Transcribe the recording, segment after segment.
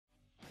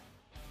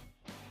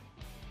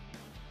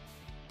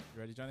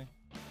ready, Johnny?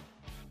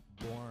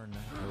 Born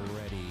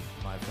ready,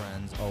 my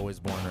friends. Always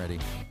born ready.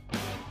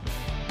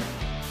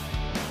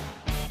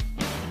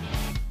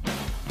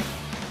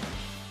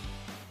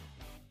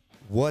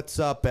 What's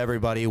up,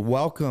 everybody?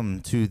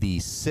 Welcome to the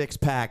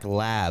Six-Pack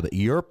Lab,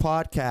 your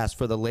podcast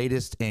for the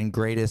latest and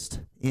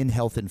greatest in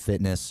health and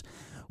fitness.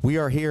 We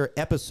are here,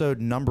 episode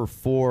number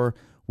 4.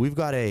 We've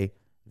got a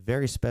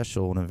very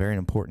special and a very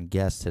important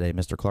guest today,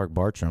 Mr. Clark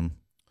Bartram.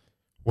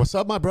 What's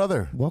up, my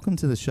brother? Welcome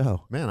to the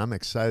show. Man, I'm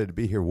excited to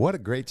be here. What a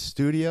great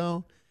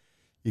studio.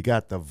 You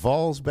got the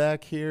Vols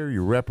back here.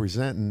 You're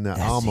representing the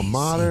alma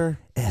mater.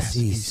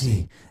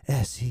 SEC.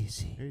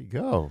 There you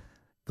go.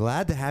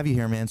 Glad to have you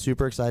here, man.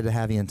 Super excited to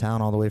have you in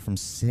town all the way from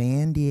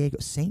St. Diego.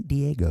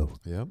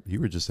 Yep, you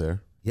were just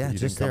there. Yeah, you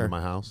just didn't there. come to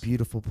my house.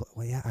 Beautiful.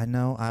 Well, yeah, I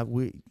know.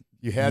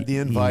 You had the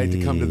invite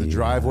to come to the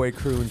driveway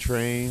crew and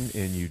train,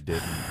 and you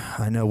didn't.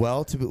 I know.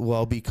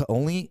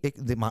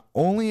 Because my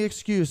only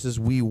excuse is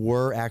we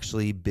were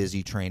actually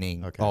busy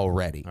training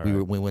already. All We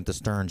right. went to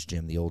Stern's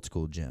gym, the old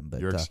school gym. But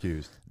You're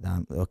excused.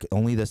 okay,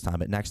 only this time.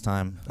 But next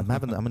time, I'm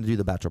going to do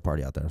the bachelor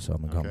party out there, so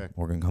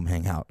we're going to come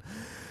hang out.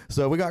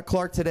 So we got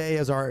Clark today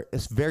as our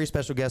very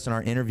special guest in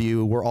our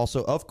interview. We're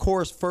also, of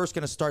course, first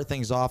going to start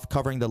things off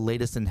covering the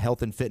latest in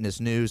health and fitness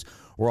news.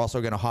 We're also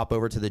going to hop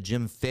over to the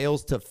gym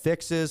fails to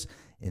fixes,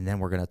 and then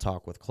we're going to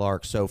talk with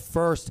Clark. So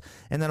first,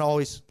 and then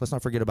always, let's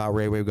not forget about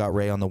Ray. We've got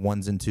Ray on the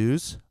ones and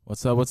twos.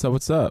 What's up? What's up?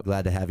 What's up?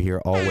 Glad to have you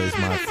here always,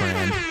 my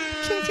friend.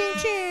 Ching, ching,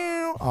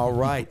 ching. All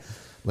right.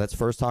 Let's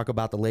first talk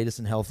about the latest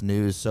in health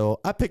news. So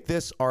I picked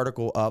this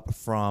article up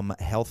from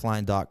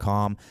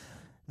healthline.com.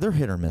 They're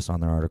hit or miss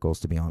on their articles,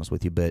 to be honest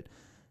with you, but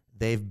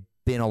they've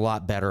been a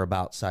lot better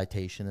about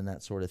citation and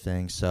that sort of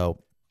thing.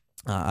 So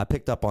I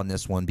picked up on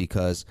this one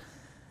because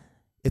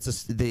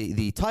it's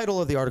the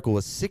title of the article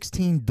is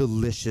 16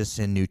 delicious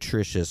and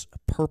nutritious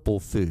purple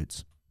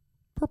foods.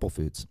 Purple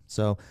foods.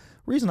 So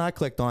reason I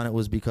clicked on it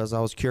was because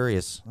I was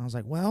curious. I was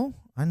like, well,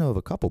 I know of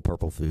a couple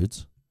purple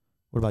foods.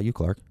 What about you,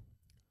 Clark?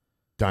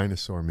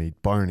 Dinosaur meat,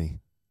 Barney.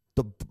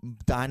 The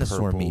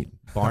dinosaur Purple meat,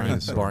 Barney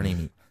dinosaur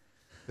meat.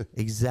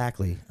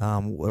 Exactly.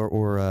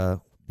 Or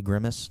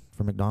Grimace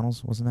from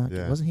McDonald's, wasn't that?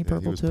 Yeah. Wasn't he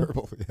purple he was too?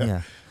 Purple.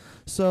 Yeah.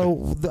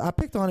 So I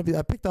picked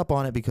up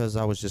on it because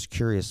I was just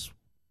curious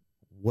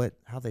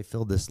how they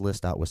filled this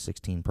list out with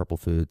 16 purple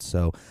foods.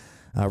 So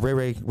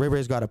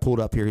Ray's got it pulled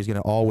up here. He's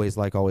going to always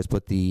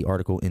put the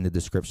article in the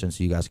description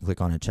so you guys can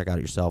click on it and check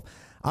out yourself.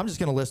 I'm just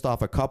going to list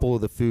off a couple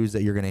of the foods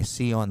that you're going to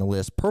see on the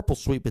list. Purple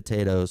sweet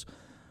potatoes,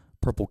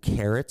 purple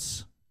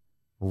carrots,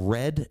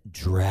 red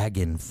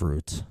dragon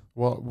fruit.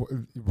 Well,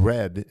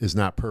 red is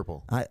not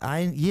purple.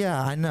 I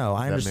know.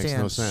 I That understand.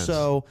 makes no sense.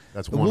 So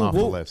That's one off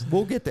the list.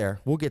 We'll get there.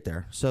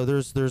 So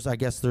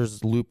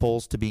there's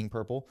loopholes to being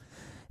purple.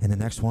 And the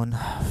next one,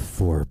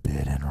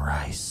 forbidden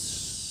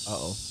rice.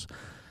 Uh-oh.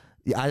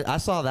 Yeah, I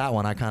saw that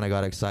one. I kind of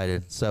got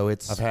excited. So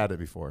I've had it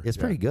before. It's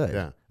pretty good.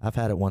 Yeah. I've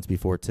had it once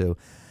before too.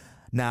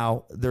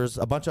 Now, there's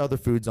a bunch of other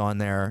foods on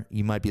there.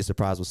 You might be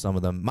surprised with some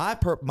of them. My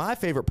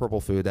favorite purple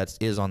food that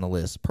is on the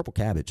list, purple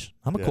cabbage.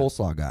 I'm a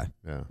coleslaw guy.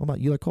 Yeah. What about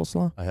you? Like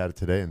coleslaw? I had it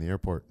today in the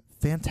airport.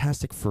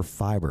 Fantastic for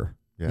fiber.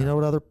 Yeah. You know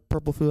what other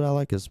purple food I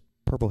like is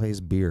Purple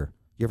Haze beer.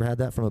 You ever had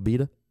that from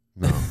Abita?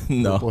 No.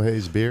 No. Purple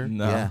Haze beer?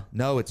 No. Yeah.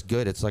 No, it's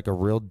good. It's like a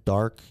real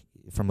dark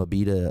from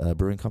Abita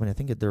Brewing Company. I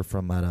think they're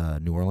from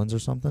New Orleans or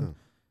something. Hmm.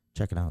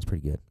 Check it out. It's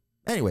pretty good.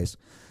 Anyways,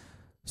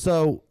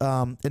 so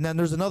and then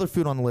there's another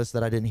food on the list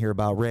that I didn't hear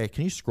about. Ray,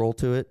 can you scroll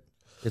to it?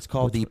 It's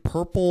called the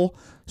Purple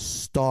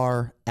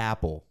Star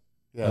Apple.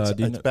 Yeah,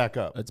 it's back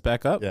up. It's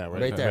back up? Yeah,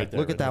 Right there.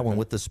 Look at that one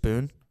with the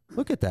spoon.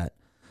 Look at that.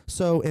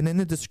 So, and in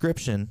the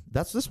description,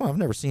 that's this one. I've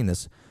never seen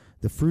this.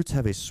 The fruits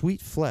have a sweet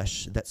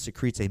flesh that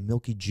secretes a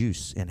milky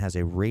juice and has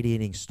a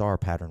radiating star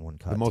pattern when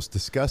cut. The most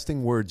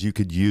disgusting words you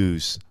could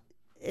use.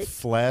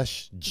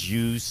 Flesh,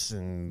 juice,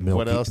 and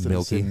what else did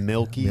it say?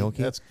 Milky.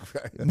 That's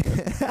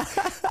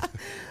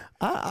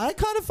I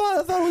kind of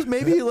thought it was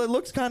maybe it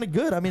looks kind of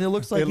good. I mean, it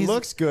looks like it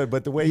looks good,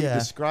 but the way you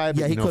describe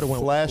it, he could have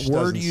went flesh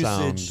word doesn't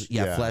usage. sound,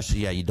 Yeah, flesh.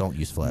 Yeah, you don't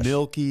use flesh.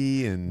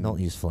 Milky and Don't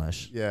use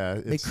flesh. yeah,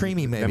 it's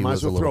creamy maybe. They might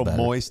was as well a little throw better.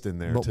 moist in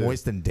there too.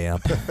 Moist and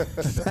damp.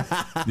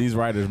 These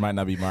writers might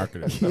not be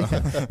marketers. So.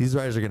 These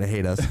writers are gonna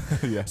hate us.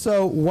 Yeah.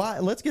 So why?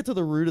 Let's get to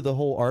the root of the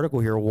whole article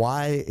here.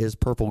 Why is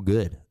purple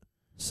good?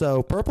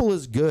 So purple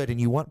is good,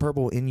 and you want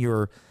purple in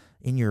your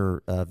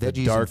veggies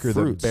The darker and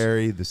the fruits.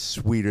 berry, the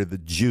sweeter the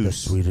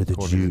juice. The sweeter the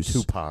according to juice.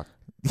 Tupac.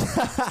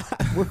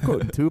 We're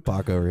quoting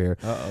Tupac over here.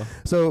 Uh-oh.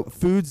 So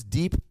food's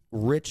deep,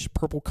 rich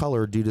purple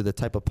color due to the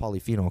type of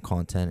polyphenol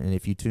content. And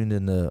if you tuned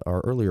in to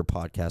our earlier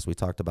podcast, we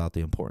talked about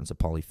the importance of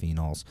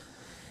polyphenols.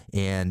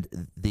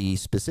 And the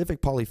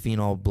specific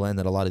polyphenol blend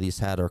that a lot of these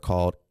had are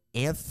called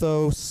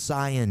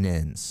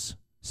anthocyanins.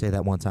 Say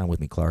that one time with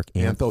me, Clark.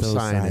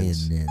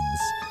 Anthocyanins.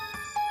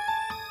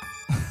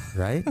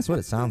 Right? That's what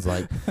it sounds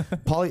like.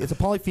 It's a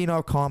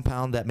polyphenol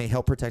compound that may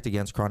help protect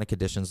against chronic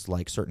conditions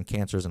like certain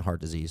cancers and heart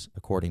disease,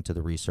 according to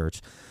the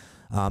research.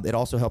 It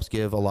also helps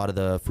give a lot of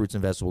the fruits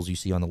and vegetables you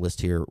see on the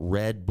list here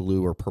red,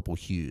 blue, or purple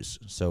hues.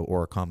 So,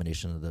 or a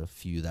combination of the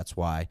few. That's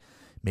why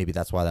maybe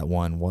that's why that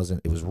one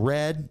wasn't. It was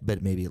red,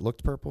 but maybe it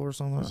looked purple or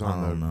something. It was I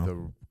don't on know.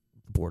 the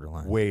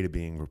Borderline. way to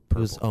being It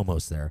purple. was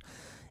almost there.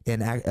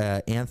 And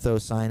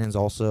anthocyanins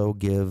also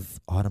give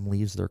autumn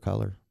leaves their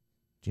color.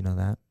 Do you know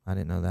that? I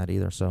didn't know that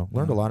either. So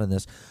learned a lot in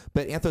this.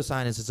 But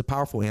anthocyanins is a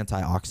powerful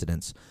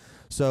antioxidant.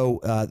 So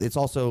it's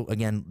also,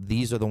 again,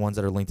 these are the ones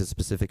that are linked to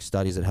specific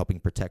studies at helping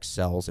protect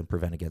cells and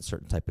prevent against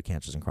certain type of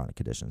cancers and chronic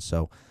conditions.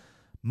 So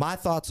my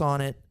thoughts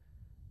on it.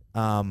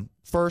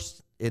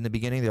 First, in the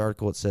beginning of the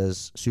article, it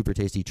says super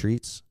tasty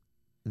treats.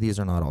 These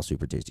are not all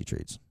super tasty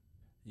treats.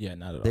 Yeah,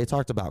 not at all. They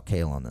talked about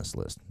kale on this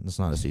list. It's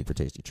not a super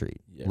tasty treat.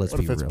 Yeah, Let's What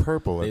be if it's real.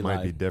 purple? They It might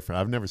be lied. different.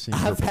 I've never seen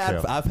purple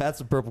kale. I've had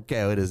some purple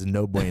kale. It is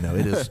no bueno.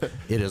 It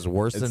is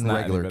worse It's than not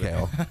regular any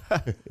kale.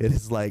 better. It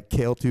is like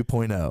kale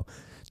 2.0,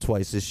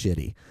 twice as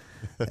shitty.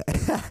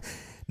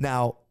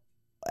 Now,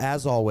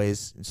 as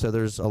always, so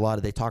there's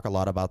they talk a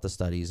lot about the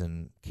studies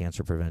and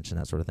cancer prevention,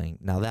 that sort of thing.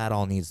 Now that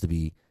all needs to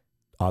be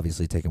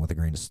obviously taken with a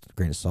grain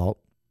of salt.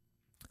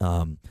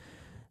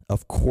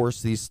 Of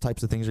course, these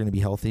types of things are going to be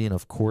healthy, and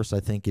of course, I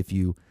think if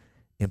you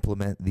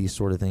implement these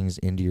sort of things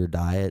into your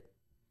diet,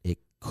 it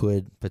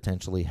could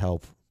potentially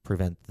help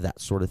prevent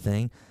that sort of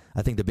thing.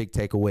 I think the big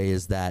takeaway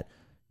is that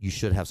you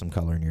should have some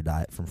color in your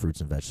diet from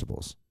fruits and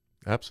vegetables.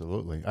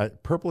 Absolutely.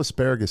 Purple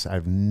asparagus,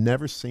 I've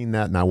never seen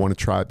that, and I want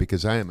to try it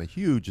because I am a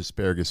huge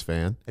asparagus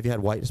fan. Have you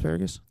had white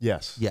asparagus?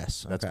 Yes.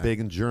 Yes. That's okay. big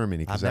in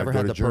Germany. I've I never go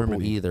had to the purple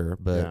Germany. either,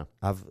 but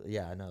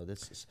Yeah. I know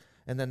this is,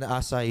 and then the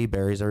acai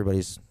berries.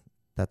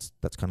 That's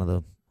kind of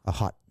a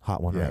hot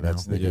one Yeah, right now.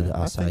 that's They do the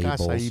I think acai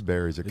bowls. acai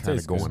berries are It kind of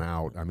tastes good. going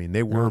out. I mean, they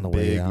They're were on the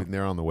way big, out. and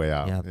they're on the way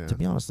out. Yeah, to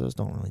be honest, those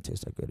don't really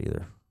taste that good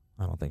either.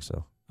 I don't think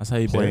so. That's how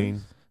you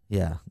Plain.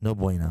 Yeah, no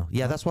bueno.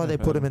 Yeah, that's why they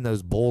Okay. put them in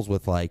those bowls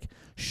with like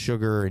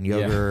sugar and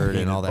yogurt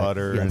and all that.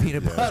 Butter Yeah, and-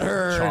 peanut yeah.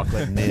 butter,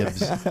 Chocolate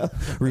nibs.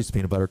 Reese's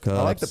peanut butter cups.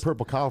 I like the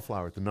purple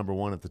cauliflower at the number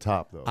one at the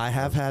top, though. I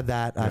have had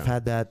that. I've Yeah.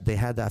 had that. They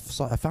had that.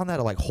 I found that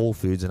at like Whole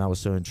Foods, and I was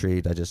so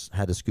intrigued. I just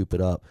had to scoop it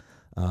up.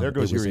 There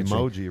goes it was your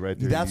interesting. emoji right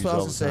there. That's you what I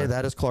use was all going to say. the time.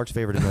 That is Clark's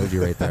favorite emoji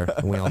right there.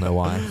 We all know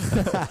why.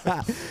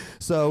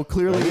 So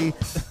clearly,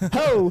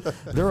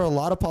 there are a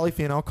lot of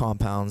polyphenol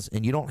compounds,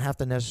 and you don't have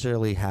to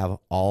necessarily have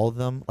all of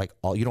them.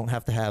 You don't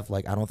have to have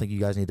I don't think you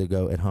guys need to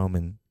go at home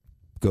and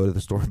go to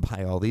the store and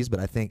buy all these. But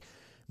I think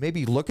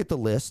maybe look at the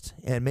list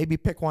and maybe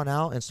pick one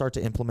out and start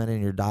to implement it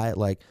in your diet.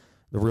 Like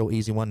the real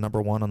easy one,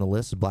 number one on the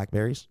list is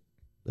blackberries.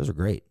 Those are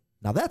great.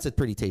 Now that's a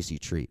pretty tasty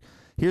treat.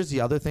 Here's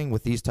the other thing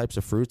with these types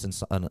of fruits,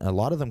 and a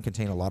lot of them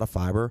contain a lot of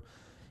fiber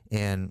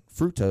and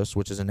fructose,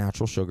 which is a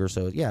natural sugar.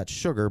 So yeah, it's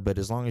sugar, but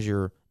as long as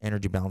your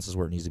energy balance is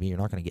where it needs to be, you're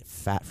not going to get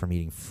fat from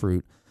eating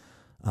fruit.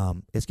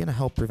 It's going to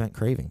help prevent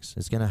cravings.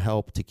 It's going to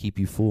help to keep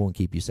you full and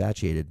keep you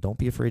satiated. Don't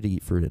be afraid to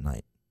eat fruit at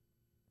night.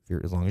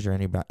 As long as your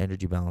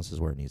energy balance is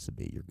where it needs to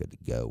be, you're good to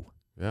go.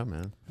 Yeah,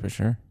 man. For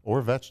sure.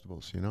 Or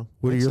vegetables, you know.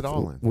 What Mix are it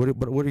all in.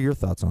 what are your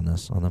thoughts on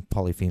this, on the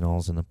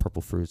polyphenols and the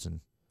purple fruits? And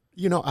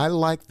You know, I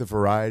like the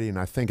variety, and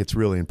I think it's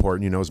really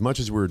important. You know, as much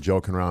as we were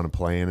joking around and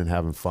playing and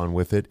having fun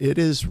with it, it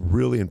is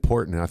really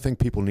important. And I think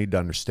people need to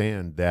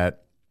understand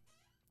that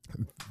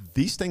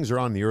these things are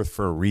on the earth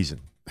for a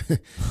reason.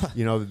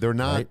 You know, they're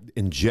not Right.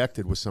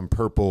 injected with some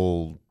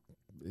purple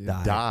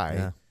dye.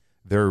 Yeah.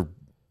 They're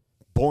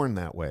born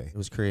that way. It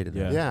was created.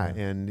 Yeah. Yeah,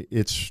 and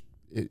it's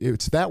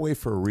that way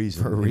for a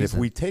reason. For a And if reason.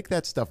 we take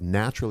that stuff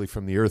naturally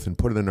from the earth and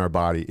put it in our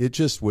body, it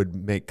just would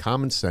make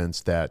common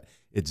sense that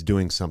it's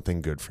doing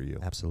something good for you.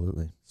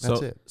 Absolutely.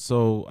 That's it.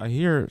 So I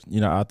hear,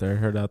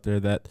 heard out there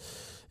that,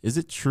 is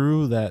it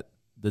true that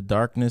the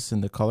darkness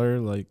in the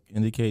color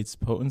indicates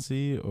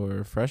potency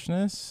or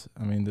freshness?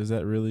 I mean, does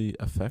that really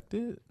affect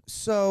it?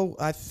 So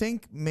I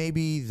think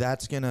maybe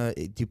that's gonna,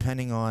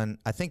 depending on,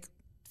 I think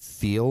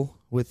feel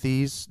with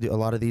these, a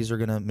lot of these are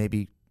gonna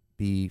maybe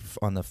be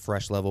on the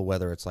fresh level,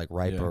 whether it's like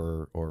ripe Yeah.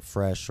 or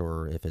fresh,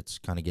 or if it's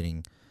kind of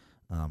getting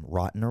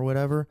rotten or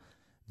whatever.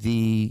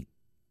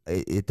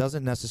 It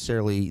doesn't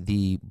necessarily,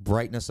 the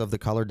brightness of the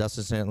color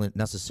doesn't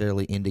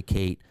necessarily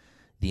indicate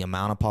the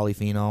amount of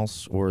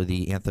polyphenols or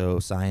the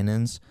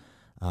anthocyanins,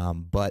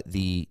 but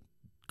the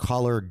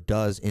color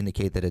does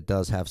indicate that it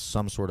does have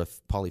some sort of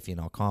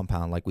polyphenol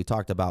compound. Like we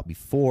talked about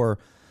before,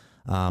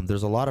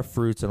 there's a lot of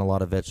fruits and a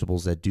lot of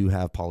vegetables that do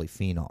have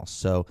polyphenols.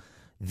 So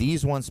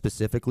these ones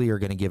specifically are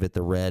going to give it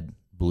the red,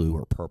 blue,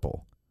 or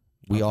purple.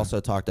 We Okay. also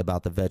talked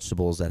about the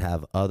vegetables that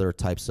have other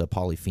types of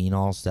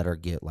polyphenols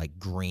that get like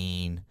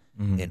green,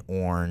 and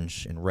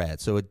orange and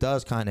red. So it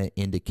does kind of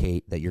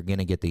indicate that you're going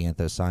to get the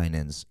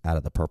anthocyanins out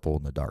of the purple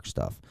and the dark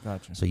stuff.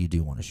 Gotcha. So you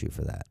do want to shoot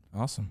for that.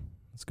 Awesome.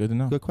 That's good to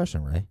know. Good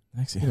question, Ray.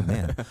 Thanks. Good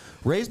man.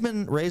 Ray's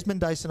been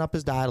dicing up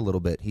his diet a little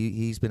bit.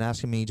 He's been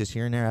asking me just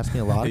here and there,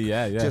 asking me a lot.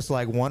 Yeah. Just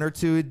like one or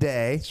two a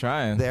day.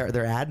 Trying.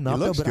 They're adding He up.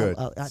 looks though,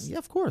 but good. yeah,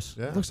 of course.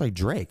 Yeah. It looks like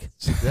Drake.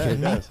 Yeah,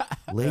 it does.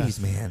 Ladies,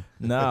 man.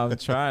 No,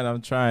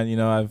 I'm trying. You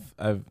know,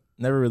 I've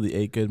never really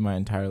ate good my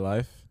entire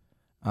life.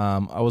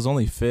 I was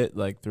only fit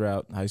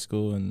throughout high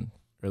school and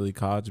early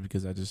college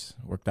because I just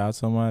worked out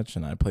so much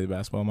and I played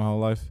basketball my whole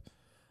life.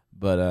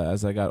 But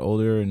as I got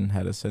older and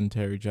had a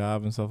sedentary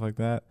job and stuff like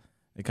that,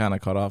 it kind of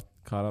caught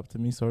up to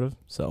me, sort of.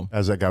 So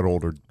As I got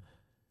older,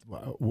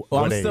 Well,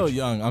 I'm still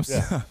young. I'm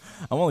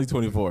only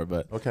 24,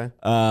 but okay.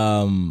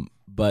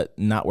 But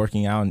not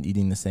working out and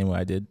eating the same way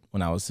I did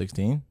when I was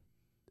 16.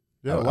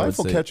 Yeah, life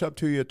will catch up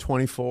to you at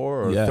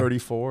 24 or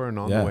 34 and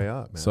on the way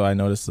up, man. So I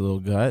noticed a little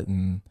gut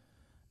and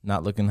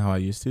not looking how I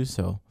used to.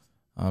 So,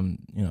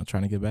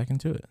 trying to get back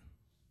into it.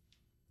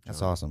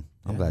 That's awesome.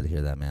 I'm glad to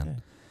hear that, man. Yeah.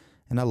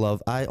 And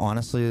I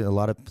honestly,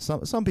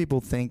 some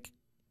people think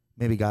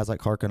maybe guys like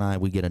Clark and I,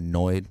 we get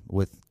annoyed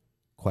with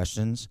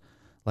questions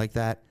like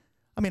that.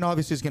 I mean,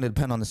 obviously, it's going to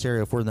depend on the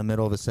scenario. If we're in the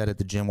middle of a set at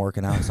the gym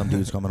working out and some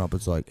dude's coming up,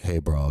 it's like, hey,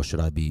 bro, should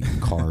I be eating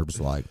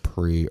carbs like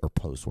pre or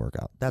post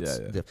workout?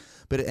 That's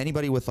But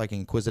anybody with like an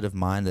inquisitive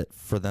mind that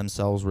for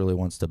themselves really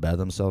wants to better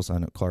themselves, I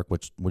know, Clark,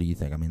 what do you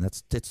think? I mean,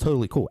 it's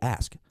totally cool.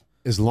 Ask.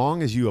 As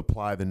long as you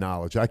apply the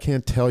knowledge. I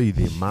can't tell you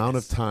the amount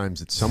of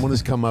times that someone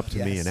has come up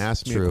to me and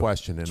asked me a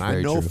question, and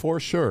I know for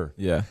sure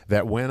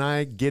that when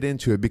I get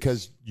into it,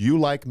 because you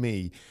like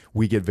me,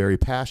 we get very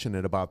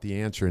passionate about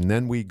the answer, and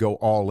then we go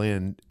all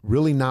in,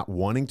 really not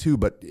wanting to,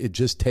 but it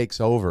just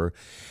takes over.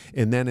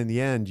 And then in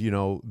the end, you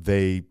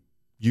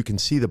can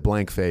see the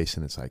blank face,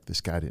 and it's like,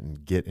 this guy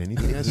didn't get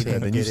anything I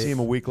said. And you see him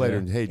a week later,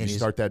 and hey, did you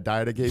start that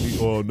diet I gave you?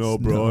 Oh, no,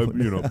 bro.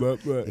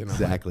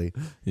 Exactly.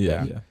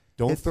 Yeah.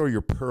 Don't throw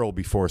your pearl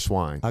before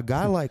swine. A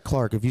guy like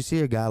Clark, if you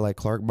see a guy like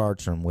Clark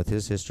Bartram with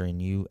his history and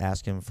you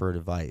ask him for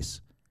advice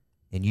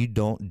and you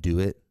don't do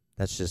it,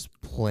 that's just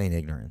plain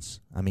ignorance.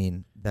 I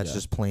mean, that's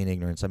just plain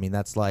ignorance. I mean,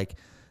 that's like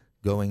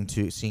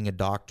seeing a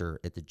doctor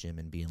at the gym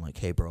and being like,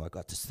 hey, bro, I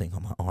got this thing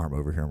on my arm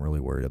over here. I'm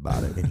really worried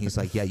about it. And he's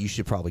like, yeah, you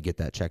should probably get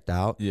that checked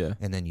out. Yeah.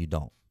 And then you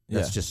don't.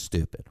 That's just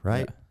stupid,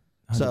 right? Yeah.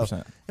 100%.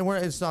 So, and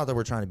it's not that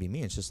we're trying to be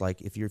mean. It's just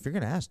like if you're going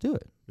to ask, do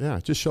it. Yeah,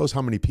 it just shows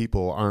how many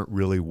people aren't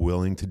really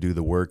willing to do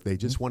the work. They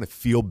just want to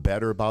feel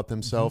better about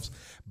themselves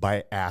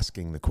by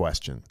asking the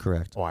question.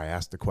 Correct. Oh, I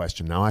asked the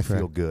question. Now I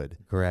feel good.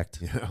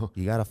 Correct.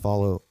 You got to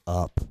follow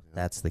up.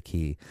 That's the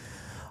key.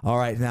 All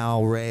right,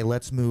 now Ray,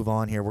 let's move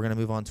on here. We're going to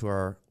move on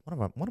to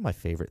one of my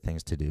favorite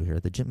things to do here.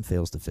 The gym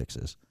fails to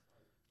fixes.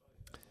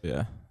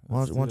 Yeah.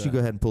 Why don't you go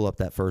ahead and pull up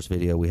that first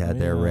video we had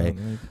there, Ray?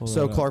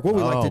 So, Clark, what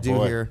we like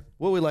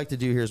to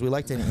do here is we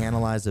like to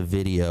analyze a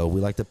video.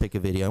 We like to pick a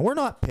video. And we're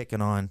not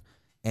picking on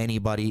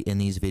anybody in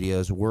these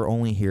videos. We're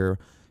only here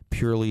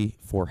purely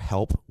for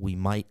help. We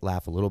might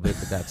laugh a little bit,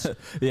 but that's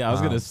yeah, I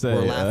was gonna say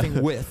we're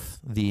laughing with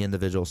the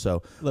individual.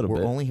 So we're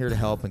bit. only here to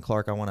help. And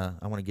Clark, I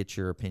wanna get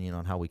your opinion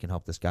on how we can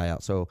help this guy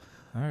out. So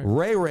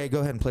Ray, go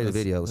ahead and play the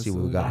video. Let's see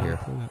what we got here.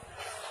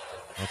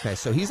 Okay,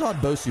 so he's on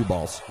Bosu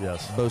balls.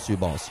 Yes. Bosu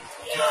balls.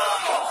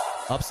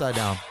 Upside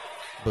down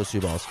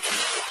Bosu balls.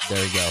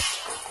 There you go.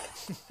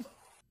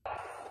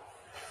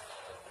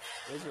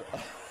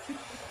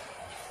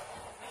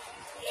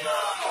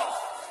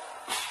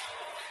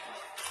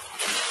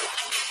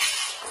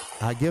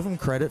 I give him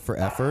credit for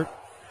effort.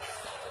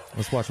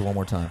 Let's watch it one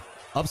more time.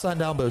 Upside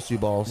down Bosu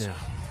balls. Yeah.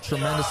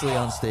 Tremendously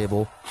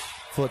unstable.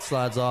 Foot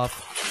slides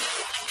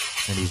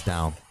off, and he's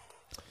down.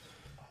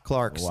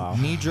 Clark's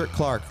knee-jerk.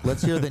 Clark,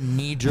 let's hear the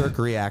knee-jerk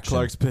reaction.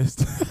 Clark's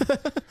pissed.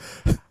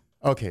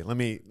 Okay, let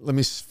me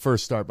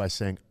first start by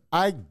saying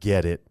I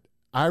get it.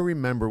 I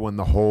remember when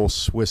the whole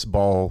Swiss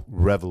ball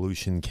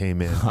revolution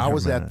came in. I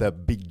was at the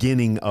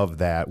beginning of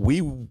that.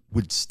 We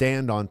would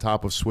stand on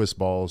top of Swiss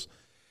balls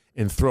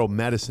and throw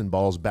medicine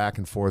balls back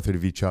and forth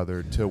at each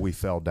other until we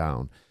fell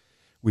down.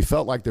 We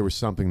felt like there was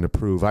something to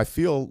prove. I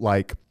feel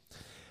like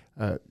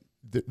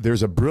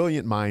there's a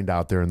brilliant mind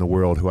out there in the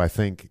world who I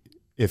think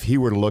if he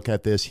were to look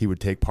at this, he would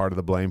take part of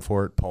the blame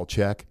for it, Paul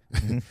Chek.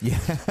 Yeah.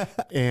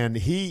 And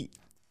it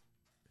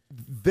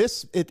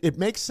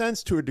makes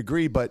sense to a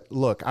degree, but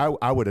look,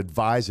 I would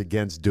advise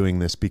against doing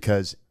this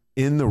because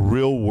in the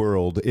real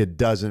world, it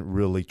doesn't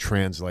really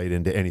translate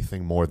into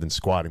anything more than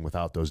squatting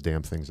without those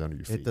damn things under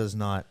your feet. It does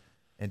not.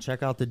 And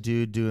check out the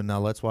dude doing, now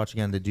let's watch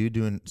again, the dude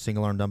doing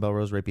single arm dumbbell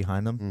rows right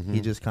behind him. Mm-hmm.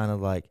 He just kind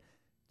of like,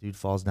 dude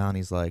falls down.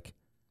 He's like,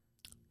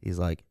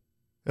 yeah,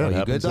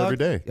 you good, dog? Every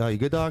day. Oh, you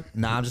good, dog?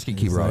 Nah, I'm just going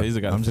to keep rowing. I'm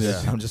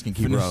just going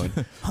to keep rowing.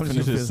 I'm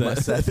just going to finish my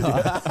set.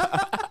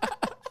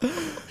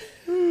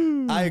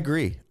 I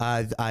agree.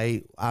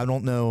 I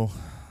don't know.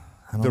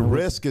 The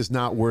risk is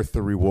not worth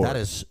the reward. That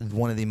is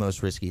one of the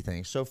most risky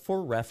things. So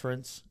for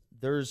reference,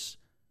 there's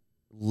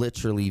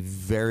literally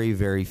very,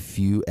 very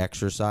few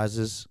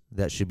exercises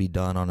that should be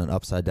done on an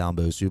upside down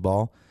Bosu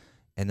ball.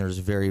 And there's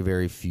very,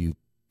 very few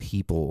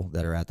people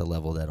that are at the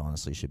level that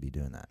honestly should be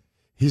doing that.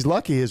 He's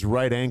lucky his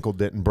right ankle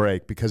didn't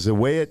break because the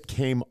way it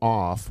came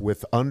off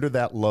with under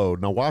that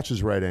load. Now watch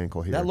his right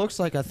ankle here. That looks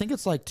like, I think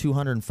it's like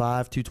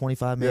 205,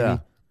 225 maybe. Yeah.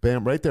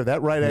 Bam, right there.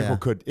 That right ankle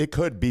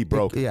could be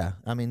broken. Yeah.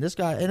 I mean, this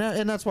guy,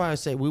 and that's why I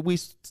say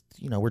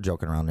we're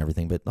joking around and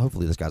everything, but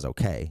hopefully this guy's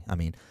okay. I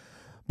mean,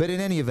 but in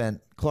any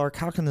event, Clark,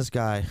 how can this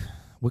guy,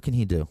 what can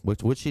he do?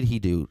 What should he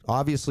do?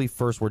 Obviously,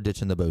 first we're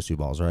ditching the Bosu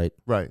balls, right?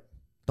 Right.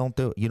 Don't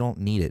do it. You don't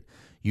need it.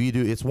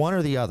 It's one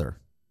or the other.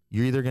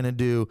 You're either going to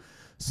do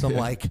some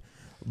like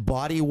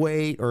body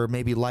weight or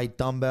maybe light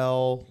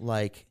dumbbell,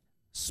 like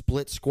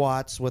split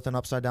squats with an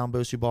upside down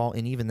Bosu ball,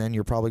 and even then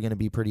you're probably going to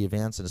be pretty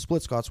advanced in the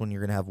split squats when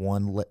you're going to have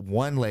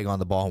one leg on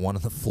the ball and one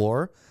on the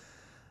floor.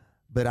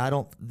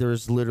 But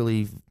there's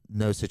literally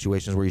no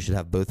situations where you should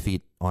have both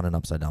feet on an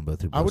upside down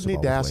both. I would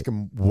need to ask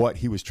him what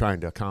he was trying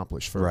to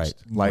accomplish first. Right.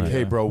 Like,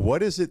 hey, bro,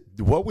 what is it?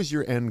 What was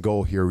your end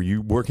goal here? Are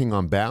you working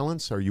on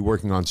balance? Are you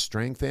working on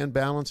strength and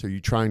balance? Are you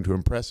trying to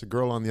impress a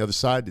girl on the other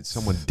side? Did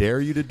someone dare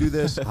you to do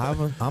this?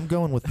 I'm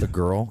going with the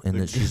girl, and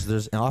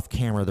there's off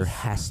camera. There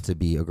has to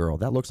be a girl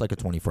that looks like a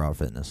 24-hour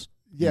fitness.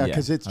 Yeah,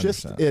 because it's 100%.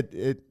 Just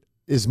it.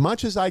 As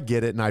much as I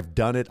get it, and I've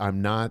done it,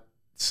 I'm not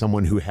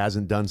someone who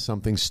hasn't done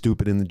something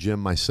stupid in the gym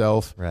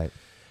myself. Right.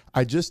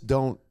 I just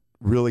don't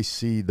really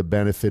see the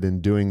benefit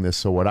in doing this.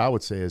 So what I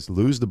would say is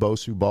lose the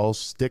BOSU balls,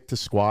 stick to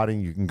squatting.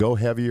 You can go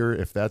heavier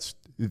if that's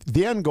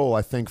the end goal.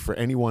 I think for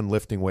anyone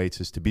lifting weights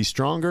is to be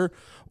stronger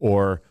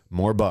or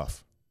more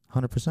buff.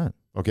 100%.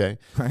 Okay.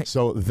 Right.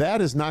 So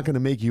that is not going to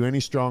make you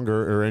any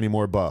stronger or any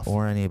more buff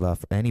or any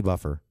buffer. Any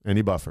buffer.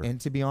 And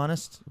to be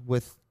honest,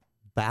 with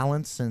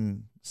balance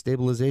and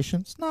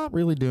stabilization, it's not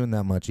really doing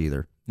that much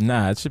either.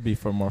 Nah, it should be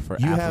more for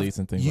athletes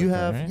and things like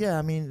that. Right? Yeah,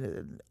 I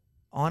mean,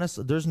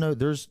 honestly, this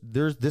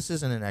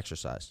isn't an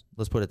exercise.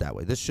 Let's put it that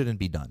way. This shouldn't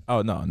be done.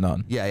 Oh, no,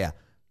 none. Yeah.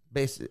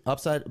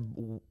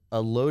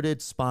 A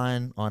loaded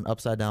spine on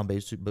upside down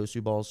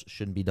BOSU balls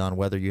shouldn't be done.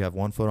 Whether you have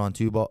 1 foot on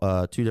two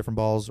different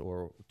balls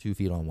or 2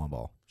 feet on one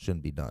ball,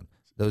 shouldn't be done.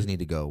 Those need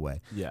to go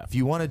away. Yeah. If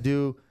you want to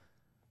do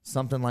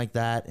something like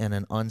that in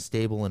an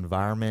unstable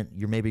environment,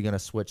 you're maybe going to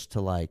switch to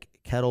like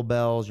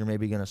kettlebells. You're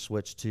maybe going to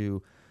switch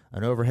to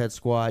an overhead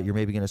squat. You're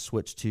maybe going to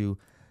switch to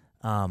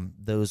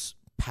those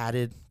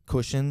padded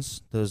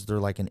cushions. They're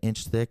like an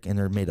inch thick and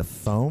they're made of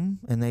foam,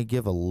 and they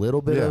give a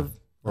little bit of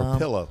or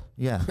pillow.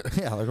 Yeah,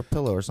 like a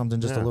pillow or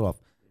something, just a little off,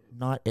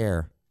 not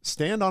air.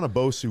 Stand on a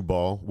BOSU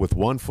ball with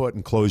 1 foot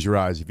and close your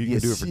eyes. If you can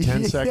do it for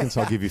 10 seconds,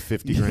 I'll give you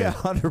 50 grand. Yeah,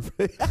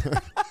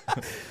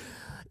 100%.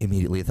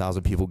 Immediately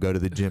 1,000 people go to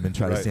the gym and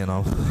try to stand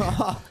on.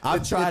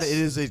 I've tried it. It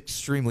is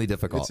extremely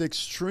difficult. It's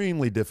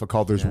extremely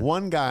difficult. There's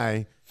one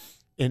guy,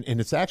 and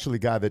it's actually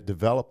the guy that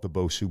developed the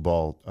BOSU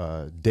ball,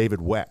 David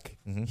Weck.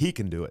 Mm-hmm. He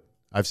can do it.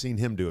 I've seen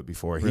him do it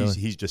before. Really?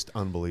 He's just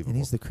unbelievable. And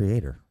he's the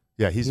creator.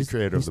 Yeah, he's the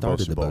creator of the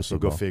BOSU ball. So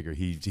go figure.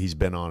 He's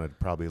been on it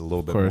probably a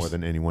little bit more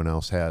than anyone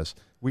else has.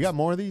 We got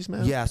more of these,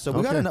 man. Yeah, so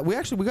we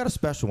got a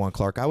special one,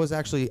 Clark. I was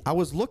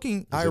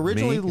looking. I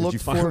originally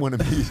looked for one of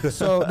these.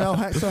 So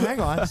hang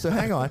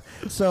on.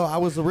 So I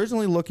was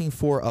originally looking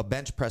for a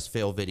bench press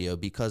fail video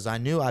because I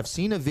knew I've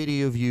seen a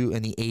video of you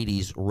in the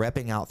 80s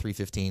repping out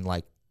 315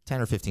 like 10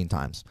 or 15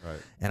 times. Right.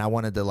 And I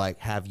wanted to like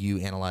have you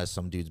analyze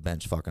some dude's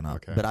bench fucking up.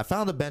 Okay. But I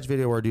found a bench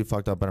video where a dude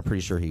fucked up, but I'm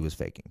pretty sure he was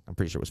faking. I'm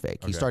pretty sure it was fake.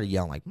 Okay. He started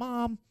yelling like,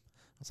 "Mom."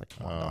 I was like,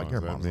 "Come on, dog,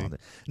 your mom's on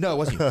it." No, it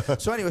wasn't you.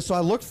 So anyway, so I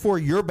looked for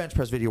your bench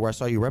press video where I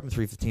saw you repping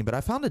 315, but I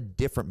found a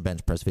different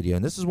bench press video,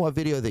 and this is one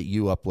video that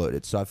you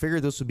uploaded. So I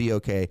figured this would be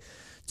okay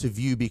to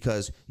view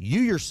because you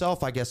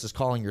yourself, I guess, is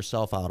calling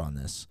yourself out on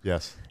this.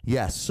 Yes.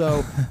 Yes.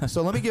 So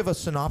let me give a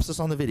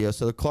synopsis on the video.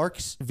 So the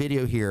Clark's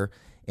video here,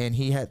 and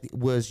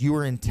you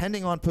were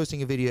intending on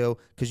posting a video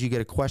because you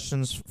get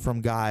questions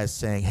from guys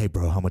saying, "Hey,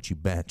 bro, how much you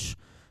bench?"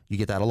 You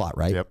get that a lot,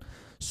 right? Yep.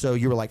 So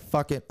you were like,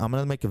 fuck it, I'm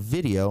going to make a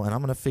video, and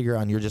I'm going to figure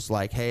out, and you're just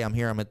like, hey, I'm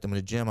here, I'm at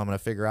the gym, I'm going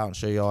to figure out and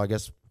show you all, I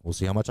guess we'll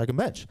see how much I can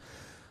bench.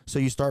 So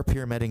you start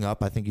pyramiding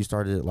up. I think you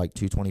started at like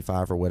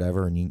 225 or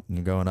whatever, and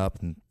you're going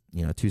up, and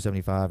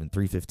 275 and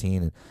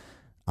 315. And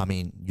I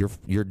mean,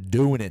 you're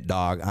doing it,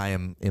 dog. I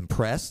am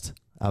impressed.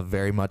 I'm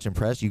very much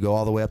impressed. You go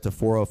all the way up to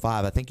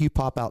 405. I think you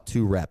pop out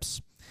 2 reps.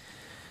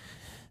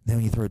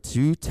 Then you throw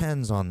 2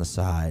 10s on the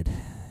side.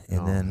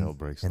 And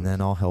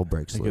then all hell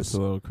breaks loose. It gets a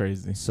little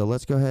crazy. So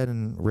let's go ahead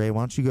and Ray,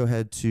 why don't you go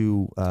ahead to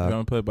you want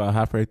to put about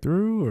halfway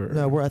through, or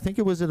no? I think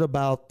it was at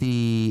about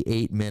the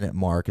 8-minute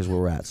mark is where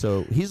we're at.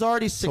 So he's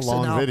already It's a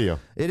long video.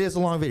 It is a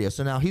long video.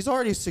 So now he's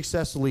already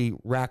successfully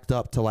racked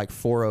up to like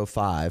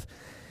 405,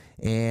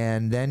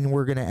 and then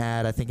we're gonna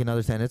add I think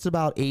another 10. It's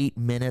about 8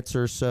 minutes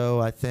or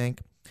so, I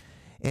think.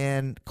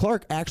 And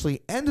Clark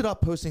actually ended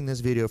up posting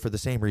this video for the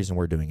same reason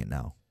we're doing it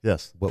now.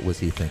 Yes. What was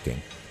he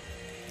thinking?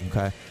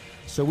 Okay.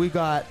 So we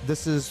got,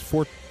 this is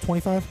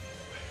 425?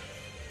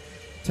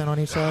 10 on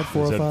each side,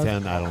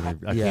 405? 10?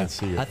 I can't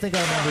see it. I think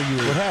I remember you.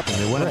 What happened?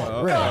 It went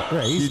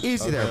Right.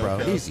 Easy there, bro.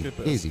 Okay,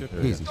 Easy. All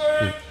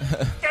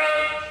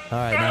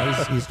right, now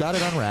he's got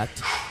it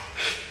unracked.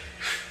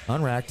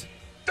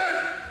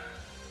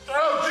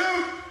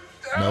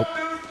 Nope.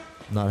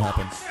 Not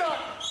happened.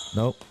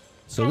 Nope.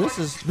 So this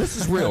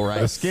is real, right?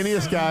 The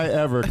skinniest guy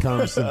ever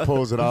comes and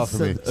pulls it off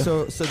of me.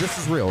 So this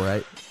is real,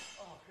 right?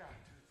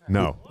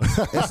 No.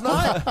 It's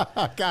not?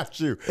 I got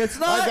you. It's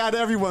not? I got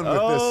everyone with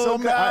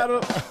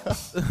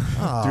this. Dude,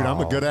 I'm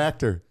a good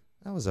actor.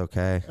 That was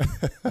okay.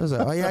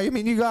 You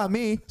mean you got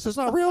me, so it's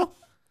not real?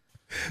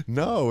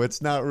 No,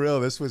 it's not real.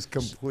 This was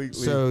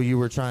completely... So you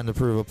were trying to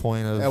prove a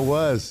point of... It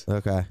was.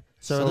 Okay.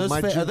 So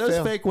are those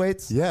fake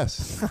weights?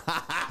 Yes.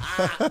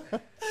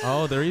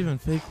 Oh, they're even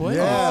fake weights.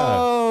 Yeah.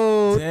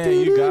 Oh, dang,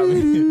 you got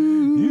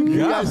me. You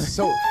guys,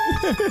 so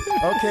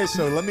okay,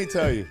 so let me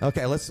tell you.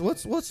 Okay, what's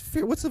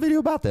the video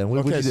about then?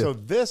 What would Okay, you do? so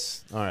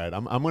this, all right,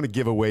 I'm going to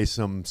give away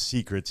some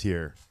secrets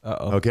here.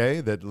 Uh-oh.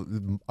 Okay,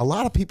 that a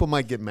lot of people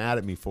might get mad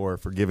at me for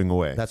giving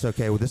away. That's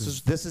okay. Well,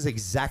 this is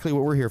exactly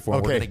what we're here for.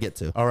 Okay. We're going to get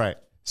to. All right.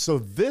 So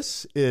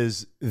this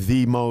is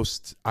the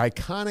most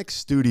iconic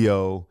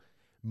studio.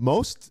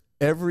 Most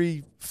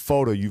every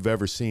photo you've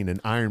ever seen in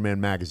Iron Man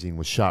magazine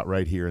was shot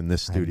right here in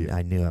this studio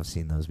I knew I've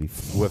seen those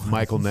before. with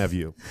Michael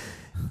Neveu.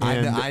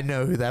 I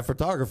know who that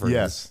photographer is.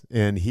 Yes,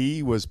 and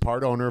he was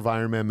part owner of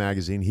Iron Man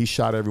magazine. He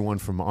shot everyone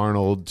from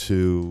Arnold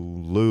to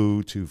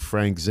Lou to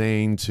Frank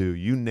Zane to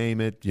you name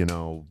it. You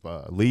know,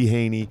 Lee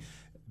Haney.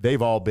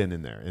 They've all been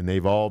in there, and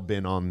they've all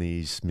been on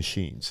these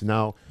machines.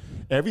 Now,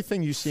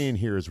 everything you see in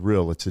here is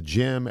real. It's a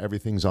gym.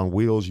 Everything's on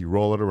wheels. You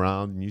roll it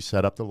around, and you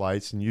set up the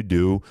lights, and you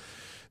do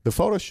the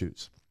photo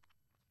shoots.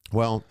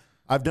 Well,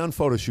 I've done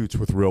photo shoots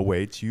with real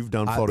weights. You've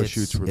done photo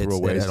shoots with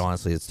real weights.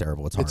 Honestly, it's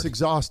terrible. It's hard. It's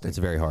exhausting. It's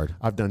very hard.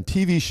 I've done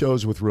TV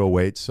shows with real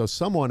weights. So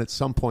someone at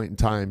some point in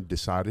time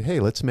decided, hey,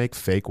 let's make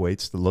fake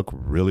weights that look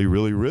really,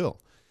 really real.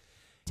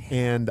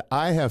 And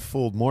I have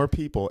fooled more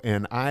people,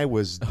 and I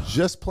was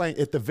just playing.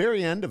 At the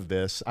very end of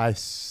this, I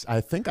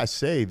think I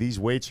say these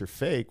weights are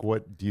fake.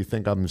 What do you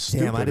think? I'm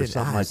stupid or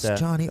something like that?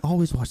 Johnny,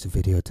 always watch the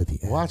video to the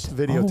end. Watch the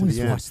video to the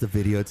end. Always watch the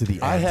video to the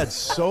end. I had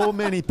so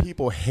many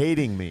people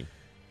hating me.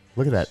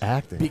 Look at that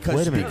acting. Wait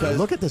a minute.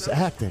 Look at this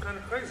acting.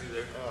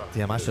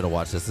 Damn, I should have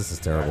watched this. This is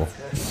terrible.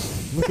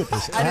 Look at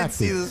this acting. I didn't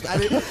see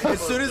this. As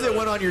soon as it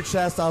went on your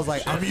chest, I was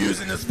like, I'm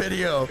using this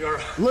video.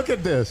 Look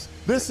at this.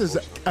 This is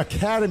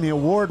Academy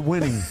Award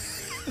winning.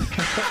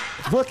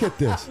 Look at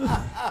this.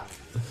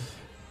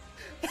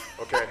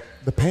 Okay.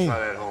 The pain. Try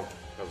that at home.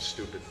 That was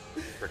stupid.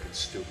 Freaking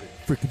stupid.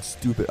 Freaking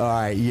stupid. All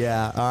right,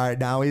 yeah. All right,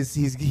 now he's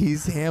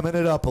hamming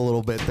it up a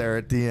little bit there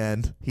at the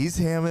end. He's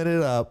hamming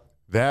it up.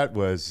 That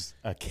was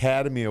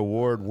Academy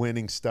Award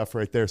winning stuff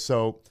right there.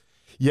 So,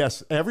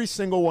 yes, every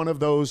single one of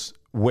those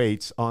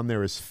weights on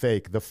there is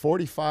fake. The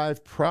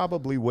 45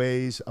 probably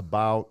weighs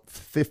about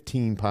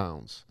 15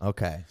 pounds.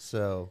 Okay,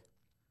 so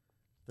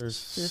there's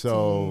 15,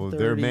 so 30,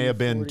 there may have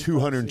been 45,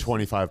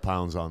 225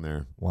 pounds on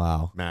there.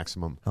 Wow.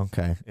 Maximum.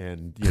 Okay.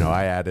 And, you know,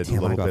 I added a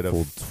little bit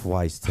of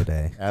twice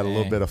today. Add a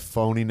little bit of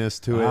phoniness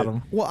to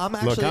it. Well, I'm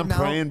actually Look, I'm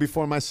praying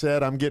before my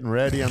set. I'm getting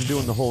ready. I'm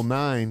doing the whole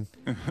 9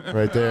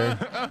 right there.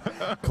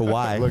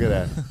 Kawhi. Look at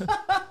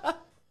that.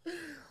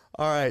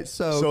 All right,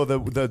 so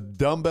the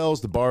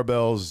dumbbells, the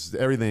barbells,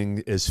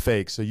 everything is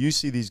fake. So you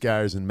see these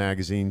guys in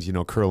magazines, you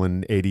know,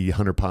 curling 80,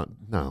 100 pounds.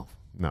 No,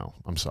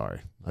 I'm sorry.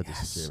 I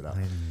just gave it out.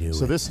 I knew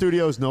so it. this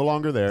studio is no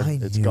longer there.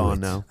 It's gone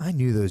now. I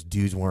knew those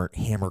dudes weren't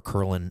hammer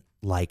curling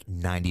like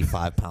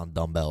 95-pound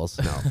dumbbells.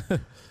 No.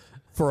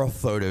 For a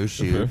photo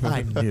shoot.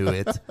 I knew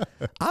it.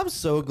 I'm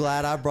so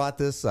glad I brought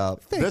this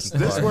up. This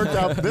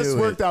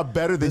worked out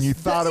better than you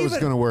thought it was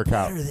going to work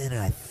out. Better than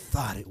I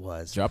thought it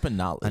was. Dropping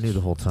knowledge. I knew the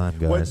whole time,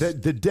 guys.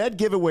 The dead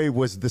giveaway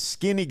was the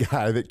skinny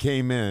guy that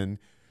came in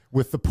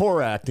with the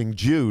poor acting.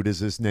 Jude is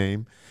his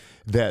name.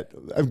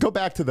 That go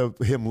back to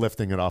him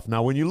lifting it off.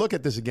 Now, when you look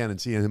at this again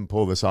and see him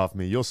pull this off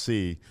me, you'll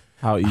see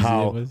how easy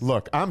it was.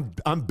 Look,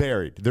 I'm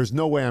buried. There's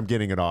no way I'm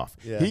getting it off.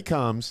 Yeah. He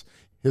comes.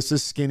 It's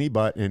his skinny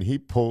butt, and he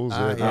pulls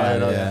it.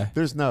 Yeah.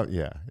 There's no,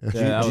 Jude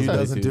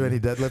doesn't do any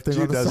deadlifting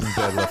Jude on the doesn't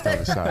side. deadlift on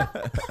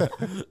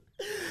the side.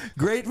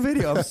 Great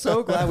video. I'm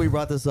so glad we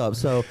brought this up.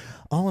 So,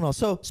 all in all,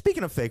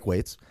 speaking of fake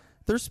weights,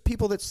 there's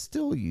people that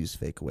still use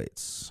fake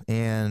weights,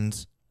 and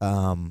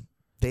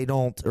they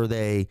don't, or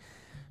they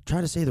try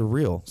to say they're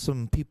real.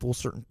 Some people,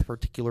 certain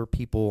particular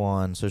people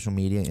on social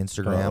media,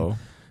 Instagram,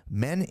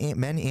 men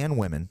and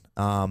women.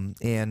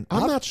 And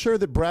I'm not sure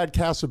that Brad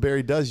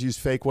Castleberry does use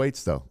fake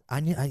weights, though.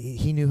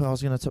 He knew who I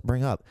was going to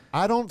bring up.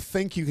 I don't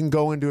think you can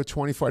go into a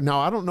 24.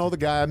 Now, I don't know the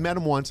guy. I met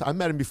him once. I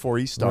met him before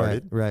he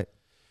started. Right.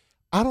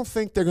 I don't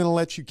think they're going to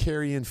let you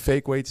carry in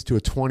fake weights to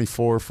a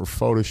 24 for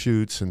photo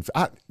shoots, and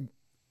I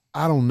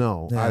don't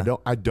know. Yeah.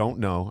 I don't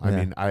know. Yeah. I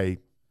mean, I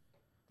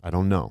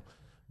don't know,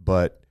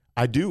 but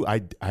I do.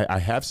 I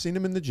have seen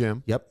him in the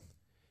gym. Yep.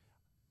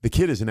 The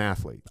kid is an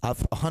athlete. I've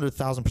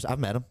 100,000%. I've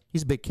met him.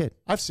 He's a big kid.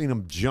 I've seen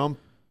him jump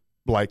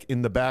like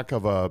in the back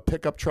of a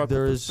pickup truck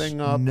There's with the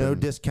thing up. no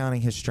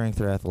discounting his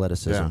strength or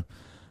athleticism.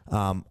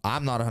 Yeah.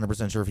 I'm not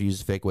 100% sure if he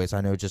uses fake weights.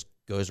 I know it just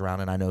goes around,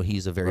 and I know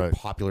he's a very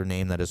popular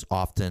name that is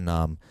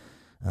often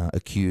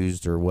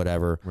accused or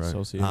whatever.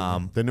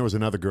 Right. Then there was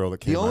another girl that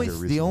came out here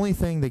recently. The only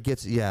thing that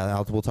gets,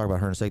 we'll talk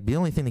about her in a sec. The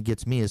only thing that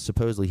gets me is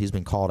supposedly he's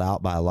been called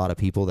out by a lot of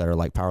people that are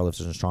like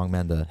powerlifters and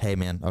strongmen to, hey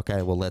man,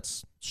 okay, well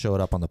let's show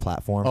it up on the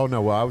platform. Oh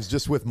no, well I was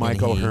just with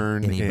Mike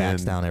O'Hearn, and he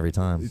backs down every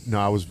time.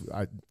 No,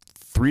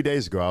 3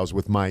 days ago I was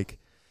with Mike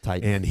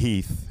Titan. and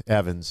Heath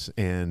Evans,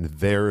 and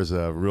there is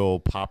a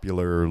real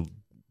popular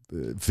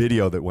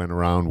video that went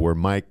around where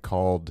Mike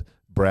called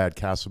Brad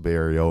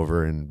Castleberry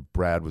over, and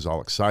Brad was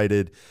all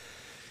excited.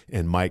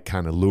 And Mike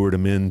kind of lured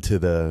him into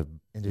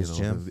his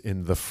gym?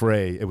 in the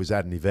fray. It was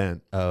at an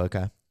event. Oh,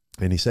 okay.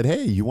 And he said,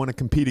 hey, you want to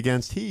compete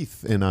against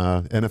Heath in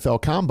a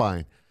NFL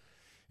combine?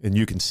 And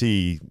you can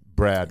see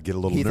Brad get a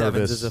little Keith nervous.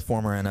 Evans is a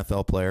former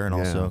NFL player and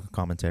also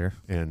commentator.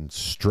 And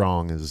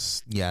strong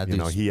as he had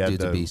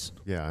dude's a beast.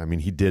 Yeah, I mean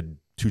he did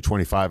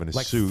 225 in his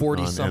like suit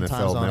 40 on sometimes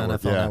NFL on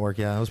Network. NFL Network.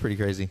 Yeah, it was pretty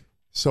crazy.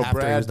 So After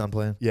Brad he was done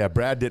playing. Yeah,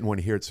 Brad didn't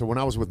want to hear it. So when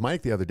I was with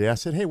Mike the other day, I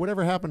said, "Hey,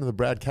 whatever happened to the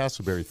Brad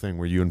Castleberry thing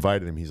where you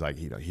invited him?" He's like,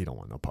 "He don't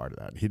want no part of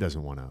that. He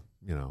doesn't want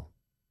to,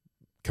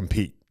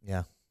 compete."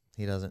 Yeah,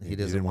 he doesn't. He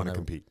didn't want to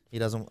compete. He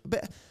doesn't.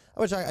 But,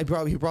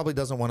 he probably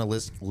doesn't want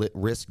to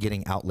risk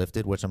getting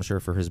outlifted, which I'm sure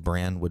for his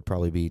brand would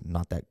probably be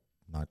not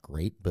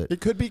great. But it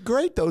could be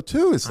great though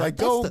too. It's like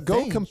go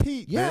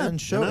compete, yeah, man,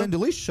 and show and at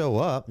least show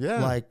up.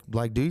 Yeah,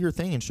 like do your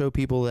thing and show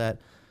people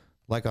that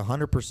like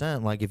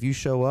 100%. Like if you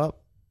show up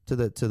to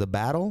the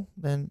battle,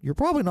 then you're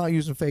probably not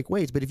using fake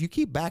weights. But if you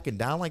keep backing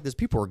down like this,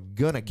 people are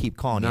gonna keep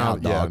calling you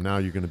out, dog. Yeah, now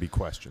you're gonna be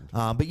questioned.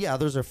 But yeah,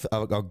 there's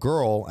a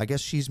girl. I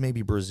guess she's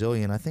maybe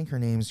Brazilian. I think her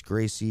name's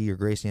Gracie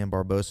Ann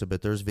Barbosa.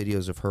 But there's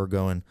videos of her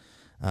going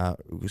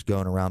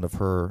around of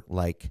her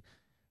like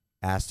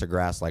ass to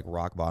grass, like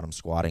rock bottom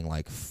squatting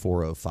like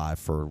 405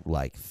 for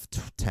like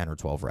 10 or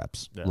 12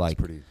 reps. Yeah, like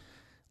pretty.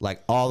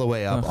 Like all the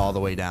way up, all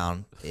the way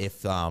down.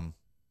 If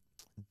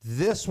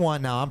this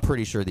one now, I'm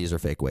pretty sure these are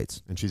fake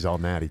weights. And she's all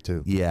natty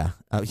too. Yeah,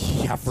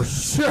 yeah, for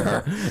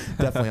sure.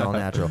 Definitely all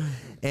natural.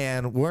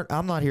 And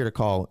I'm not here to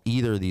call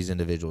either of these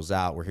individuals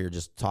out. We're here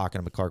just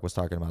talking. Clark was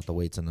talking about the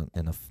weights in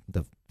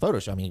the photo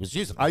show. I mean, he was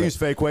using them. I use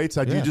fake weights.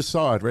 You just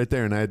saw it right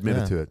there, and I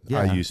admitted to it.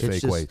 Yeah. I use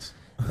fake weights.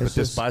 But this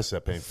just,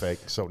 bicep ain't fake.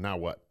 So now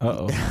what?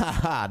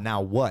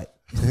 Now what?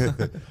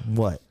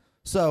 What?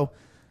 So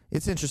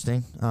it's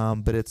interesting,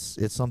 but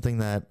it's something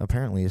that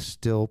apparently is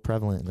still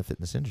prevalent in the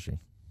fitness industry.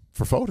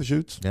 For photo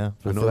shoots. Yeah.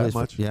 I know that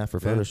much. For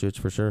photo shoots,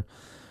 for sure,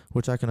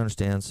 which I can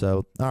understand.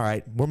 So, all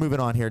right, we're moving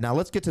on here. Now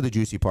let's get to the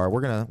juicy part.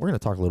 We're gonna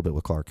talk a little bit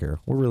with Clark here.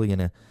 We're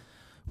gonna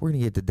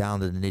get down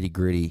to the nitty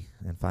gritty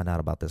and find out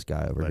about this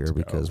guy over here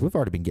because we've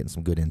already been getting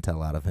some good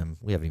intel out of him.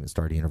 We haven't even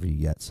started the interview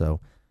yet.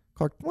 So,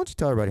 Clark, why don't you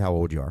tell everybody how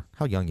old you are,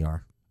 how young you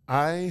are?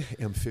 I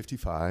am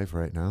 55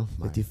 right now.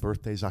 My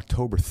birthday's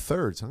October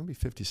 3rd, so I'm going to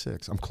be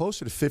 56. I'm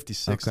closer to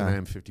 56 than I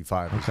am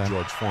 55, as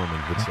George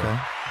Foreman would say.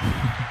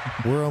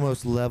 We're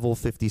almost level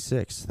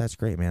 56. That's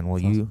great, man.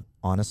 Well, you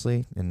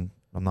honestly, and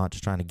I'm not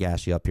just trying to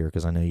gas you up here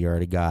because I know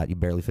you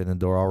barely fit in the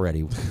door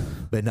already.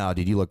 But no,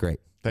 dude, you look great.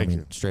 Thank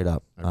you. Straight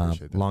up. I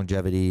appreciate that.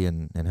 Longevity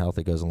and health,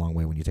 it goes a long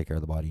way when you take care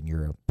of the body, and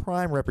you're a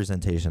prime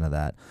representation of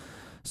that.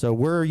 So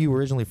where are you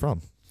originally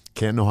from?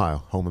 Canton, Ohio,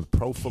 home of the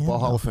Pro Football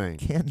Hall of Fame.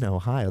 Canton,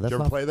 Ohio. Did you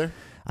ever play there?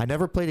 I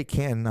never played at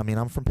Canton. I mean,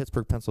 I'm from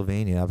Pittsburgh,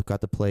 Pennsylvania. I've got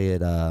to play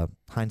at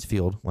Heinz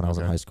Field when I was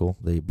in high school.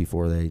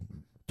 Before they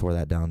tore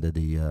that down to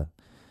the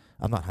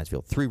I'm not Heinz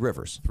Field. Three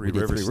Rivers. Three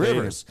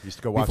Rivers. Used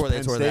to go watch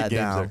Penn State games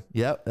there.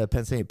 Yep,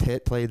 Penn State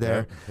Pitt played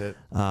there. Yep,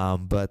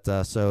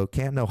 Pitt. So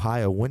Canton,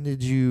 Ohio. When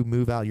did you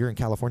move out? You're in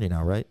California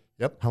now, right?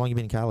 Yep. How long you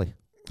been in Cali?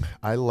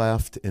 I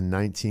left in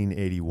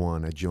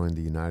 1981. I joined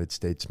the United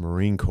States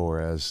Marine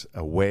Corps as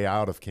a way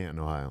out of Canton,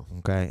 Ohio.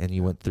 Okay, and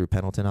you went through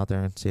Pendleton out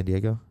there in San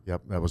Diego?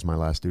 Yep, that was my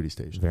last duty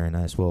station. Very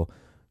nice. Well,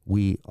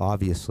 we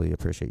obviously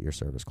appreciate your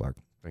service, Clark.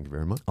 Thank you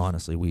very much.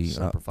 Honestly, we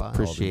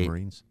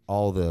appreciate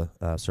all the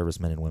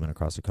servicemen and women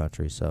across the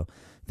country. So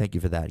thank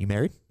you for that. You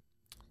married?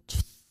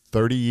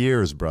 30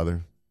 years,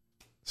 brother.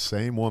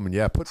 Same woman.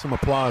 Yeah, put some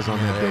applause on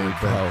that damn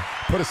thing.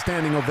 Put a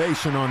standing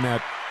ovation on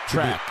that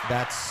track.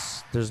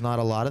 There's not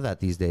a lot of that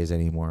these days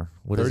anymore.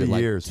 What 30 is it,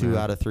 like years, 2 man.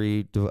 out of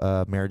 3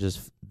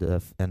 marriages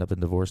end up in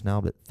divorce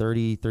now, but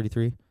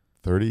 33?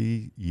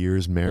 30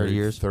 years married. 30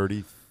 years?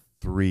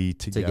 33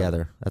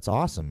 together. That's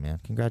awesome,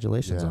 man.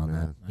 Congratulations on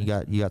man.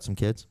 that. You got some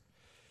kids?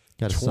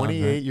 Got a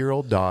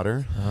 28-year-old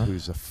daughter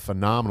who's a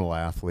phenomenal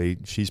athlete.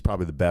 She's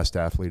probably the best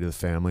athlete of the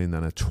family. And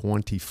then a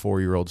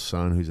 24-year-old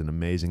son who's an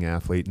amazing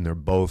athlete. And they're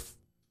both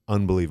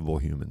unbelievable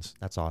humans.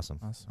 That's awesome.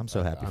 I'm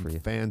so happy for you.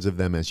 I'm fans of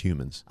them as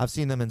humans. I've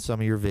seen them in some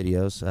of your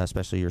videos,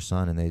 especially your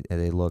son, and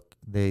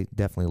they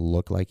definitely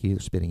look like you.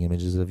 They're spitting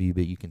images of you,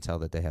 but you can tell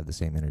that they have the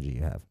same energy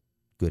you have.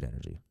 Good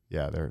energy.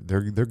 Yeah,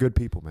 they're good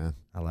people, man.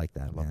 I like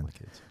that, I man. love my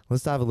kids.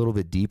 Let's dive a little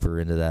bit deeper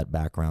into that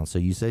background. So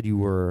you said you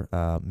were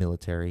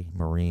military,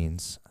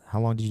 Marines. How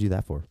long did you do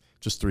that for?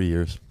 Just 3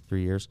 years.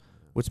 3 years.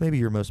 What's maybe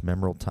your most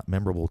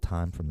memorable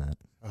time from that?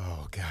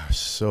 Oh, gosh,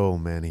 so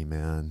many,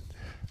 man.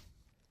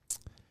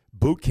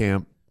 Boot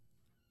camp,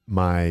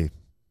 my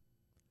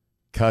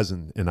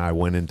cousin and I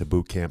went into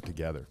boot camp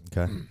together.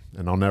 Okay.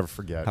 And I'll never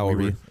forget. How old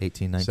were you?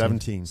 18, 19?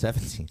 17.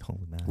 17.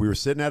 Holy man. We were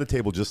sitting at a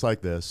table just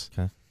like this.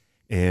 Okay.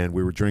 And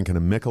we were drinking a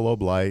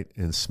Michelob Light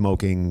and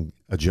smoking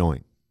a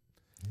joint.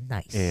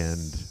 Nice.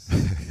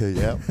 And,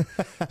 yeah.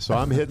 So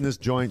I'm hitting this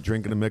joint,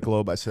 drinking a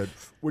Michelob. I said,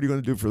 what are you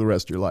going to do for the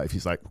rest of your life?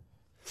 He's like,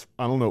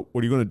 I don't know.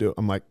 What are you going to do?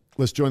 I'm like,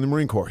 let's join the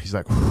Marine Corps. He's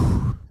like,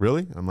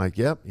 really? I'm like,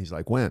 yep. He's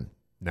like, when?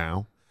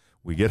 Now.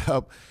 We get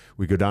up,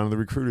 we go down to the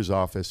recruiter's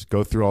office,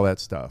 go through all that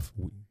stuff.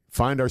 We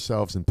find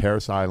ourselves in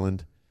Parris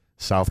Island,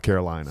 South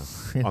Carolina,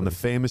 on the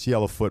famous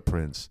yellow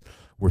footprints.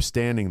 We're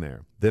standing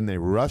there. Then they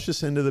rush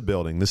us into the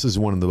building. This is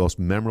one of the most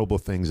memorable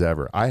things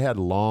ever. I had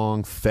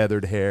long,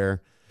 feathered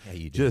hair. Yeah,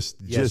 you did.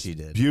 Just you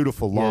did.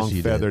 beautiful, long,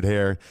 you feathered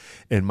hair.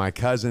 And my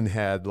cousin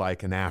had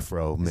like an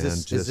afro, man.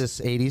 Is this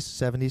 80s,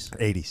 70s?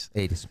 80s.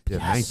 80s. Yeah,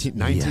 Yes.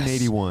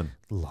 1981. Yes.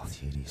 Love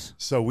the 80s.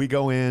 So we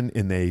go in,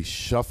 and they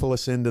shuffle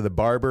us into the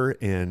barber,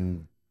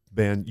 and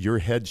man, your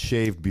head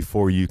shaved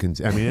before you can.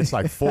 I mean, it's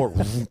like 4.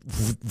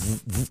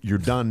 You're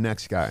done.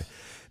 Next guy.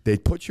 They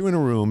put you in a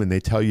room, and they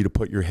tell you to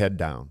put your head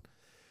down.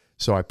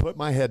 So I put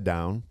my head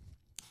down,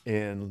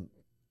 and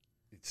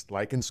it's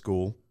like in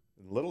school.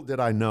 Little did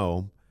I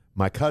know,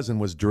 my cousin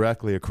was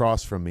directly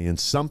across from me, and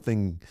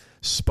something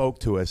spoke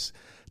to us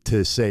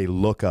to say,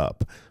 look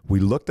up. We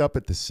looked up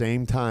at the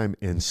same time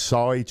and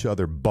saw each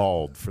other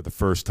bald for the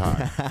first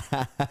time.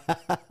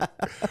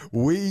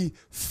 We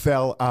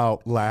fell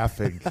out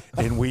laughing,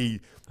 and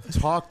we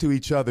talked to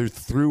each other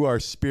through our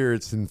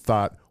spirits and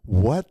thought,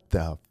 what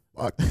the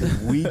fuck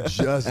did we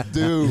just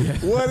do?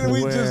 What did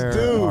we just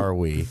do? Where are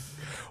we?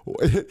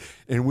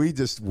 And we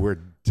just were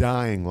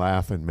dying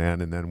laughing,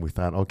 man. And then we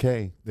thought,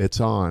 okay,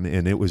 it's on.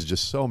 And it was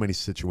just so many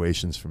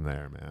situations from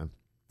there, man.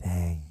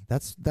 Dang,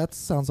 that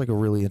sounds like a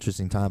really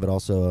interesting time, but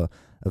also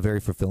a very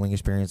fulfilling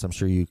experience. I'm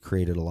sure you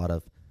created a lot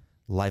of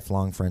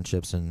lifelong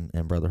friendships and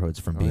brotherhoods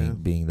from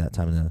being that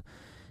time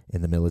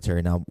in the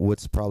military. Now,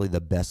 what's probably the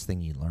best thing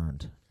you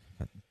learned?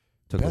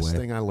 Best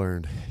thing I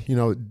learned,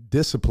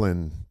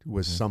 discipline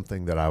was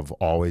something that I've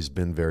always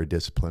been very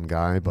disciplined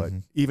guy, but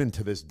even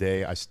to this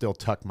day, I still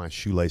tuck my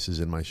shoelaces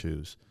in my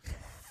shoes.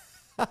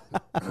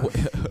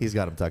 He's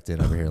got them tucked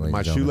in over here.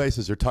 My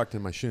shoelaces are tucked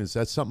in my shoes.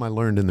 That's something I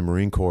learned in the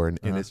Marine Corps, and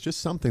it's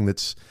just something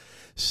that's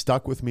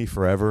stuck with me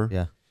forever.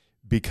 Yeah,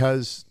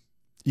 because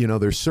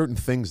there's certain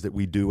things that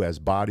we do as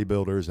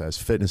bodybuilders, as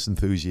fitness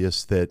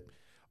enthusiasts that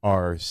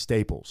are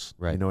staples.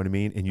 Right. You know what I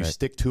mean? And you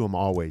stick to them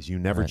always. You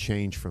never Right.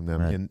 change from them.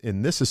 Right.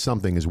 And this is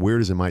something, as weird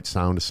as it might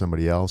sound to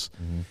somebody else,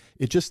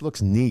 it just looks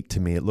neat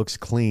to me. It looks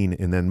clean.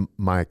 And then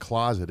my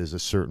closet is a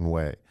certain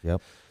way. Yep.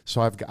 So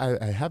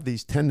I have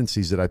these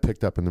tendencies that I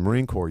picked up in the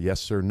Marine Corps.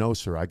 Yes, sir. No,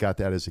 sir. I got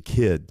that as a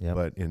kid,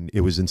 Yep. and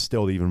it was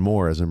instilled even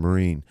more as a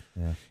Marine.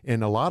 Yeah.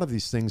 And a lot of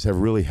these things have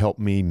really helped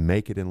me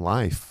make it in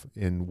life.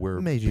 And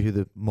It made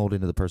you mold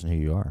into the person who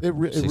you are. it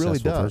really Successful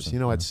does.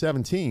 person. At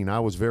 17, I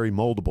was very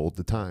moldable at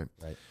the time.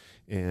 Right.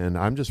 And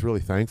I'm just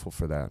really thankful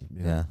for that.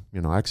 Yeah.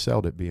 I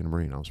excelled at being a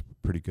Marine. I was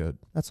pretty good.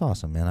 That's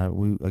awesome, man.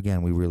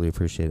 We really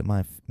appreciate it.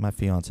 My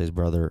fiance's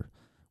brother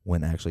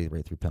went actually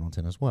right through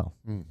Pendleton as well.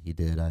 He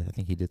did. I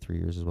think he did 3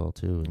 years as well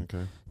too. And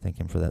Okay. thank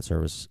him for that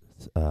service,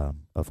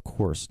 of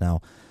course.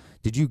 Now,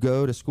 did you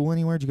go to school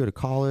anywhere? Did you go to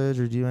college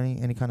or do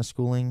any kind of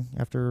schooling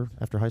after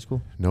high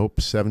school?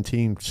 Nope.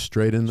 17,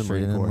 straight in the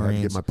Straight Marine in the Corps. I had to get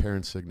Marines. my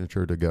parents'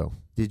 signature to go.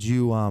 Did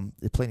you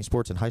play any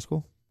sports in high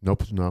school?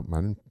 Nope. I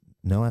didn't.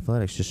 No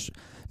athletics. Just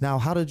now,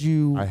 how did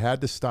you? I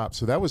had to stop.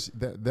 So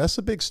that's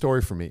a big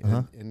story for me.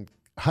 In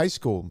high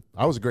school,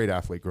 I was a great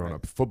athlete growing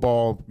up.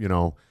 Football,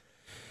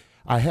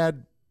 I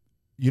had,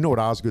 what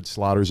Osgood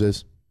Slaughters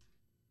is?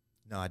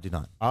 No, I do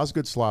not.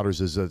 Osgood Slaughters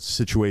is a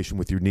situation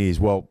with your knees.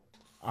 Well,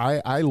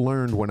 I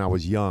learned when I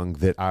was young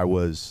that I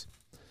was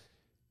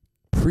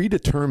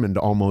predetermined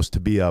almost to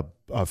be a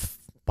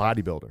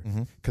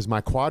bodybuilder because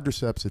my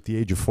quadriceps at the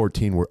age of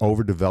 14 were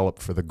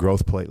overdeveloped for the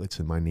growth platelets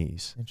in my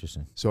knees.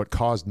 Interesting. So it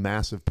caused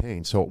massive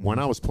pain. So when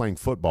I was playing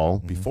football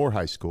before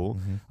high school,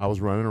 I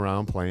was running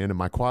around playing, and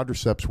my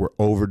quadriceps were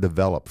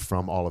overdeveloped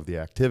from all of the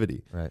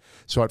activity. Right.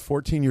 So at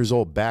 14 years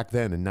old, back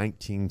then in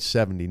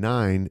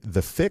 1979,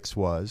 the fix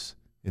was,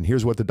 and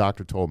here's what the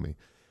doctor told me,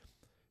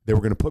 they were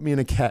going to put me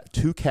in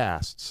two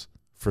casts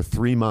for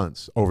 3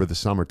 months over the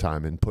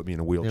summertime and put me in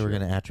a wheelchair. They were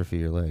going to atrophy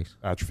your legs.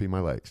 Atrophy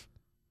my legs.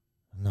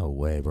 No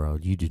way, bro.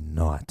 You do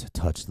not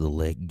touch the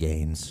leg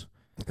gains.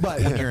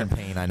 But when you're in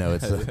pain, I know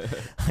it's.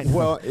 I know.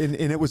 Well, and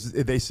it was.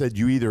 They said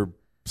you either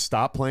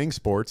stop playing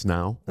sports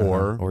now,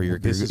 or you're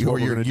this is what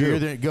we're going to do. You're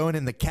either going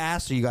in the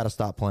cast, or you got to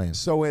stop playing.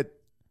 So at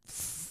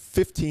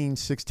 15,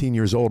 16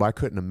 years old, I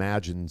couldn't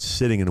imagine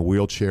sitting in a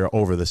wheelchair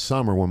over the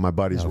summer when my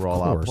buddies were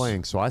all out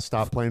playing. So I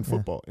stopped playing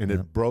football, and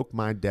it broke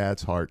my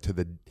dad's heart. To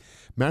the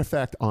matter of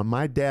fact, on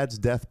my dad's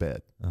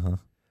deathbed,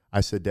 I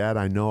said, "Dad,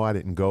 I know I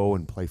didn't go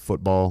and play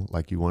football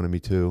like you wanted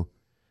me to,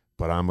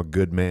 but I'm a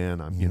good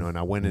man." And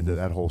I went into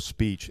that whole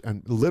speech,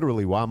 and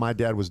literally while my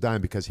dad was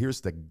dying, because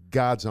here's the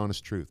God's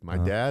honest truth: my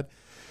dad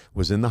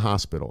was in the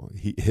hospital.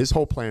 His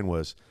whole plan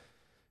was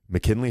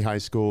McKinley High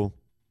School,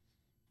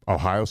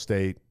 Ohio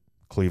State,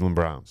 Cleveland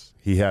Browns.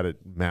 He had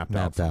it mapped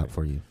out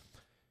for you.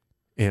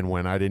 And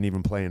when I didn't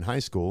even play in high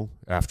school,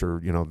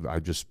 after I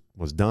just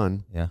was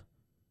done. Yeah.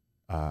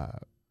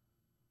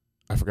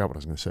 I forgot what I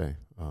was going to say.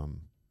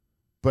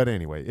 But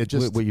anyway, it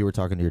just what you were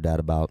talking to your dad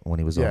about when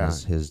he was on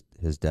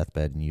his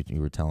deathbed, and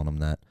you were telling him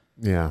that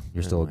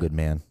you're still a good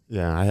man.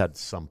 Yeah, I had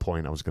some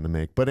point I was going to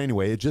make, but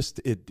anyway, it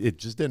just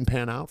didn't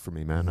pan out for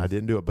me, man. I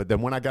didn't do it. But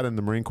then when I got in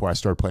the Marine Corps, I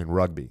started playing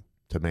rugby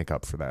to make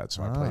up for that.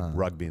 So I played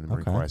rugby in the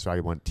Marine Corps. So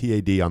I went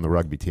TAD on the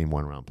rugby team,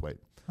 1 round plate.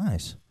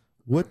 Nice.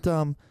 What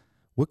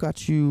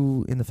got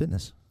you into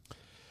fitness?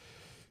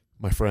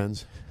 My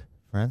friends.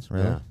 Friends,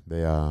 really?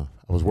 Yeah.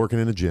 I was working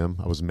in a gym.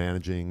 I was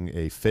managing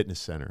a fitness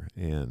center,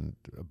 and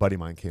a buddy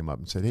of mine came up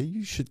and said, "Hey,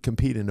 you should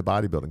compete in the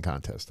bodybuilding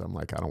contest." I'm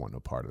like, I don't want no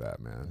part of that,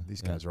 man.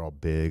 These guys are all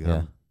big.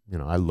 Yeah.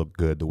 I look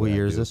good the way What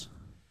year I is do. this?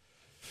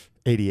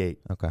 88.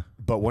 Okay.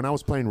 But when I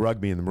was playing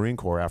rugby in the Marine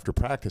Corps, after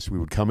practice, we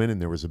would come in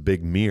and there was a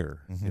big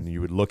mirror, and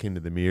you would look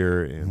into the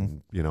mirror,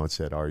 and it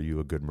said, "Are you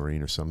a good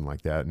Marine?" or something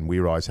like that. And we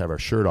would always have our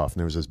shirt off, and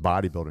there was this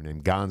bodybuilder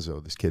named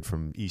Gonzo, this kid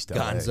from East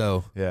LA.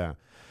 Gonzo. Yeah.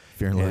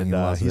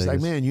 And he's like,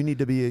 "Man,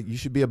 you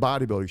should be a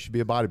bodybuilder. You should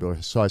be a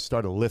bodybuilder." So I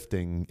started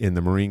lifting in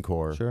the Marine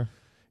Corps. Sure.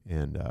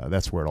 And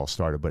that's where it all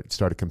started. But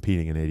started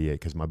competing in 88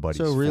 because my buddies.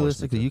 So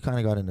realistically, you kind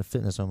of got into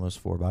fitness almost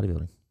for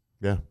bodybuilding.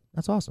 Yeah.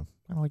 That's awesome.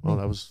 Kind of like Well,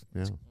 me. that was,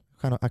 yeah.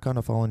 I kind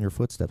of follow in your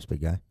footsteps,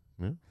 big guy.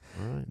 Yeah.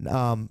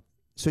 All right.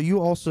 So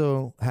you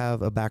also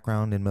have a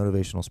background in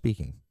motivational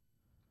speaking.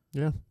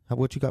 Yeah.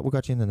 What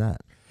got you into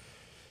that?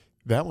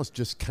 That was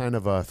just kind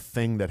of a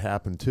thing that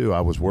happened too. I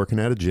was working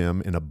at a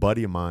gym, and a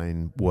buddy of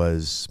mine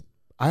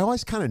I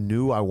always kind of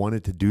knew I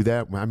wanted to do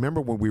that. I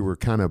remember when we were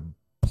kind of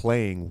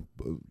playing,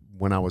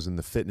 when I was in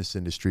the fitness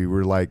industry, we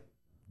were like,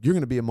 "You're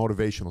going to be a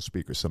motivational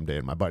speaker someday."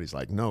 And my buddy's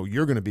like, "No,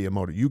 you're going to be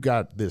you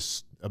got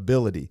this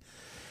ability."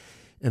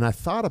 And I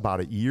thought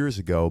about it years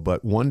ago,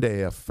 but one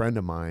day a friend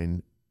of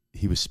mine,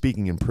 he was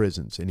speaking in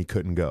prisons and he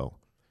couldn't go.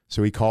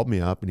 So he called me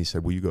up and he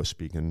said, "Will you go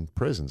speak in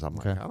prisons?" I'm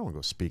like, "I don't want to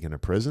go speak in a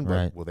prison, but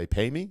Right. will they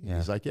pay me?" Yeah.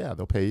 He's like, "Yeah,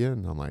 they'll pay you."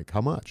 And I'm like,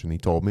 "How much?" And he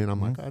told me, and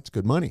I'm like, "Oh, that's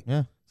good money.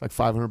 Yeah. It's like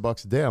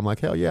 $500 a day." I'm like,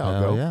 "Hell yeah,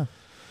 I'll go." Yeah.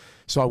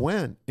 So I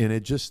went, and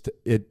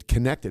it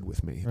connected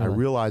with me. Really? I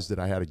realized that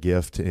I had a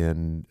gift,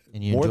 and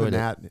you more than enjoyed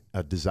that,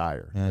 a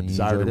desire. Yeah, a you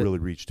desire to enjoyed it? really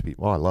reach to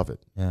people. Oh, I love it.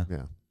 Yeah.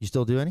 Yeah. You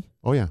still do any?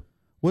 Oh, yeah.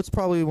 What's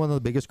probably one of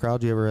the biggest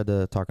crowds you ever had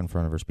to talk in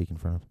front of or speak in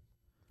front of?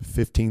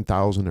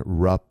 15,000 at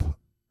Rupp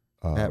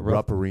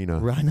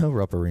Arena. I know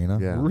Rupp Arena.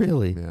 Yeah.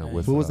 Really? Yeah.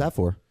 What was that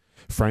for?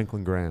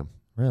 Franklin Graham.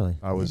 Really?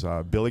 I was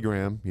Billy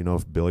Graham. You know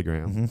Billy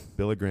Graham.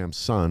 Billy Graham's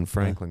son,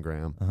 Franklin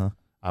Graham.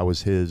 I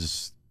was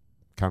his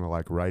kind of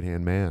like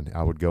right-hand man.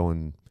 I would go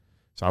and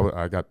so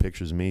I got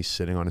pictures of me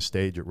sitting on a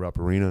stage at Rupp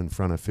Arena in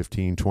front of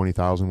 15,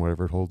 20,000,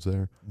 whatever it holds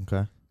there.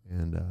 Okay.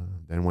 And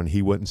then when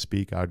he wouldn't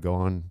speak, I'd go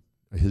on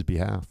his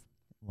behalf.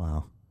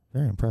 Wow.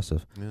 Very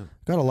impressive. Yeah.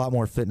 Got a lot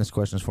more fitness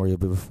questions for you,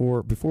 but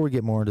before we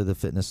get more into the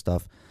fitness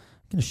stuff,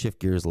 I'm going to shift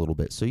gears a little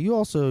bit. So you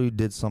also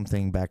did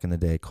something back in the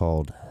day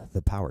called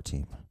the Power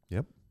Team.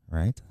 Yep.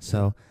 Right?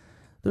 So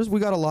we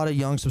got a lot of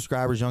young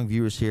subscribers, young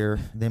viewers here.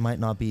 They might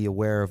not be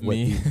aware of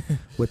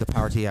what the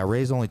Power Team. Yeah,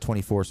 Ray's only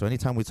 24, so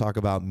anytime we talk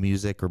about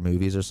music or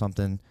movies or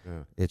something,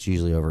 it's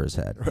usually over his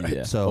head. Right.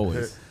 Yeah, So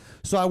always.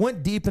 So I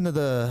went deep into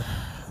the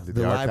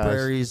archives.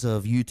 libraries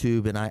of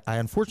YouTube, and I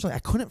unfortunately I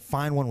couldn't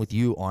find one with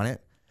you on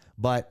it.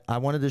 But I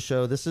wanted to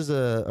show, this is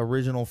a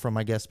original from,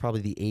 I guess,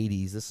 probably the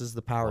 80s. This is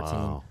the Power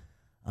Team.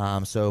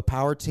 So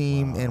Power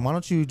Team, and why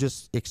don't you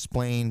just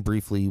explain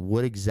briefly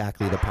what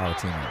exactly the Power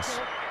Team is?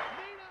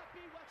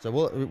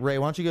 So, Ray,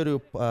 why don't you go to,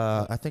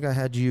 I think I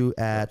had you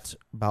at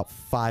about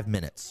 5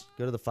 minutes.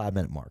 Go to the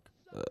 5-minute mark.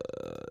 Go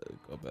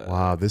back.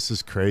 Wow, this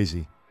is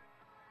crazy.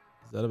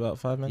 Is that about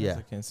 5 minutes? Yeah.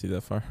 I can't see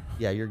that far.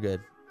 Yeah, you're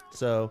good.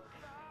 So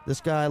this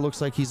guy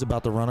looks like he's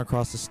about to run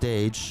across the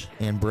stage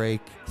and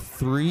break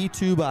 3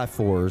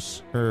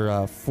 2x4s,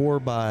 or 4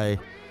 by,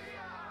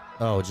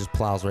 it just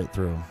plows right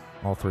through them,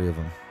 all 3 of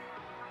them.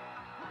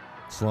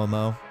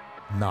 Slow-mo.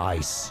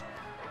 Nice.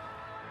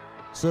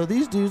 So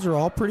these dudes are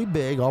all pretty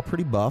big, all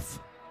pretty buff.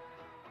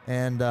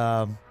 And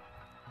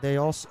they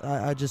also,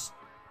 why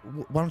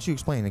don't you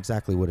explain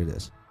exactly what it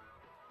is?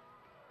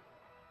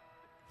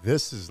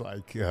 This is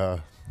like,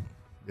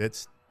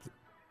 this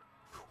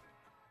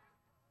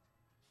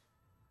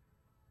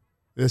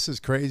is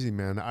crazy,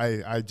 man.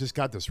 I just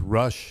got this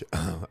rush,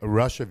 a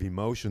rush of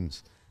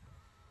emotions.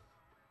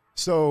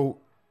 So,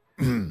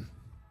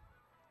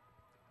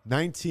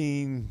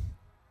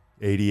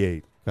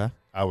 1988. Okay.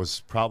 I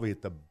was probably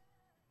at the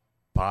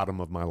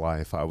bottom of my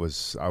life. I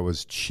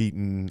was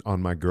cheating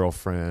on my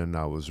girlfriend.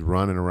 I was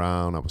running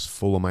around. I was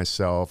full of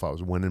myself. I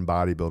was winning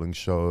bodybuilding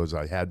shows.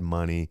 I had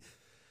money.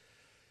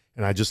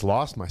 And I just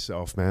lost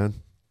myself, man.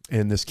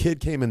 And this kid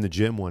came in the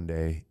gym one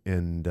day,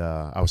 and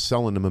I was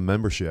selling him a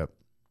membership.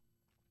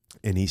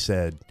 And he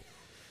said,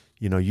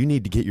 you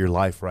need to get your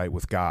life right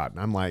with God.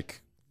 And I'm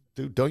like,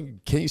 dude,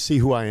 can't you see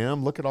who I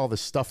am? Look at all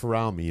this stuff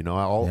around me,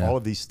 all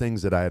of these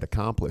things that I had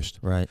accomplished.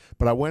 Right.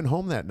 But I went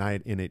home that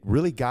night, and it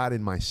really got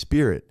in my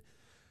spirit.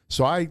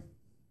 So I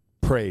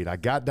prayed. I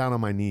got down on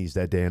my knees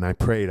that day, and I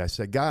prayed. I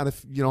said, God,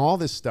 if, all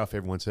this stuff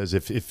everyone says,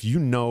 if you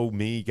know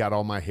me, got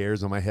all my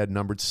hairs on my head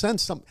numbered, send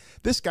some.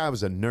 This guy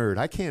was a nerd.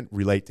 I can't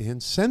relate to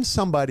him. Send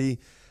somebody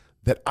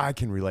that I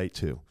can relate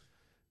to.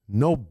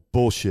 No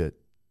bullshit.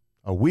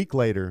 A week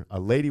later,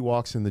 a lady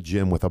walks in the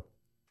gym with a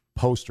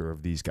poster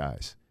of these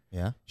guys.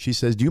 Yeah. She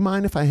says, do you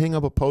mind if I hang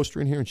up a poster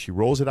in here? And she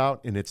rolls it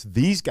out, and it's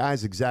these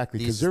guys exactly.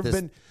 Because there have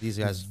been these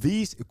guys.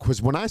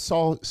 Because when I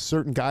saw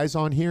certain guys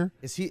on here.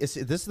 Is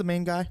this the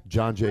main guy?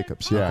 John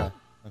Jacobs, yeah.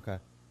 Okay.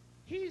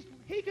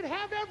 he could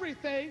have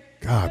everything.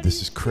 God,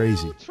 this is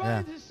crazy.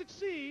 Yeah. To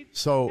succeed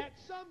So at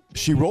some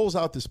she rolls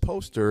out this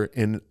poster,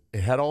 and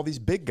it had all these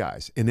big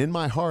guys. And in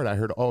my heart, I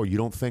heard, oh, you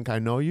don't think I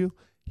know you?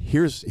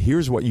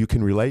 Here's what you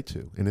can relate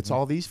to. And it's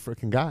all these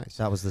freaking guys.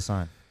 That was the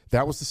sign.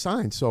 That was the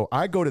sign. So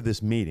I go to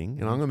this meeting,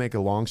 and I'm going to make a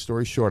long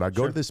story short. I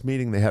go to this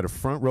meeting. They had a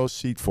front row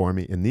seat for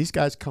me, and these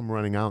guys come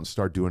running out and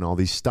start doing all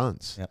these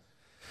stunts. Yep.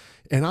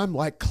 And I'm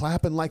like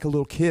clapping like a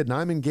little kid, and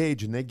I'm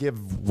engaged, and they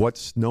give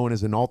what's known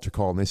as an altar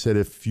call. And they said,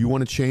 if you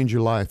want to change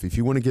your life, if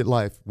you want to get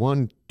life,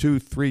 1, 2,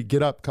 3,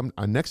 get up, come.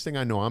 Next thing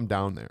I know, I'm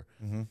down there,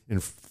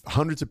 and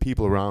hundreds of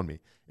people around me.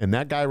 And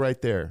that guy right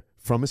there,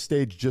 from a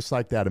stage just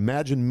like that,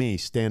 imagine me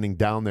standing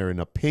down there in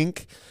a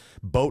pink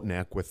boat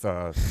neck with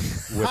a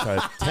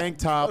tank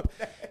top,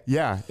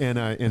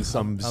 and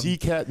some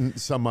Z-Cat and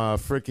some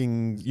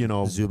freaking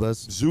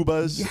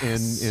Zubas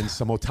and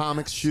some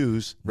Atomics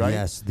shoes, right?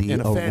 Yes, the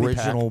and a fanny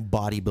original pack.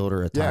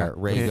 bodybuilder attire. Yeah.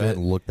 Ray, go ahead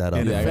and look that up.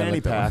 And a I gotta fanny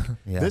look that pack. up.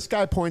 Yeah. This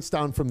guy points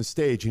down from the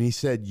stage, and he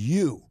said,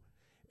 "You."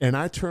 And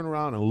I turn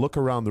around and look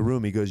around the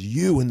room. He goes,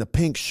 "You in the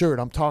pink shirt.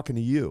 I'm talking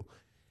to you."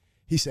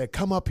 He said,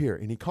 "Come up here,"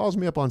 and he calls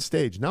me up on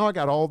stage. Now I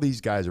got all these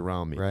guys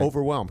around me, Right.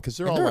 overwhelmed because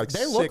they're And all like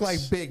they look 6. like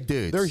big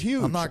dudes. They're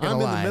huge. I'm not gonna I'm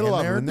lie. in the middle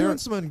and of them, they're and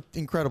doing some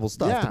incredible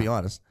stuff, Yeah. to be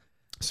honest.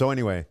 So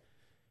anyway,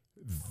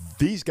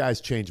 these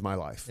guys changed my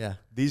life. Yeah.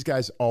 These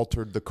guys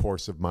altered the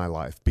course of my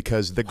life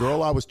because the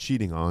girl I was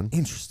cheating on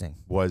Interesting.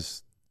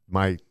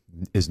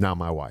 is now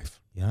my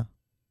wife. Yeah.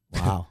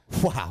 Wow.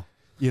 Wow.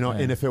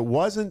 And if it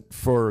wasn't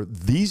for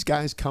these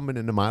guys coming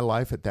into my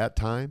life at that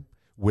time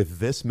with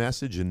this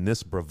message and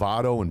this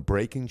bravado and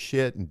breaking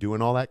shit and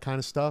doing all that kind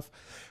of stuff,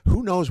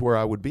 who knows where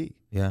I would be?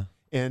 Yeah.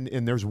 And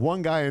there's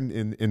one guy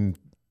in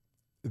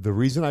the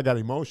reason I got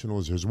emotional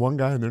is there's one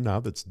guy in there now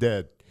that's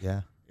dead.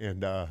 Yeah.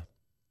 And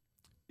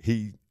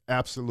he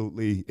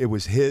absolutely, it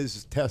was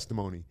his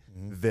testimony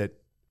that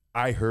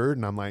I heard,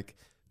 and I'm like,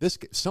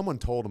 someone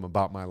told him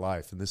about my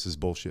life, and this is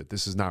bullshit.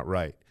 This is not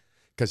right.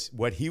 Because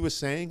what he was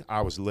saying,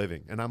 I was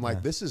living. And I'm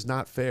like, this is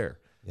not fair.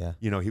 Yeah.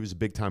 He was a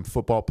big-time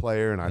football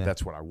player, and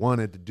that's what I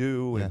wanted to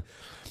do. And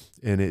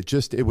and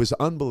it was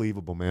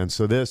unbelievable, man.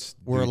 So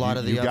Were a lot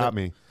of the other, got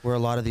me. Were a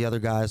lot of the other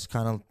guys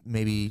kind of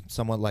maybe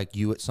somewhat like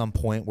you at some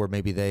point, where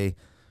maybe they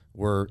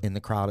were in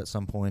the crowd at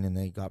some point and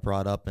they got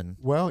brought up? And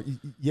Well,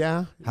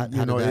 yeah. how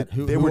you know, did that,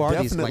 they who were are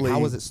these? definitely. Like, how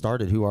was it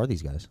started? Who are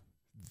these guys?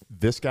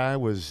 This guy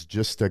was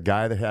just a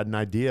guy that had an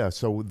idea.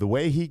 So the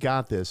way he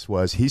got this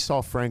was he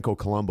saw Franco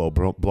Columbo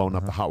blowing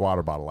up the hot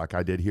water bottle like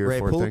I did here Ray,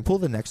 for a thing. pull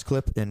the next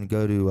clip and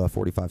go to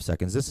 45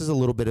 seconds. This is a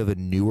little bit of a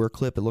newer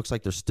clip. It looks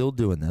like they're still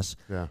doing this.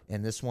 Yeah.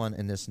 And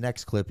this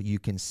next clip, you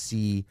can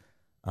see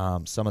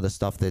some of the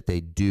stuff that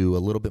they do a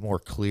little bit more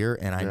clear.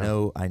 And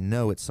I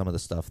know it's some of the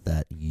stuff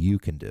that you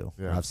can do.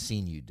 Yeah. I've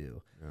seen you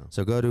do. Yeah.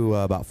 So go to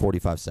about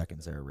 45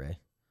 seconds there, Ray.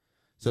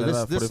 So Is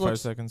that this about 45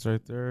 looks, seconds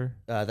right there.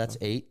 that's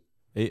 8.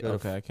 8. Go to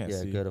Okay, I can't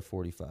see. Yeah, go to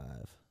 45.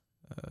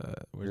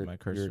 Where's You're- my you're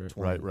cursor?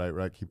 20.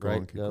 Right. Keep Right,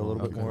 going. Keep go a going.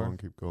 little bit keep more. going.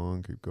 Keep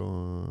going. Keep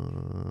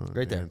going.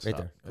 Right there, and right stop.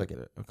 there. Click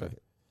it. Okay.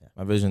 Yeah.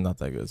 My vision's not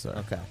that good. Sorry.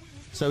 Okay.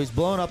 So he's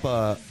blowing up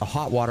a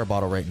hot water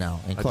bottle right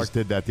now. And I Clark, just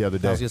did that the other I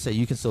day. was going to say,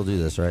 you can still do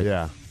this, right?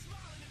 Yeah.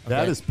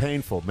 That Okay. is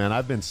painful, man.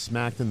 I've been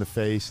smacked in the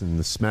face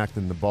and smacked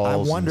in the balls. I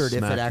and wondered if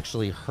smacked- it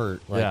actually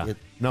hurt. Like Yeah.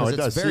 No, 'cause it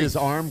does. It's See, very his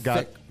arm got-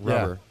 thick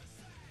rubber.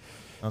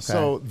 Okay.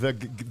 So the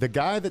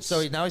guy that's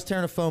now he's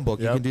tearing a phone book.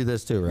 You Yep. can do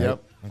this too, right?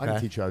 Yep. I Okay.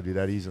 can teach you how to do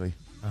that easily.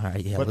 All right.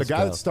 Yeah. But the let's guy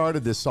go. that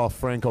started this saw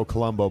Franco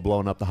Columbo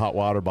blowing up the hot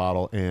water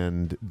bottle,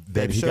 and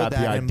then They he showed got the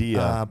that in,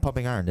 idea.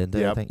 pumping iron, didn't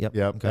they? I think. Yep.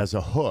 Okay. As a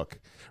hook,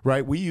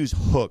 right? We use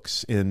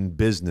hooks in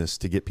business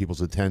to get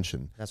people's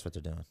attention. That's what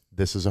they're doing.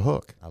 This is a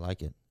hook. I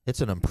like it.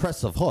 It's an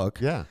impressive hook.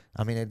 Yeah.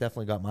 I mean, it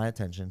definitely got my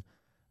attention.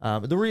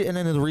 And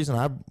then the reason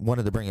I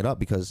wanted to bring it up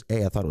because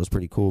I thought it was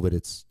pretty cool, but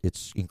it's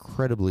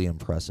incredibly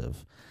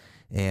impressive.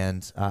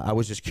 And I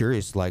was just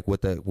curious, like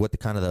what the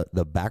kind of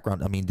the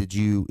background. I mean, did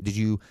you?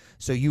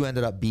 So you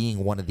ended up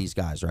being one of these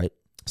guys, right?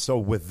 So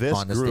with this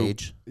On the group,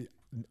 stage.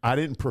 I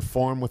didn't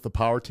perform with the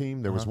power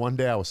team. There was one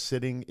day I was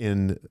sitting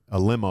in a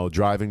limo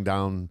driving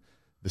down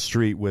the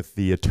street with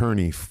the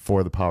attorney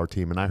for the power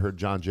team, and I heard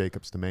John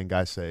Jacobs, the main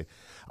guy, say,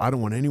 "I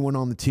don't want anyone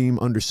on the team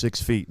under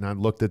 6 feet." And I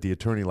looked at the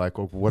attorney like,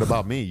 "Well, what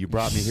about me? You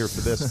brought me here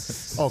for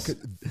this."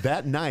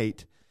 That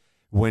night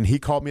when he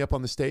called me up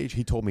on the stage,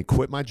 he told me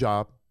quit my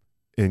job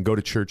and go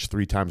to church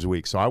 3 times a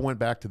week. So I went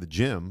back to the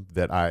gym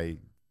I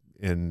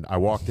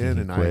walked in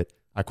and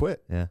I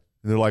quit. Yeah.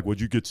 And they're like, "Would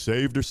you get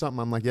saved or something?"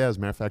 I'm like, "Yeah, as a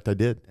matter of fact, I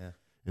did." Yeah.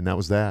 And that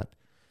was that.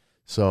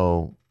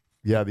 So,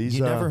 yeah, these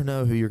You never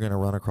know who you're going to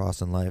run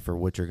across in life or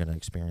what you're going to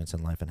experience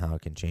in life and how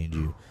it can change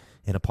you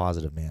in a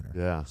positive manner.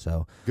 Yeah.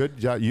 So good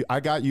job. I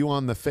got you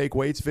on the fake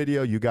weights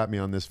video. You got me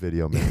on this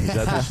video, man.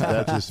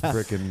 That just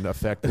freaking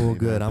affected me. well,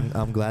 good. man.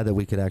 I'm glad that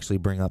we could actually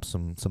bring up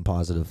some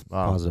positive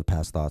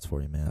past thoughts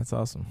for you, man. That's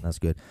awesome. That's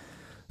good.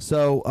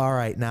 So, all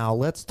right, now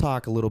let's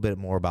talk a little bit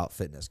more about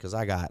fitness because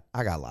I got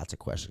lots of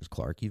questions,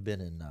 Clark. You've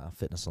been in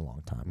fitness a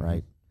long time,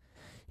 right?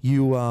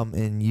 You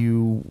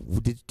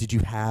did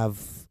you have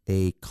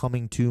a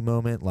coming to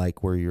moment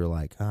like where you're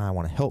like, I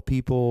want to help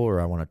people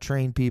or I want to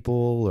train people,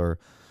 or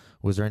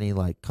Was there any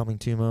like coming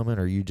to moment,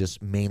 or you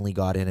just mainly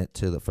got in it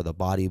for the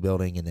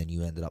bodybuilding, and then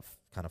you ended up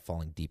kind of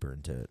falling deeper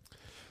into it?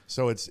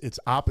 So it's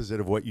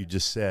opposite of what you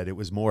just said. It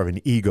was more of an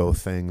ego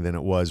thing than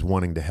it was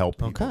wanting to help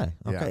people. Okay.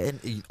 Yeah.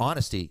 And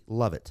honesty,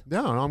 love it.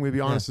 No, I'm going to be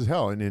honest as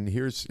hell. And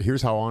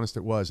here's how honest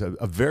it was.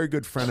 A very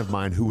good friend of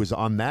mine who was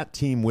on that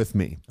team with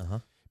me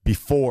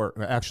before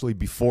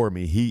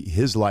me,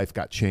 his life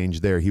got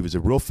changed there. He was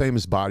a real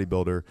famous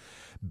bodybuilder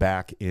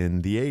back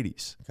in the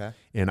 80s. Okay.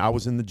 And I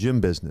was in the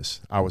gym business.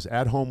 I was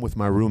at home with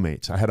my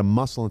roommates. I had a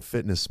Muscle and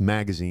Fitness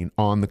magazine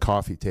on the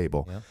coffee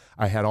table. Yeah.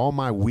 I had all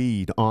my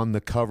weed on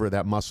the cover of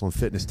that Muscle and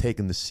Fitness,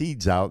 taking the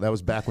seeds out. That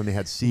was back when they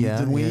had seeds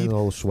in weed. A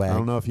little swag. I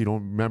don't know if you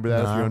don't remember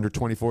that. If you're under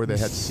 24, they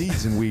had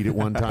seeds in weed at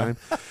one time.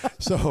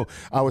 So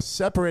I was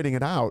separating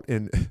it out,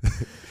 and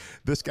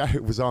this guy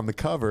was on the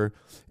cover,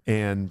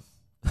 and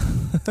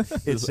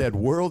it said,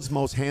 "World's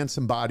Most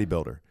Handsome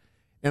Bodybuilder."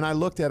 And I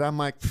looked at it, I'm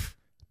like,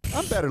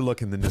 I'm better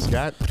looking than this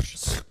guy.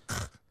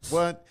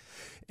 What?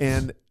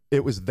 And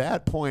it was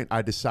that point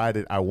I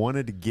decided I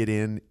wanted to get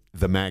in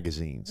the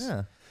magazines.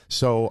 Yeah.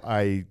 So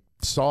I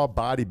saw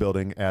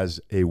bodybuilding as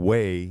a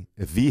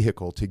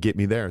vehicle to get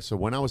me there. So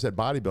when I was at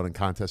bodybuilding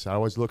contests, I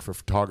always looked for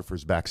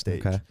photographers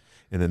backstage. Okay.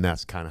 And then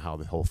that's kind of how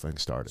the whole thing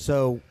started.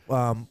 So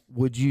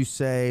would you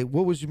say,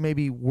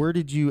 where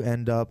did you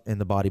end up in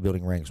the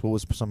bodybuilding ranks? What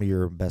was some of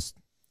your best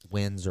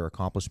wins or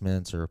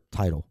accomplishments or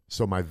title?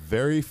 So my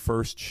very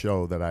first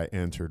show that I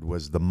entered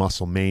was the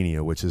Muscle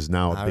Mania, which is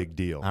now a big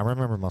deal. I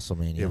remember Muscle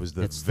Mania. It was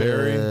the it's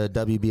the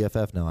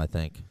WBFF now, I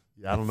think.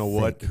 I don't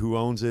know who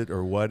owns it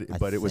or what,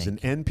 but it was an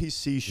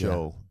NPC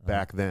show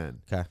back then.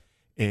 Okay.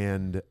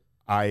 And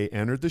I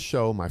entered the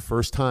show my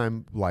first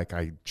time. Like,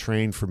 I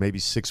trained for maybe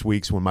 6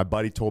 weeks when my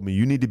buddy told me,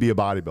 you need to be a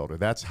bodybuilder.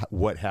 That's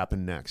what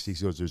happened next. He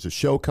goes, there's a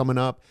show coming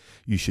up.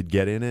 You should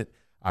get in it.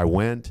 I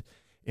went.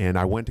 And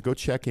I went to go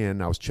check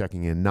in. I was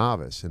checking in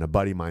novice, and a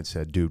buddy of mine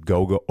said, dude,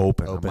 go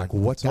open. I'm like,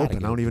 well, what's open?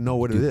 I don't even know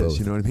what it is. Both.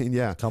 You know what I mean?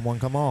 Yeah. Come on,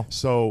 come on.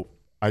 So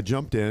I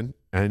jumped in.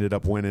 I ended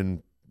up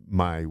winning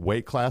my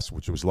weight class,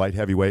 which was light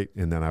heavyweight,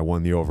 and then I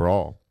won the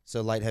overall.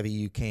 So light heavy,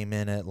 you came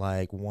in at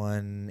like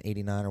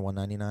 189 or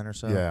 199 or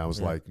so? Yeah, I was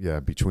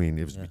between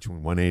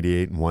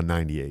 188 and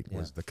 198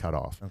 was the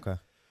cutoff. Okay.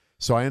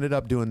 So I ended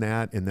up doing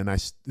that, and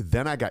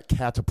then I got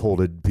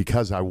catapulted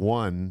because I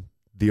won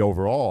the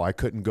overall. I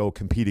couldn't go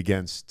compete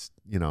against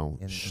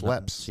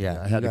schleps.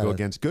 Yeah, I had to go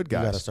against good guys.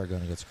 You got to start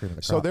going against cream of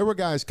the crop. So there were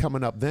guys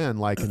coming up then,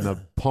 like in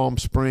the Palm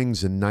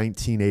Springs in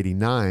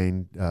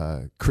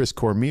 1989. Chris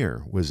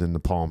Cormier was in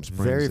the Palm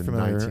Springs. Very in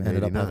familiar. 1989.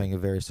 Ended up having a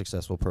very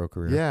successful pro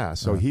career. Yeah,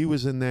 so he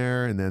was in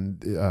there, and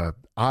then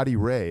Audie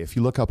Ray. If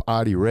you look up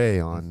Audie Ray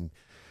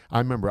I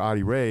remember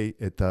Audie Ray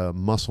at the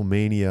Muscle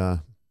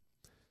Mania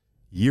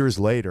years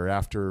later,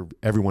 after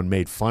everyone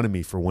made fun of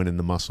me for winning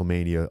the Muscle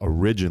Mania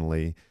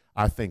originally.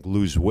 I think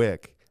Lou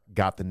Zwick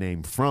got the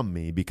name from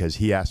me because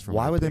he asked for.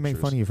 Why my would pictures. they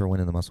make fun of you for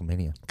winning the Muscle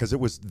Mania? Because it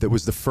was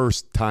the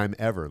first time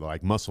ever,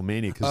 like Muscle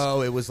Mania.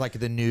 Oh, it was like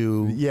the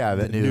new. Yeah,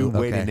 the new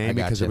way to name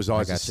it, because it was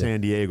always San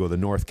Diego, the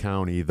North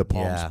County, the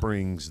Palm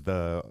Springs,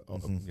 the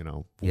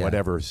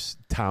whatever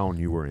town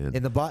you were in.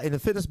 In the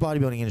fitness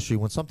bodybuilding industry,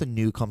 when something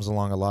new comes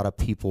along, a lot of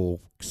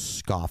people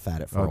scoff at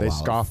it for a while. They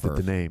scoffed at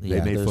the name.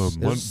 They made fun of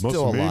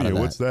Muscle Mania.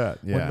 What's that?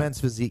 Yeah. When Men's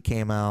Physique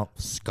came out,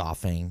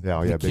 scoffing.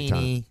 Yeah, big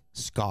time.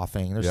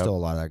 Scoffing. There's still a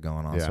lot of that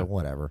going on. So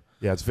whatever.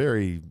 Yeah, it's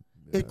very.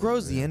 It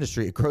grows the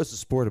industry. It grows the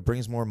sport. It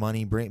brings more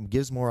money.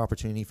 Gives more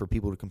opportunity for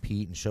people to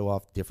compete and show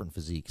off different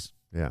physiques.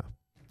 Yeah,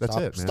 that's it,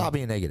 man. Stop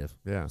being negative.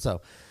 Yeah. So,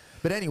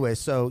 but anyway,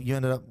 so you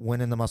ended up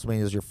winning the Muscle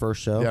Mania as your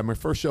first show. Yeah, my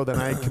first show. Then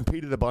I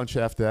competed a bunch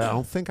after that. I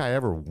don't think I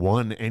ever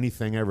won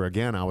anything ever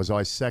again. I was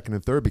always second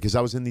and third because I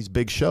was in these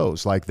big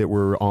shows like that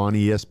were on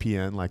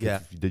ESPN. Like,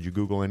 did you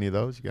Google any of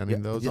those? You got any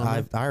of those?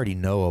 I already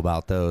know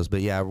about those,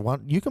 but yeah,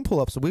 you can pull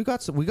up. So we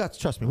got.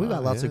 Trust me, we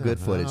got lots of good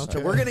footage. Okay.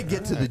 So we're gonna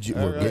get to the.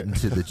 Getting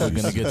to the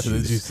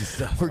juicy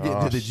stuff. We're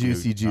getting to the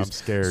juicy juice. I'm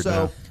scared.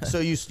 So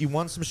you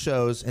won some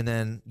shows, and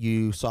then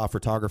you saw a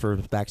photographer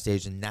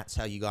backstage, and that's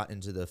how you got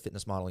into the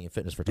fitness modeling and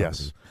fitness photography.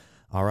 Yes.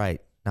 All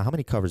right. Now, how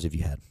many covers have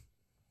you had?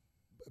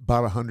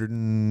 About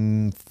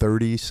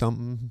 130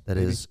 something. That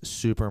is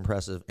super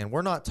impressive. And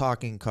we're not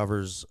talking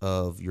covers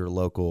of your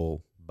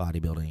local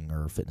bodybuilding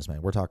or fitness mag.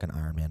 We're talking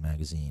Ironman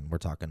magazine. We're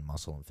talking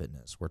Muscle and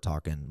Fitness. We're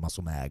talking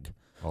Muscle Mag.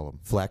 All of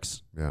them.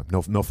 Flex. Yeah.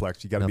 No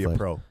flex. You got to be a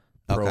pro.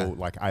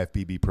 Like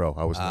IFBB pro.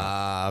 I was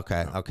not.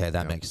 Okay. Okay.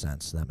 That makes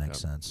sense. That makes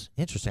sense.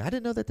 Interesting. I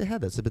didn't know that they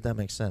had that, but that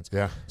makes sense.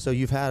 Yeah. So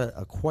you've had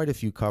quite a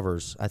few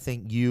covers. I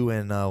think you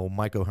and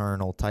Mike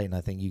O'Hearn, Old Titan, I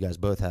think you guys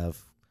both have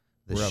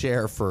the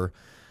share for.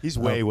 He's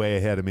way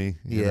ahead of me.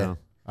 You know?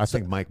 I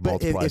think Mike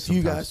multiplies. If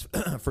you guys,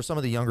 for some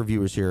of the younger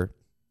viewers here,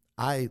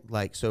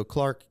 so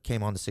Clark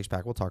came on the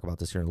SixPack. We'll talk about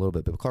this here in a little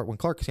bit. But when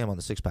Clark came on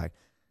the SixPack,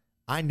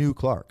 I knew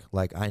Clark.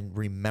 Like, I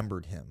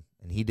remembered him.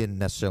 And he didn't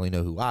necessarily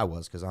know who I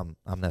was because I'm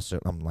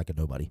like a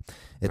nobody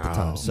at the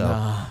time. So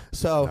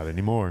not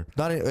anymore.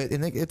 Not at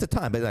the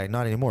time, but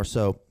not anymore.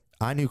 So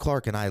I knew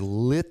Clark, and I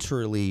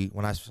literally,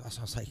 when I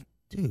was like,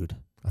 dude,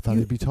 I thought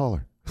he'd be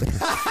taller.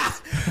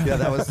 Yeah,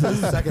 that was the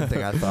second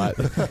thing I thought.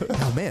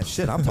 Oh man,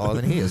 shit, I'm taller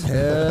than he is.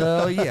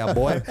 Hell yeah,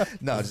 boy.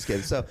 No, just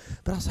kidding. So,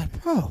 but I was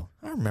like, bro,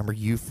 I remember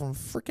you from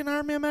freaking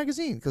Iron Man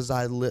magazine because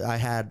I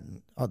had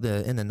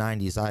in the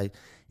 '90s.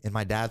 And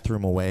my dad threw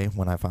them away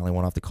when I finally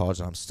went off to college,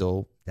 and I'm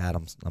still mad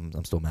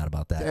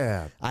about that.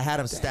 Yeah, I had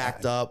them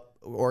stacked up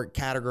or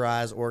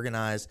categorized,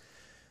 organized,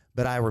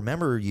 but I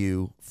remember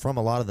you from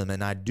a lot of them,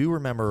 and I do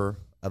remember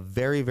a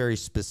very, very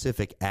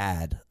specific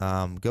ad.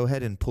 Go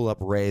ahead and pull up,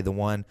 Ray, the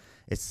one.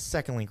 It's the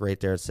second link right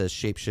there. It says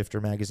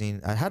Shapeshifter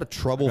magazine. I had a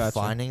trouble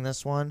finding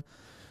this one.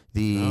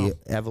 The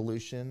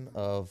evolution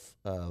of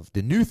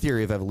the new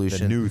theory of evolution.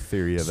 The new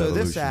theory of evolution.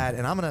 So this ad,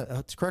 and I'm going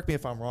to correct me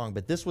if I'm wrong,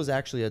 but this was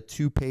actually a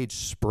 2-page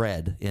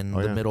spread in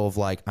the middle of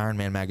like Iron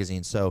Man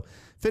magazine. So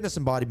fitness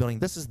and bodybuilding,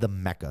 this is the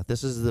mecca.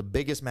 This is the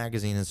biggest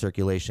magazine in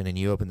circulation, and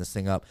you open this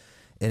thing up,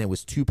 and it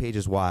was 2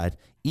 pages wide.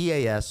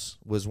 EAS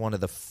was one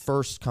of the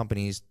first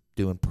companies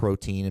doing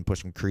protein and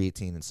pushing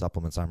creatine and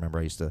supplements. I remember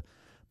I used to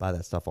buy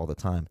that stuff all the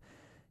time.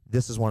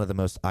 This is one of the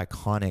most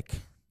iconic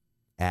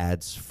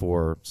ads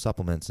for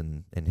supplements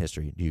in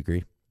history. Do you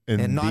agree?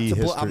 And not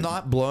to I'm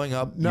not blowing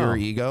up your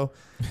ego.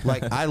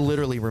 Like, I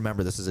literally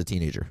remember this as a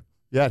teenager.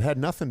 Yeah, it had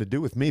nothing to do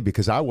with me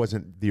because I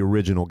wasn't the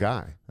original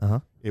guy.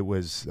 It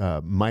was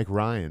Mike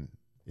Ryan.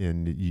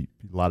 And a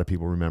lot of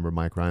people remember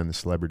Mike Ryan, the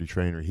celebrity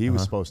trainer. He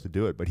was supposed to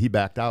do it, but he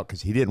backed out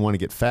because he didn't want to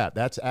get fat.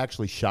 That's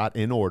actually shot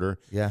in order.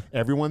 Yeah.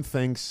 Everyone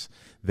thinks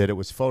that it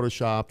was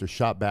photoshopped or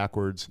shot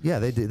backwards.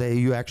 Yeah,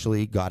 you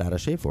actually got out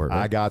of shape for it.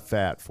 Right? I got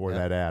fat for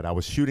that ad. I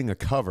was shooting a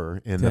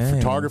cover, and the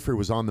photographer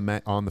was on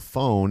the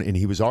phone, and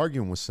he was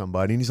arguing with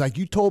somebody. And he's like,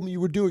 "You told me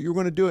you were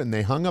going to do it." And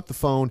they hung up the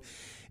phone,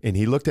 and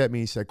he looked at me.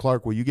 He said,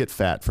 "Clark, will you get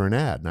fat for an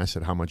ad?" And I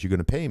said, "How much are you going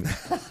to pay me?"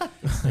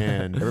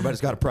 And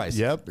everybody's got a price.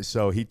 Yep.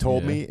 So he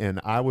told me, and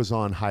I was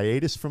on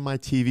hiatus from my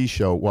TV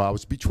show. Well, I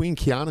was between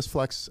Kiana's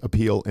Flex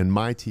Appeal and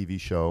my TV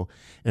show,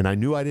 and I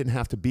knew I didn't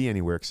have to be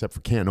anywhere except for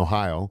Canton,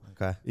 Ohio,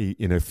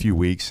 in a few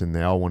weeks, and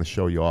they all want to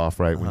show you off,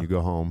 right, when you go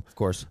home. Of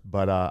course.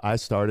 But I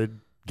started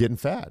getting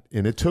fat,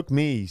 and it took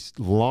me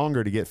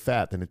longer to get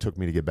fat than it took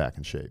me to get back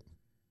in shape.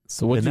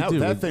 So what you do?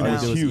 That thing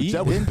was huge.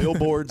 That was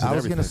billboards. I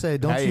was going to say,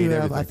 don't you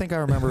have? I think I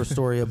remember a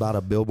story about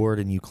a billboard,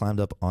 and you climbed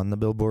up on the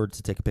billboard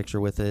to take a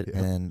picture with it,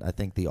 and I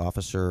think the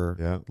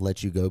officer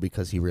let you go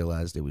because he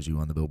realized it was you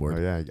on the billboard.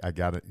 Oh yeah, I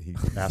got it. He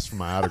asked for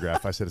my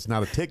autograph. I said, "It's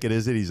not a ticket,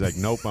 is it?" He's like,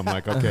 "Nope." I'm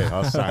like, "Okay,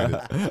 I'll sign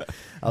it."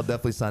 I'll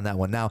definitely sign that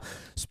one. Now,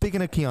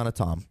 speaking of Kiana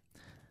Tom,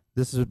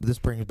 this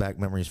brings back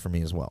memories for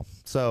me as well.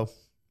 So,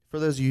 for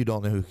those of you who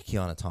don't know who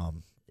Kiana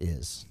Tom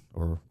is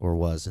or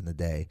was in the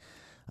day.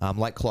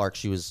 Like Clark,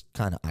 she was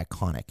kind of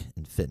iconic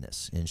in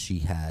fitness, and she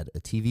had a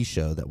TV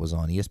show that was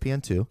on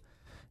ESPN2.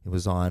 It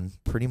was on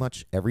pretty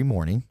much every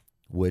morning,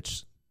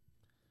 which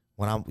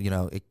when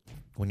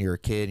you're a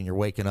kid and you're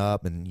waking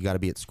up and you got to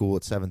be at school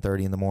at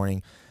 7:30 in the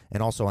morning,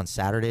 and also on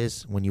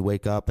Saturdays when you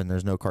wake up and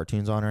there's no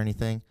cartoons on or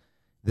anything,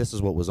 this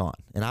is what was on.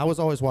 And I was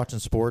always watching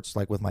sports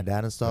like with my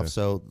dad and stuff,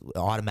 so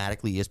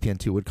automatically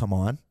ESPN2 would come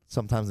on,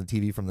 sometimes on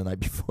TV from the night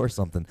before or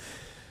something.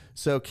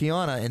 So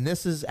Kiana, and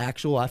this is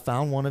actual. I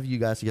found one of you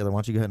guys together. Why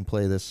don't you go ahead and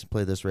play this,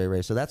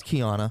 Ray? So that's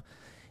Kiana,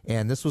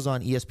 and this was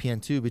on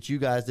ESPN2. But you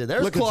guys did.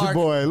 There's Clark. Look at your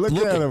boy.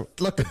 Look at him.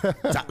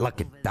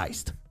 Looking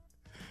diced.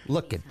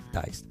 Looking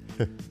diced.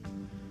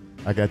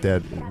 I got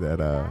that.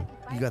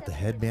 You got the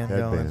headband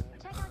going.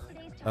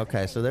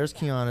 Okay, so there's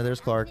Kiana.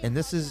 There's Clark, and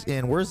this is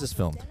in. Where's this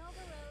filmed?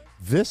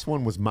 This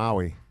one was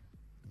Maui.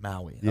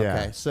 Maui. Yeah.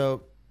 Okay,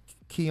 so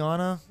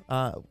Kiana,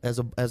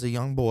 as a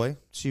young boy,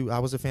 I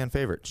was a fan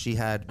favorite. She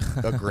had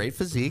a great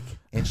physique,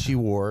 and she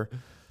wore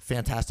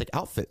fantastic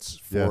outfits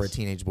for a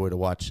teenage boy to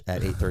watch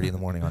at 8:30 in the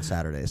morning on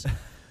Saturdays.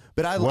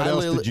 But what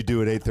else did you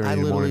do at 8:30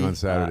 in the morning on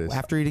Saturdays?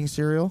 After eating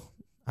cereal,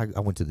 I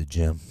went to the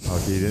gym.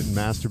 Okay, you didn't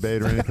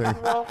masturbate or anything?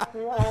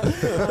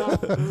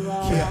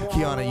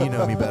 Kiana, you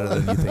know me better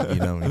than you think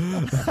you know me.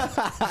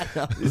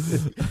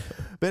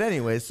 But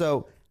anyway,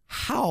 so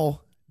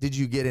how did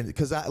you get in?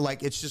 Because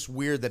it's just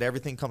weird that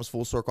everything comes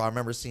full circle. I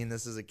remember seeing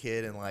this as a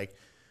kid, and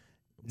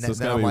so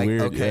now I'm like,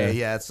 weird, okay,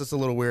 yeah, it's just a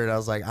little weird. I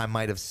was like, I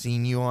might have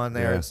seen you on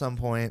there at some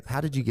point. How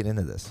did you get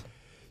into this?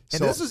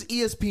 And this was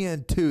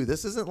ESPN2.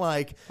 This isn't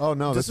like, oh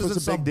no, this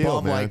was a big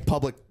deal, man. Like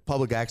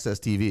public access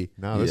TV.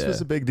 No, this was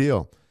a big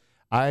deal.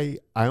 I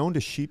owned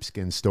a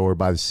sheepskin store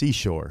by the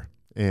seashore.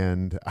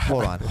 And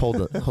hold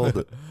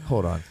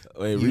on.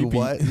 Wait, you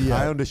what? Yeah.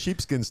 I owned a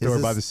sheepskin store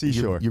by the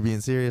seashore. You're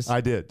being serious?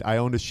 I did. I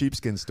owned a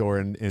sheepskin store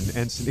in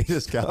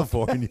Encinitas,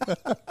 California.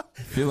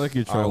 I feel like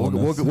you're trolling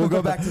us. We'll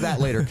go back to that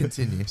later.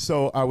 Continue.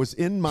 So I was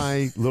in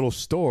my little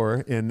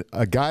store, and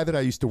a guy that I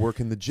used to work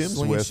in the gyms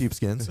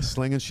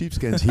slinging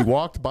sheepskins. He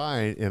walked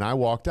by, and I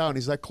walked out, and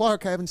he's like,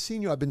 "Clark, I haven't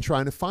seen you. I've been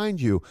trying to find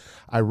you."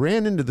 I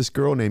ran into this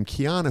girl named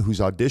Kiana who's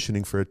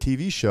auditioning for a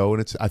TV show,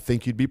 and I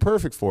think you'd be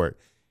perfect for it.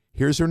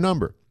 Here's her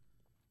number.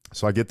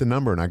 So I get the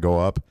number, and I go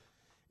up,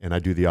 and I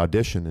do the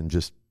audition and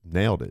just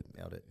nailed it.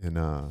 And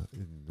the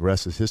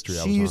rest is history.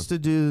 She used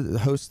to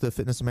host the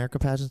Fitness America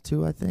pageants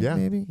too, I think,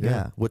 maybe?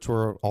 Yeah. Which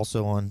were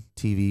also on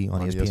TV,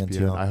 on ESPN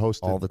too. I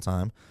hosted all the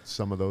time.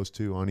 Some of those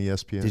too on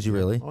ESPN. Did you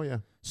really? Oh, yeah.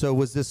 So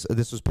was this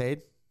was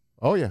paid?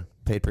 Oh, yeah.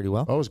 Paid pretty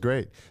well? Oh, it was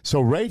great.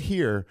 So right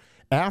here,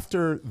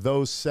 after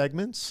those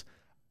segments,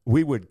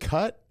 we would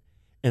cut,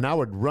 and I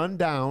would run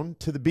down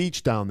to the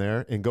beach down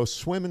there and go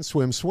swim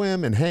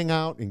and hang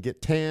out and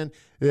get tan.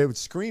 They would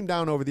scream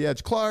down over the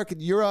edge, "Clark,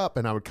 you're up."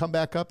 And I would come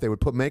back up. They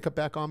would put makeup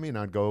back on me, and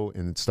I'd go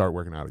and start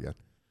working out again.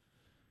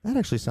 That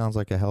actually sounds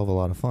like a hell of a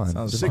lot of fun.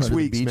 Sounds 6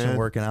 weeks, beach man. And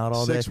working out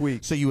all day. 6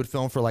 weeks. So you would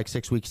film for like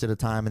 6 weeks at a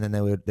time, and then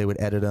they would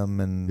edit them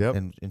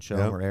and show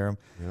them or air them.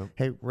 Yep.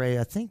 Hey Ray,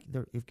 I think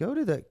if go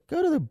to the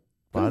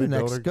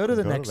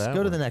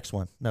next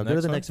one. No, go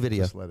to the next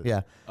video.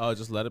 Yeah. Oh,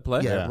 just let it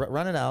play? Yeah.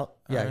 Run it out.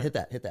 Yeah. right. Hit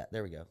that.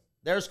 There we go.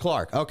 There's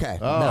Clark. Okay.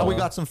 Now we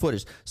got some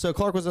footage. So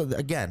Clark was,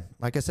 again,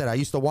 like I said, I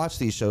used to watch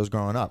these shows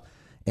growing up,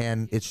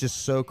 and it's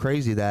just so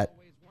crazy that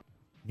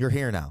you're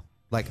here now.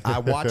 Like, I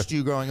watched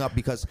you growing up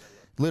because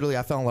literally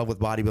I fell in love with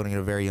bodybuilding at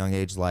a very young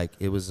age. Like,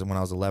 it was when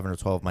I was 11 or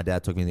 12. My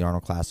dad took me to the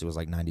Arnold class. It was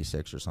like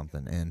 96 or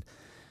something. And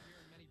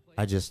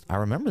I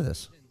remember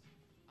this.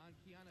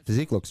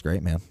 Physique looks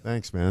great, man.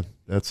 Thanks, man.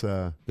 That's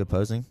good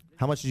posing.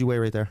 How much did you weigh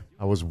right there?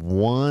 I was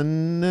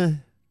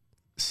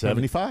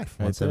 175.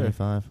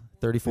 175.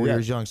 34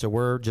 years young. So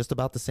we're just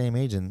about the same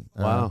age. And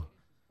wow.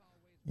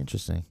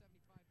 Interesting.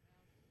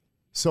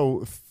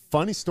 So,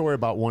 funny story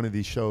about one of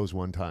these shows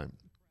one time.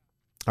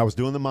 I was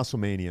doing the Muscle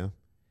Mania,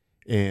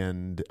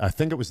 and I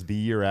think it was the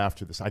year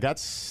after this. I got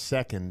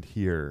second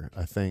here,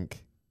 I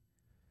think.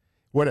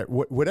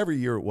 Whatever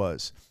year it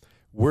was.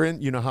 We're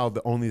in, you know how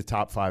only the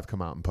top 5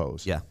 come out and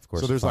pose. Yeah, of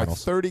course. So there's finals.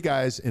 like 30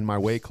 guys in my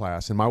weight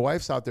class, and my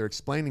wife's out there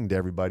explaining to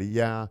everybody,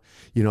 the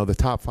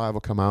top 5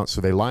 will come out. So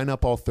they line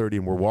up all 30,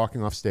 and we're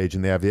walking off stage,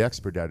 and they have the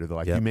expediter. They're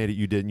like, you made it,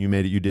 you didn't, you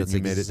made it, you didn't,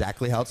 you made it. That's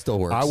exactly how it still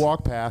works. I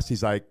walk past,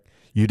 he's like,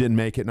 you didn't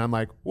make it. And I'm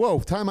like, whoa,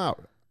 time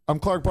out. I'm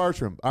Clark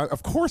Bartram.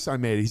 Of course I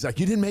made it. He's like,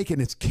 you didn't make it,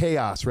 and it's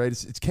chaos, right?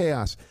 It's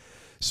chaos.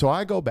 So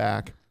I go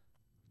back,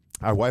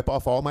 I wipe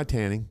off all my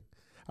tanning,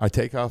 I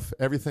take off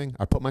everything.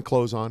 I put my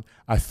clothes on.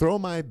 I throw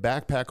my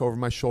backpack over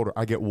my shoulder.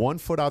 I get 1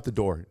 foot out the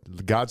door.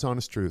 God's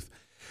honest truth.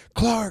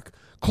 Clark,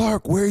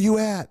 where are you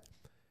at?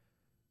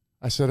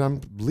 I said,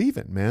 I'm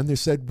leaving, man. They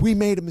said, we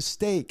made a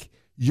mistake.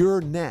 You're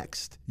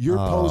next. You're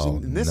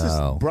posing. And this is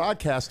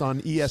broadcast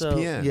on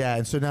ESPN.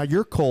 And so now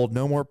you're cold.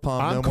 No more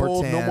pump. I'm no cold,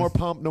 more tan. No more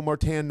pump. No more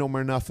tan. No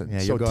more nothing. Yeah,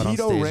 so you're going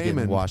Tito on stage Raymond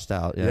getting washed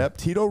out. Yeah. Yep.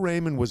 Tito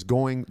Raymond was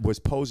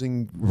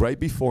posing right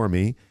before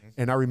me.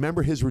 And I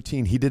remember his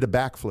routine. He did a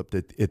backflip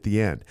at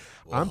the end.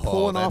 I'm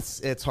pulling off.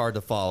 It's hard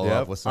to follow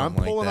up with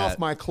something I'm pulling off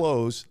my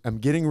clothes. I'm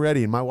getting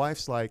ready. And my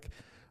wife's like,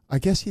 I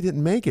guess he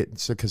didn't make it.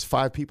 So, because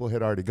 5 people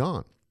had already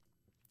gone.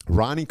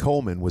 Ronnie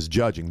Coleman was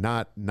judging,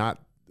 not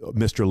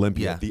Mr.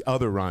 Olympia, the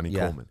other Ronnie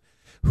Coleman,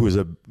 who is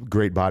a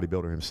great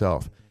bodybuilder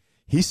himself.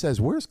 He says,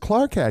 where's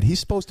Clark at?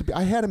 He's supposed to be.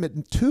 I had him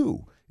at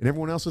 2. And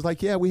everyone else was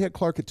like, yeah, we had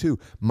Clark at 2.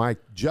 My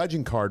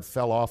judging card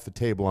fell off the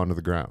table onto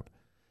the ground.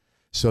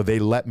 So they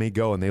let me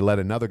go, and they let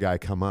another guy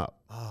come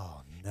up. Oh,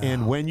 no.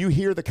 And when you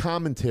hear the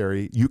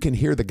commentary, you can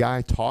hear the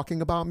guy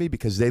talking about me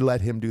because they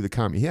let him do the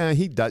comment. Yeah,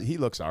 he does. He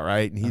looks all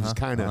right. And he just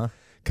kind of,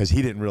 because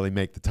he didn't really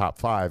make the top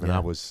 5, and I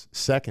was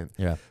second.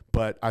 Yeah.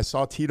 But I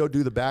saw Tito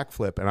do the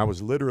backflip, and I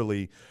was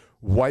literally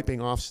wiping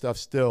off stuff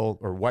still,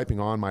 or wiping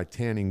on my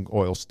tanning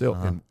oil still,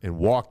 and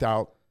walked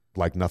out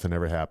like nothing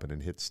ever happened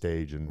and hit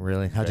stage. And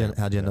really? How'd you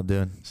end up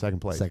doing?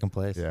 Second place. Second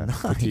place. Yeah.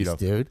 Nice, Tito.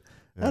 dude.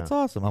 That's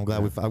awesome. I'm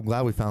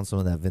glad we found some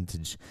of that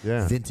vintage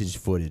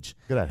footage.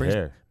 Look at that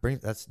hair.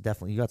 That's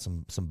definitely, you got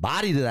some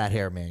body to that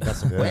hair, man. You got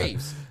some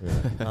waves.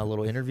 A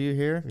little interview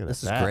here.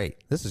 This is great.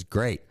 This is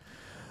great.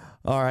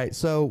 All right,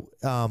 so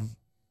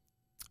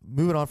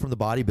moving on from the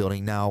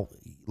bodybuilding now.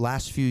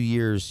 Last few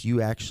years,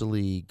 you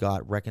actually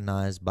got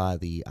recognized by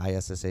the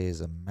ISSA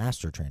as a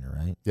master trainer,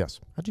 right? Yes.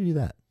 How'd you do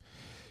that?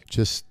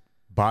 Just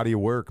body of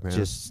work, man.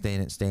 Just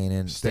staying active in the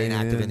industry.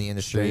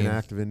 Staying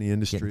active in the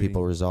industry. Getting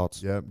people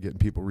results. Yep, getting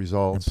people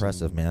results.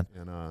 Impressive, man.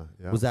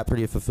 And, Was that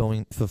pretty a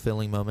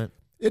fulfilling moment?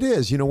 It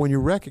is. You know, when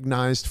you're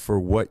recognized for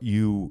what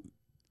you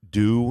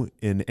do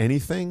in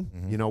anything,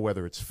 you know,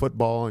 whether it's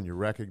football and you're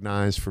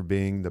recognized for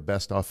being the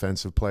best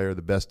offensive player,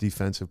 the best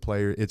defensive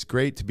player, it's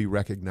great to be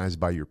recognized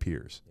by your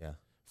peers. Yeah.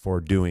 For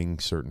doing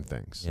certain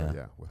things. Yeah,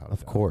 so, without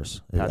of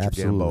course. Patrick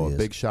Gamboa. Is.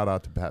 Big shout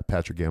out to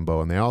Patrick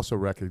Gamboa. And they also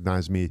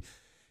recognized me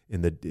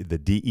in the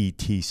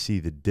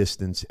DETC, the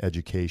Distance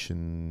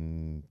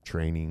Education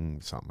Training,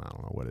 something. I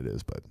don't know what it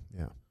is, but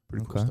yeah,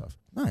 pretty cool stuff.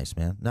 Nice,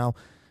 man. Now,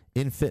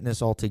 in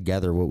fitness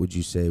altogether, what would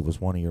you say was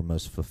one of your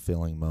most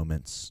fulfilling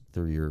moments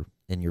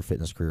in your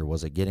fitness career?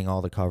 Was it getting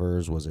all the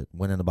covers? Was it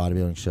winning the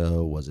bodybuilding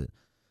show? Was it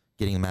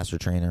getting a master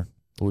trainer?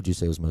 What would you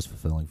say was most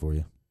fulfilling for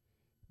you?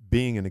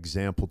 Being an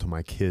example to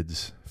my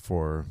kids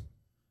for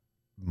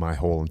my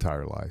whole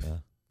entire life. Yeah.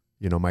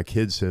 You know, my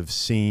kids have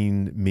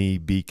seen me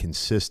be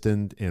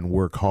consistent and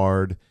work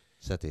hard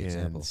Set the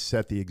example. And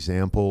set the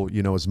example.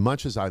 You know, as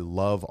much as I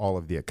love all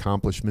of the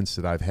accomplishments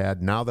that I've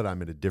had, now that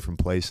I'm at a different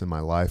place in my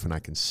life and I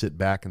can sit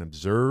back and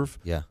observe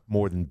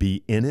more than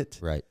be in it.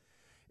 Right.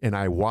 And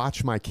I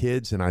watch my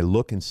kids and I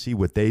look and see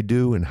what they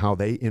do and how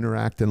they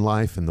interact in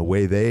life and the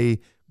way they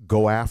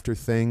go after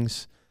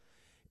things.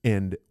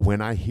 And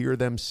when I hear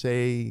them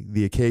say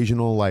the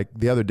occasional, like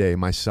the other day,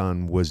 my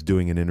son was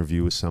doing an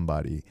interview with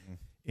somebody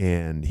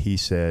and he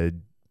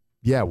said,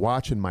 yeah,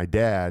 watching my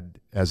dad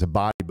as a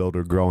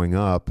bodybuilder growing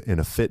up and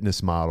a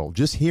fitness model,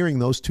 just hearing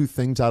those two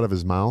things out of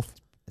his mouth.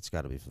 It's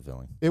got to be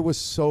fulfilling. It was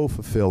so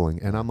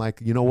fulfilling. And I'm like,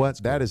 you know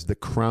what? That is the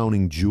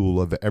crowning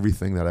jewel of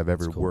everything that I've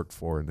ever worked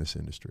for in this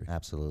industry.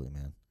 Absolutely,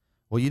 man.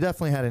 Well, you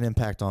definitely had an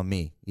impact on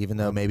me, even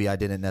though maybe I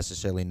didn't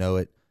necessarily know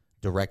it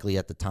directly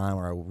at the time,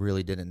 or I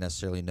really didn't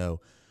necessarily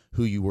know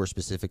who you were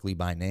specifically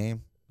by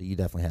name, but you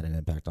definitely had an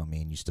impact on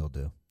me, and you still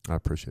do. I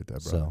appreciate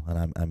that, brother. So,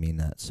 and I mean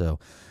that. So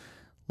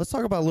let's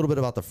talk about a little bit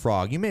about the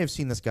frog. You may have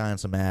seen this guy in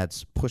some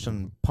ads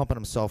pumping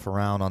himself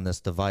around on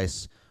this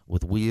device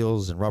with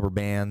wheels and rubber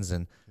bands.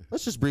 And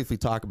let's just briefly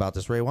talk about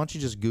this, Ray. Why don't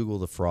you just Google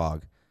the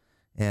frog?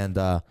 And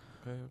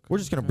we're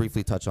just going to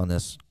briefly touch on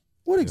this.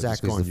 What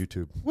exactly is on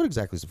YouTube? What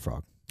exactly is the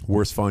frog?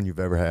 Worst fun you've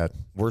ever had.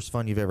 Worst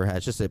fun you've ever had.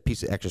 It's just a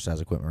piece of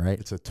exercise equipment, right?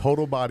 It's a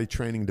total body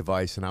training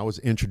device, and I was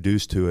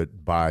introduced to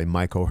it by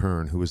Mike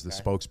O'Hearn, who was the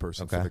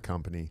spokesperson for the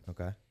company.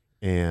 Okay.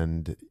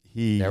 And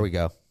he... There we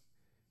go.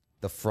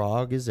 The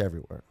frog is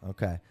everywhere.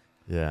 Okay.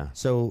 Yeah.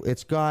 So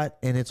it's got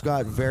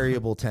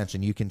variable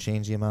tension. You can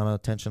change the amount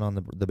of tension on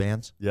the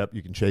bands? Yep,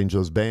 you can change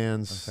those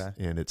bands,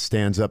 and it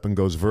stands up and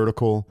goes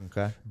vertical.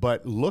 Okay.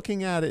 But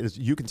looking at it,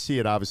 you can see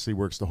it obviously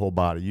works the whole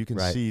body. You can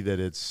see that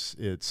it's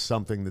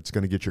something that's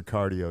going to get your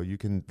cardio. You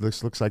can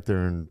looks like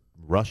they're in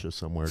Russia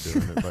somewhere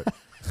doing it,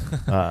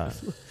 but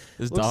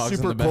this dog's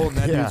super in the cold, and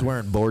back. that dude's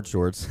wearing board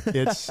shorts.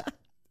 It's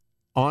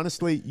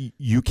honestly,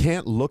 you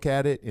can't look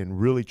at it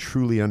and really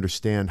truly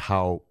understand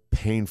how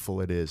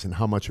painful it is and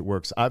how much it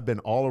works. I've been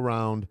all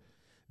around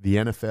the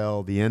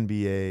NFL, the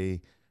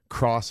NBA,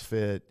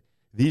 CrossFit.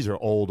 These are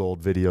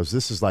old videos.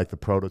 This is like the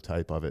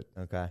prototype of it.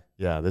 Okay.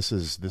 Yeah, this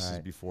is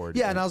before.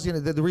 Yeah, and I was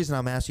the reason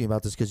I'm asking you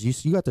about this because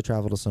you got to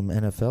travel to some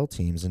NFL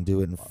teams and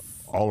do it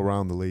all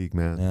around the league,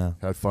 man. Yeah,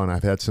 had fun.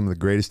 I've had some of the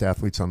greatest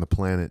athletes on the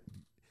planet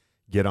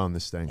get on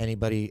this thing.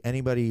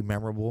 Anybody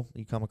memorable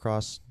you come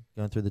across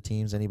going through the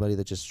teams? Anybody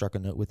that just struck a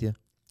note with you?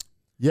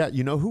 Yeah,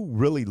 you know who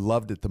really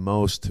loved it the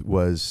most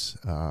was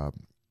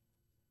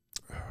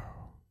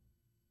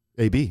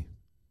AB,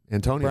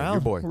 Antonio, Brown? your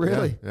boy.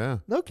 Really? Yeah.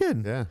 No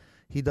kidding. Yeah.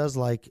 He does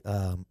like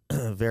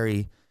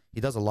he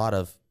does a lot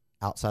of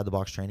outside the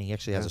box training. He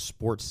actually has a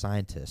sports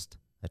scientist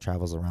that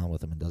travels around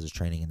with him and does his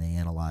training, and they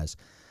analyze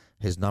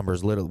his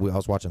numbers. Literally, I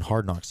was watching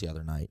Hard Knocks the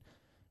other night,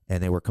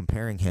 and they were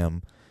comparing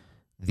him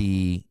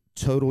the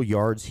total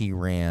yards he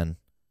ran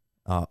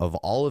of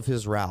all of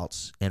his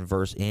routes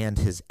and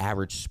his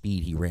average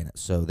speed he ran it.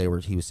 So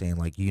he was saying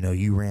like,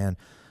 you ran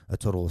a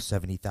total of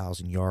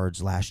 70,000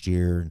 yards last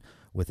year and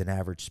with an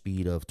average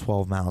speed of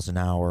 12 miles an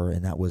hour,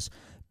 and that was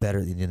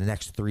better than the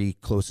next three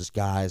closest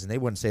guys. And they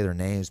wouldn't say their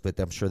names, but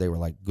I'm sure they were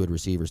like good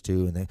receivers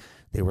too, and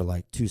they were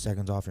like 2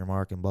 seconds off your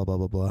mark and blah blah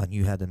blah blah, and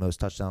you had the most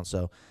touchdowns.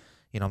 So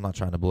I'm not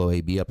trying to blow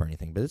AB up or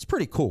anything, but it's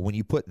pretty cool when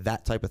you put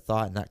that type of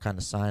thought and that kind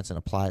of science and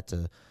apply it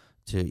to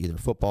either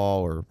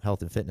football or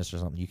health and fitness or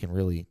something. You can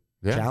really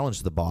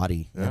challenge the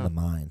body and the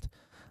mind.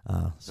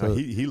 So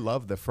he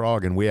loved the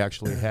frog, and we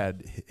actually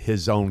had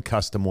his own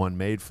custom one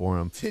made for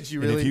him. Did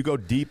you really? And if you go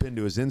deep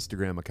into his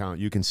Instagram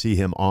account, you can see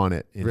him on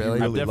it. And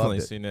really? I've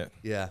definitely seen it.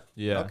 Yeah.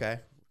 Yeah. Okay.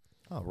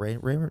 Oh, Ray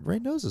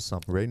knows us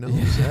something. Ray knows.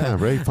 Yeah,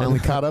 Ray finally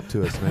caught up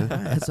to us, man.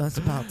 That's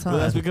about time.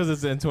 Well, that's because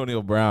it's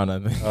Antonio Brown, I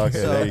think. Okay,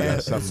 there you go.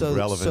 Something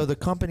relevant. So the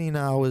company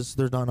now there's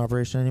not in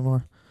operation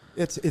anymore?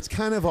 It's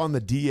kind of on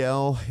the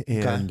DL,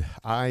 and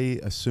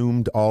I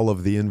assumed all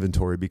of the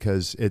inventory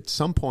because at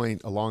some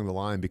point along the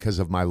line, because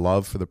of my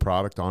love for the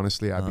product,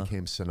 honestly, I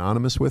became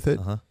synonymous with it,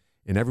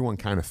 and everyone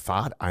kind of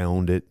thought I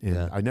owned it,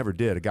 and I never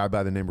did. A guy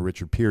by the name of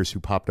Richard Pierce, who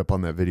popped up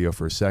on that video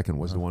for a second,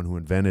 was the one who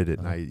invented it,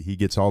 and he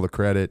gets all the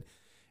credit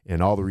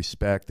and all the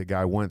respect. The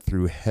guy went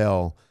through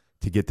hell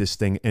to get this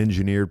thing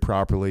engineered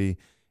properly,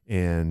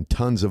 and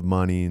tons of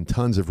money and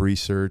tons of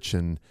research,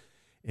 and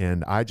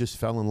I just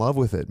fell in love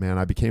with it, man.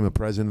 I became a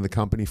president of the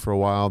company for a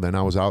while. Then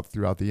I was out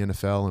throughout the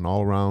NFL and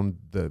all around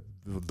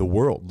the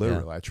world,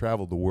 literally. I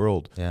traveled the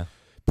world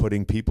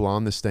putting people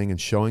on this thing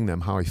and showing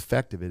them how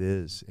effective it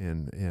is.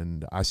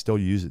 And I still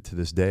use it to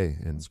this day.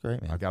 And that's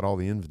great, man. I got all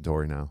the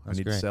inventory now. That's I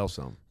need great. to sell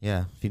some.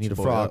 Yeah, if you need a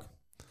frog,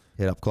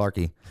 hit up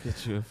Clarky.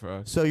 Get you a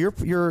frog. So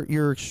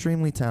you're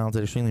extremely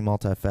talented, extremely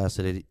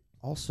multifaceted.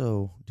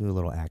 Also do a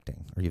little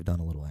acting, or you've done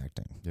a little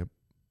acting. Yep.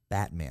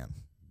 Batman.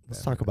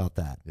 Let's talk about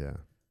that. Yeah.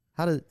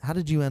 How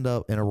did you end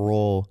up in a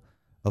role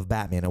of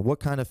Batman, and what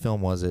kind of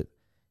film was it,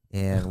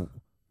 and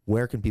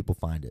where can people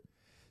find it?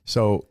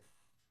 So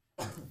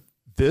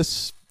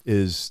it's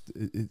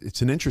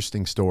an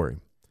interesting story.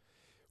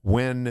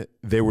 When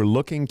they were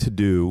looking to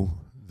do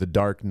The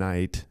Dark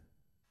Knight,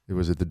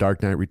 Was it The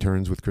Dark Knight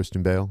Returns with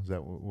Christian Bale? Is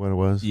that what it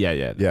was? Yeah.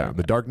 Yeah,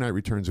 The Dark Knight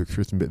Returns with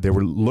Christian Bale. They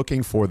were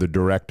looking for the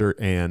director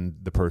and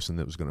the person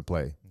that was going to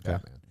play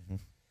Batman. Mm-hmm.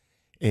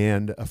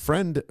 And a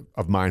friend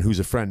of mine, who's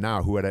a friend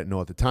now, who I didn't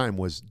know at the time,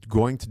 was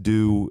going to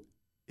do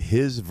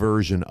his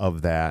version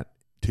of that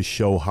to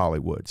show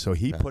Hollywood. So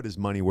he put his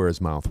money where his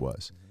mouth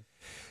was.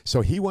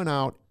 So he went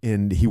out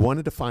and he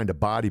wanted to find a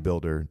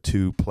bodybuilder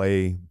to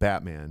play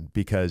Batman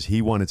because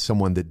he wanted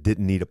someone that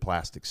didn't need a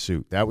plastic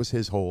suit. That was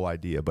his whole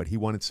idea, but he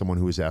wanted someone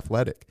who was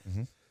athletic.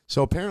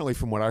 So apparently,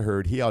 from what I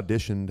heard, he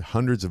auditioned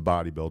hundreds of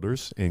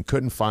bodybuilders and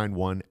couldn't find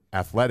one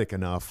athletic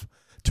enough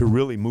to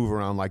really move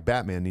around like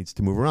Batman needs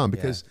to move around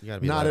because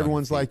not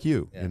everyone's like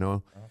you, you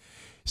know?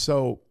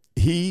 So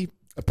he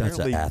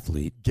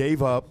apparently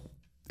gave up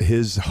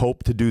his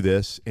hope to do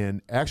this,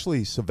 and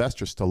actually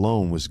Sylvester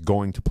Stallone was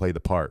going to play the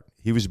part.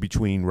 He was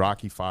between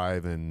Rocky V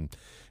and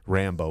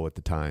Rambo at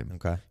the time.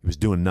 Okay. He was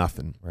doing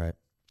nothing. Right.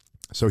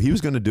 So he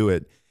was going to do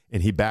it,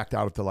 and he backed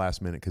out at the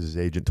last minute because his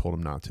agent told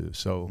him not to.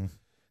 So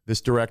this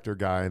director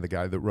guy, the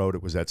guy that wrote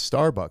it, was at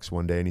Starbucks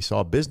one day, and he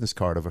saw a business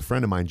card of a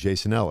friend of mine,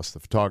 Jason Ellis,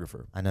 the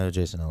photographer. I know who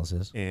Jason Ellis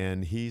is.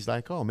 And he's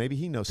like, oh, maybe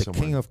he knows The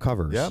someone. king of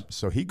covers. Yep.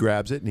 So he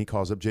grabs it, and he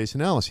calls up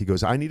Jason Ellis. He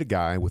goes, I need a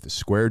guy with a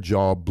square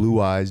jaw,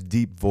 blue eyes,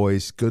 deep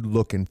voice,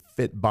 good-looking,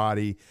 fit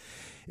body.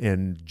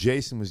 And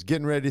Jason was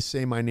getting ready to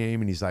say my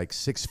name, and he's like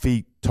 6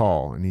 feet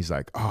tall. And he's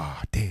like,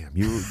 oh, damn,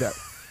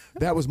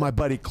 that was my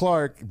buddy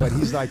Clark, but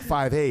he's like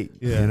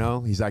 5'8", you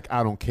know? He's like,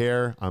 I don't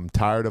care. I'm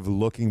tired of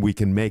looking. We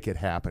can make it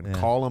happen. Yeah.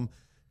 Call him.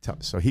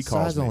 So he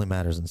calls Size me. only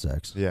matters in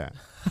sex. Yeah.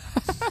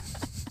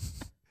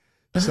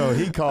 So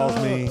he calls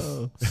me,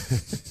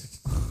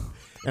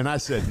 and I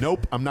said,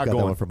 nope, I'm not Got that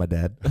going. one from my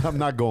dad. I'm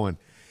not going.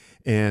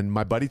 And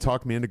my buddy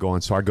talked me into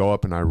going, so I go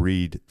up and I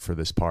read for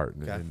this part.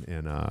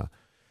 And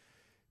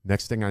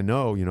next thing I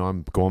know,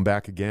 I'm going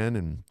back again,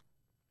 and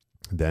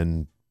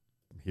then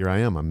here I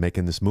am. I'm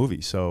making this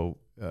movie. So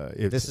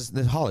This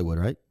is Hollywood,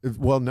 right?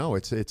 Well, no,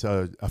 it's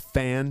a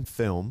fan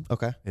film.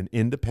 Okay. An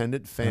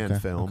independent fan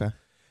film. Okay.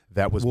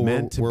 That was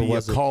meant to be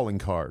a calling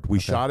card. We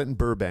Okay. shot it in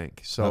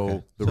Burbank.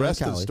 So the So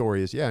rest in of the Cali.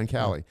 story is, in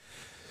Cali.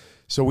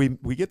 So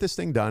we get this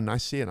thing done, and I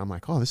see it, and I'm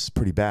like, oh, this is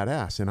pretty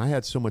badass. And I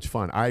had so much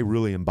fun. I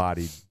really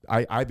embodied,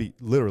 I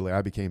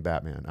became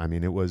Batman. I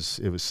mean, it was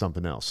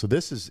something else. So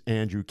this is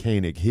Andrew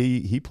Koenig.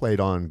 He played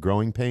on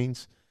Growing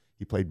Pains.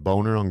 He played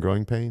Boner on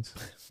Growing Pains.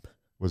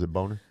 Was it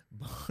Boner?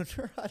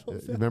 Boner? I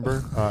don't know.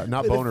 Remember?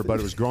 Not Boner, but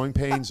it was Growing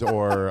Pains,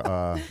 or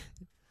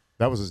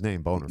that was his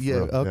name, Boner. for Yeah,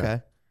 real.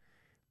 okay.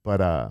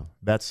 But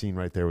that scene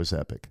right there was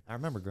epic. I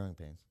remember Growing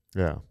Pains.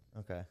 Yeah.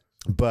 Okay.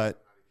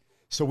 But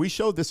so we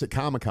showed this at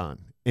Comic-Con,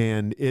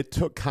 and it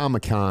took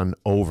Comic-Con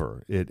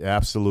over. It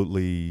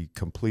absolutely,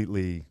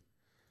 completely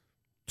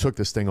took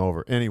this thing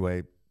over.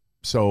 Anyway,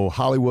 so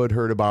Hollywood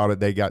heard about it.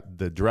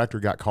 The director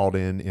got called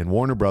in, and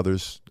Warner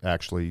Brothers,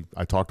 actually,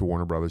 I talked to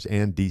Warner Brothers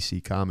and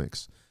DC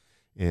Comics,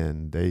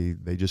 and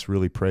they just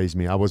really praised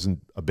me. I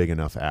wasn't a big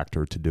enough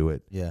actor to do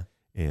it. Yeah.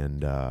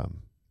 And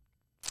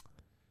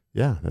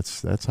yeah,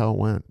 that's how it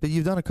went. But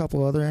you've done a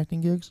couple other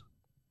acting gigs?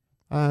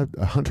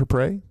 Hunter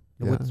Prey.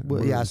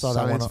 I saw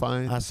that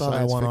one. I saw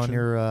that one on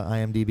your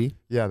IMDb.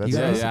 Yeah, that's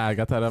Yeah, I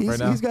got that up right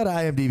now. He's got an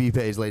IMDb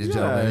page, ladies and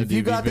gentlemen. If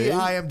you IMDb got the page.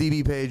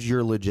 IMDb page,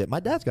 you're legit. My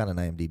dad's got an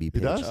IMDb page. He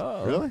does?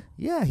 Oh. Really?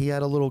 Yeah, he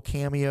had a little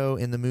cameo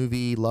in the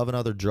movie Love and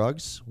Other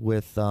Drugs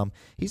with.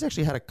 He's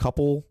actually had a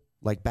couple.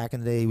 Like back in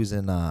the day, he was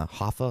in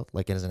Hoffa,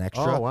 like as an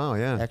extra. Oh, wow,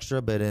 yeah.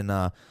 Extra, but in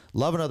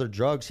Love and Other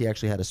Drugs, he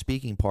actually had a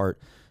speaking part.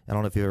 I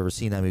don't know if you've ever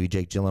seen that movie,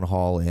 Jake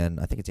Gyllenhaal, and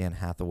I think it's Anne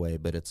Hathaway,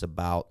 but it's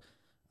about,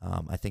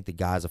 I think the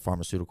guy's a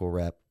pharmaceutical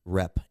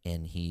rep,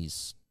 and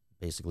he's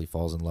basically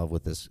falls in love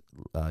with this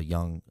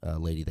young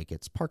lady that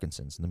gets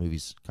Parkinson's, and the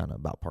movie's kind of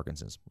about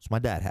Parkinson's, which my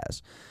dad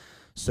has.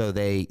 So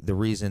the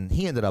reason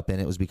he ended up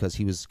in it was because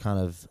he was kind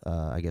of,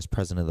 I guess,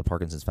 president of the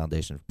Parkinson's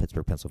Foundation of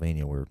Pittsburgh,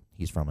 Pennsylvania, where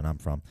he's from and I'm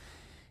from.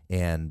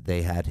 And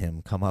they had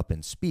him come up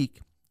and speak.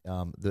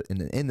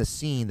 In the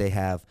scene,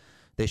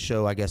 they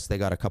show, I guess they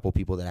got a couple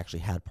people that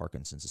actually had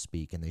Parkinson's to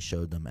speak, and they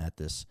showed them at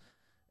this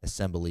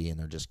assembly, and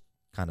they're just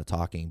kind of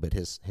talking. But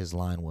his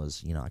line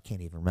was, I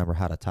can't even remember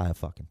how to tie a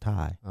fucking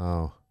tie.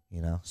 Oh.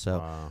 So,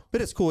 wow.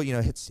 But it's cool, it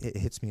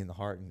hits me in the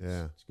heart, and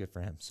Yeah. it's good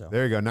for him. So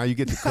There you go. Now you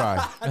get to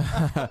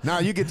cry. Now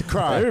you get to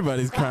cry.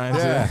 Everybody's crying.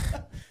 Yeah.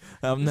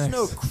 Up there's next.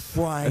 no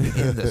crying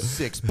in the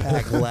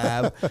SixPack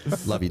Lab.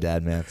 Love you,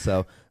 Dad, man.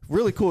 So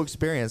really cool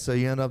experience. So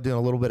you end up doing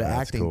a little bit of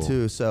That's acting cool.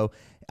 too. So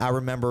I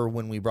remember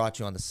when we brought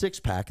you on the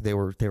SixPack, they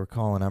were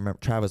calling. I remember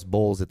Travis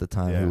Bowles at the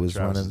time, Yeah, who was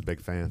Travis running. is a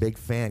big fan. Big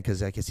fan,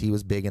 because I guess he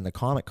was big in the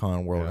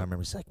Comic-Con world. Yeah. I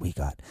remember he's like, we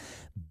got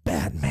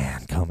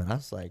Batman coming. I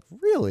was like,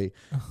 really?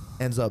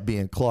 Ends up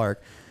being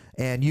Clark.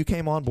 And you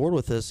came on board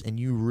with us, and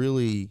you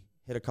really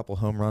hit a couple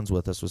home runs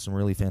with us with some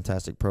really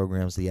fantastic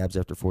programs, the Abs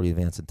After 40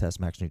 Advanced and Test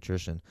Max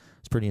Nutrition.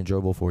 It's pretty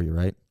enjoyable for you,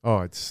 right?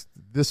 Oh,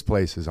 this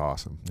place is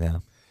awesome. Yeah.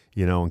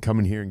 And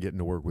coming here and getting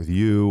to work with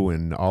you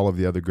and all of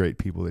the other great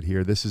people that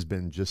here, this has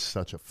been just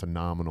such a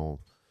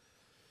phenomenal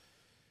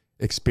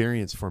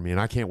experience for me, and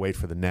I can't wait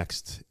for the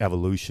next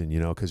evolution,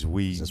 because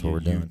That's what we're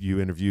doing. you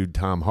interviewed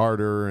Tom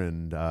Harder,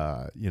 and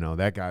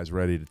that guy's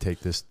ready to take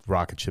this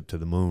rocket ship to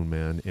the moon,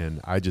 man.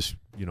 And I just,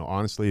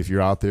 honestly, if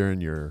you're out there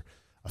and you're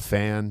a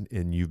fan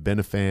and you've been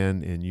a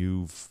fan and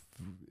you've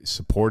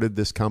supported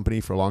this company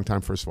for a long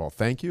time, first of all,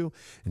 thank you,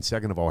 and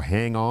second of all,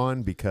 hang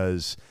on,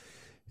 because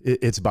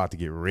it's about to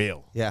get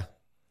real. Yeah,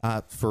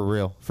 for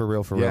real.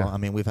 Yeah. I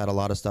mean, we've had a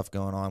lot of stuff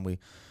going on.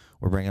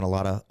 We're bringing a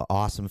lot of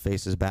awesome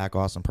faces back,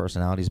 awesome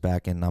personalities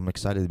back, and I'm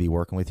excited to be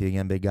working with you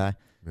again, big guy.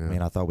 Yeah. I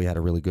mean, I thought we had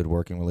a really good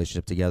working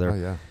relationship together. Oh,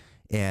 yeah.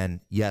 And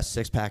yes,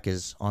 SixPack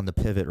is on the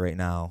pivot right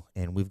now,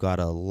 and we've got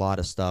a lot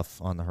of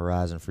stuff on the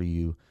horizon for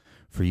you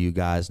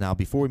guys. Now,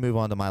 before we move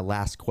on to my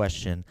last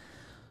question,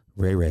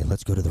 Ray,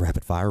 let's go to the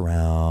rapid fire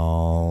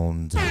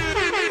round.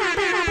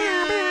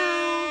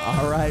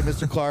 All right,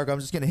 Mr. Clark, I'm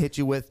just going to hit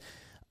you with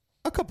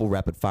a couple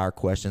rapid fire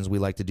questions. We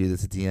like to do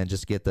this at the end,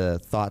 just get the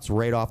thoughts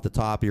right off the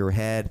top of your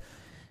head.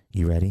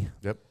 You ready?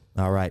 Yep.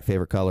 All right,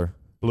 favorite color?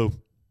 Blue.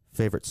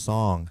 Favorite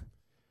song?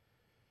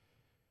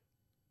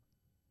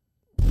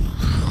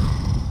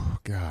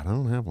 God, I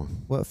don't have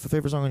one. What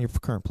favorite song on your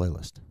current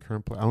playlist? I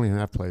don't even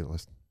have a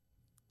playlist.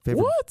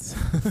 Favorite? What?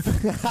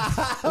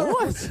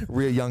 What?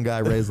 Real young guy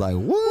Ray's like,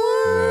 what?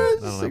 I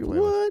don't It's have like, a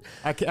playlist.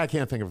 what? I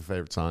can't think of a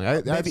favorite song.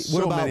 Maybe,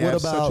 what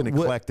about such an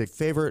eclectic.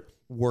 favorite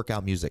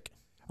workout music?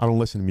 I don't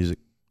listen to music.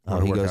 Oh,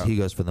 when I work out. he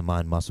goes for the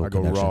mind muscle I go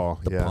connection. raw,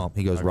 The yeah. pump.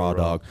 He goes I go raw raw.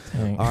 dog.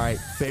 Dang. All right,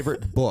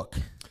 favorite book.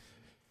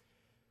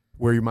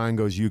 Where Your Mind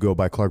Goes, You Go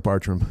by Clark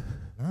Bartram.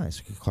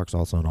 Nice. Clark's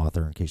also an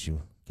author. In case you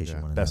want to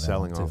know that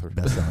best-selling one, too. author.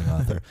 Best-selling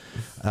author.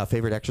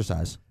 Favorite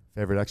exercise.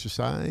 Favorite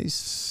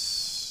exercise?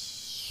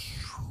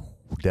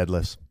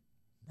 Deadlifts.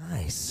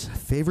 Nice.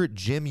 Favorite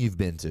gym you've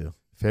been to.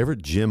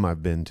 Favorite gym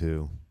I've been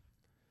to?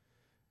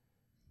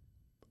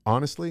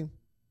 Honestly,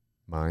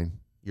 mine.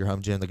 Your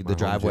home gym, the My home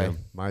driveway. gym.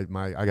 I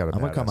got a I'm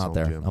gonna come badass out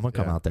there. home gym. I'm gonna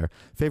come Yeah. out there.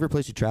 Favorite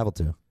place you traveled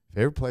to.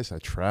 Favorite place I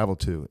travel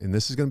to, and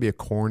this is going to be a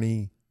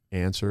corny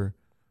answer,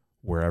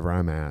 wherever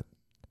I'm at,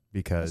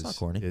 because That's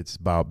not corny. it's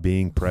about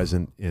being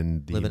present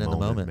in the Living in the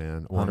moment,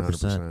 moment. man.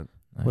 100%.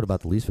 Nice. What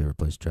about the least favorite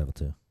place you traveled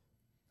to?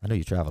 I know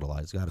you traveled a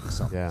lot. It's got to be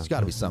something. Yeah. It's got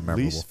to be something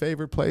memorable. Least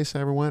favorite place I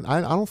ever went? I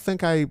don't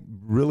think I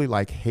really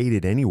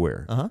hated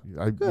anywhere.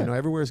 Uh-huh. Good.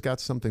 Everywhere's got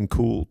something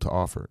cool to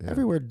offer. Yeah.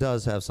 Everywhere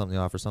does have something to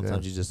offer.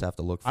 Sometimes Yeah. you just have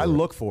to look for I it.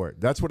 look for it.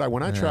 That's what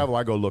when I Yeah. travel,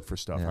 I go look for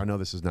stuff. Yeah. I know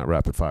this is not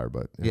rapid fire,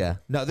 but Yeah.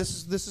 No,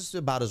 this is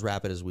about as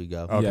rapid as we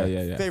go.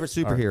 Okay. Yeah. Favorite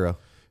superhero.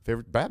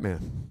 Favorite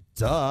Batman.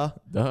 Duh.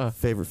 Duh.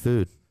 Favorite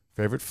food.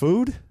 Favorite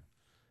food?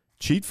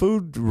 Cheat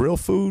food? Real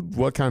food?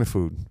 What kind of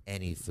food?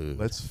 Any food.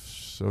 Okay.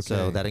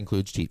 So that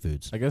includes cheat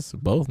foods. I guess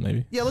both,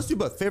 maybe. Yeah, let's do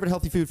both. Favorite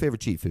healthy food,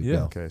 favorite cheat food. Yeah.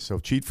 Go. Okay, so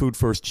cheat food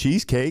first.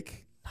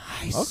 Cheesecake.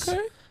 Nice. Okay.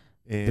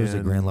 And There's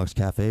a Grand Lux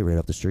Cafe right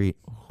up the street.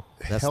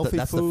 That's healthy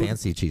the food.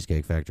 fancy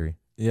Cheesecake Factory.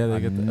 Yeah, they A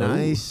get the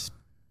nice,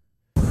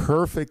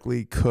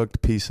 perfectly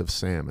cooked piece of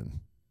salmon.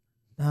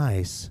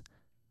 Nice.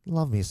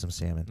 Love me some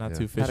salmon. Not Yeah.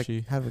 too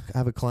fishy.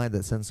 Have a client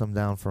that sends some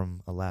down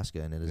from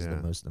Alaska, and it is Yeah.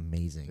 the most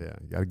amazing. Yeah,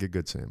 you got to get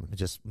good salmon. It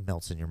just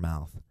melts in your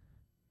mouth.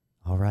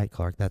 All right,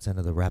 Clark, that's end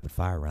of the rapid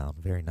fire round.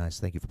 Very nice.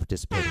 Thank you for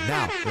participating.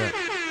 Now,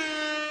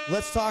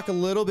 let's talk a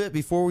little bit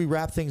before we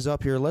wrap things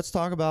up here. Let's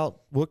talk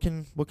about what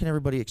can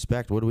everybody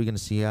expect? What are we going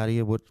to see out of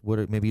you?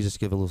 Maybe just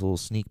give a little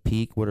sneak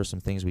peek. What are some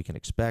things we can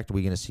expect? Are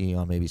we going to see you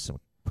on maybe some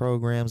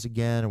programs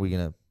again? Are we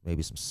going to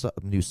maybe some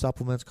new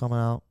supplements coming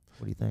out?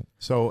 What do you think?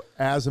 So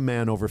as a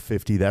man over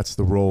 50, that's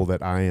the role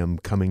that I am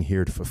coming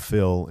here to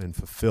fulfill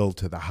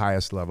to the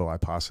highest level I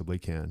possibly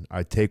can.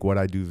 I take what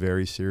I do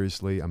very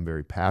seriously. I'm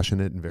very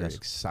passionate and very Yes.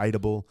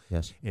 excitable.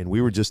 Yes. And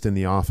we were just in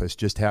the office,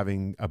 just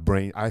having a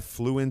brain. I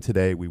flew in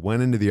today. We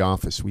went into the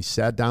office. We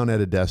sat down at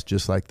a desk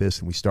just like this,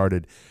 and we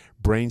started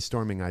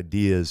brainstorming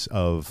ideas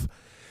of,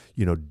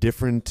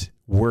 different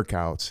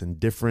workouts and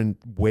different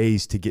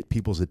ways to get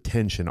people's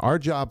attention. Our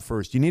job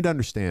first, you need to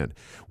understand,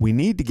 we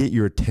need to get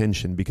your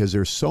attention because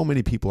there's so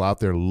many people out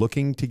there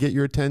looking to get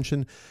your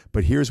attention.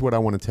 But here's what I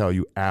want to tell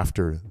you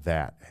after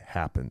that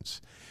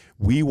happens.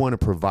 We want to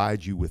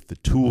provide you with the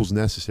tools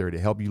necessary to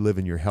help you live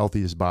in your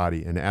healthiest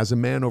body. And as a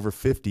man over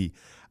 50,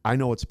 I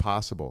know it's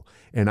possible.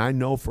 And I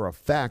know for a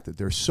fact that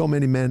there's so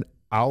many men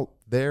out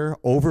there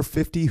over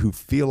 50 who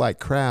feel like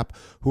crap,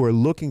 who are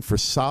looking for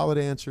solid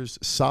answers,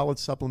 solid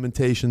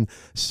supplementation,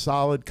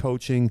 solid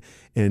coaching,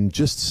 and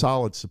just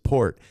solid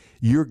support.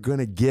 You're going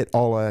to get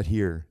all of that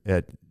here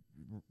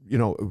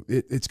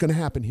it's going to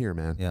happen here,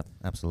 man. Yeah,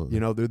 absolutely.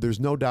 There's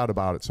no doubt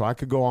about it. So I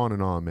could go on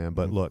and on, man,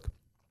 but look,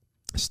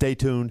 stay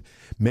tuned.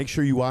 Make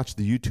sure you watch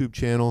the YouTube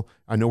channel.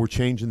 I know we're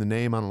changing the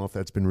name. I don't know if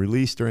that's been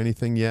released or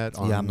anything yet.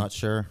 Yeah, I'm not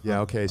sure.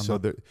 Yeah, okay.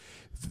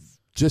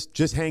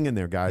 Just hang in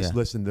there, guys. Yeah.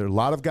 Listen, there are a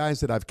lot of guys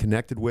that I've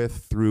connected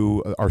with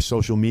through our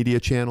social media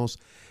channels.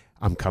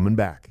 I'm coming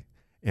back,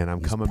 and I'm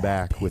coming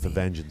back with a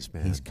vengeance,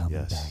 man. He's coming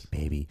Yes. back,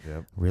 baby.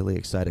 Yep. Really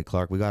excited,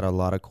 Clark. We got a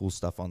lot of cool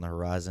stuff on the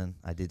horizon.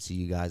 I did see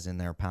you guys in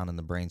there pounding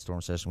the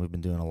brainstorm session. We've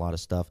been doing a lot of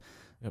stuff.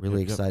 Yep,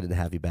 Really yep, yep. excited to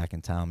have you back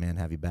in town, man.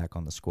 Have you back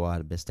on the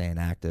squad. Been staying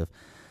active.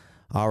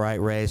 All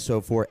right, Ray. So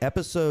for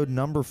episode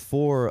number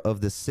 4 of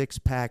the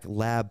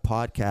SixpackLab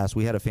podcast,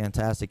 we had a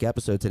fantastic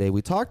episode today.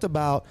 We talked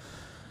about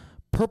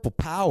purple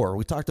power.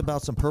 We talked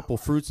about some purple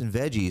fruits and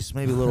veggies,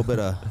 maybe a little bit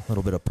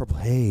of purple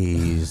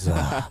haze,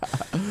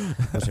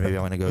 which maybe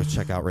I'm going to go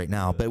check out right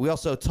now. But we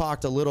also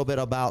talked a little bit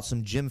about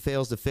some gym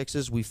fails to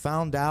fixes. We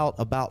found out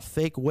about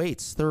fake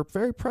weights. They're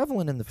very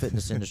prevalent in the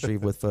fitness industry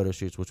with photo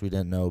shoots, which we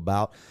didn't know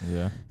about.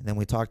 Yeah. And then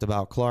we talked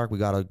about Clark. We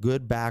got a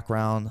good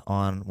background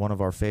on one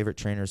of our favorite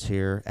trainers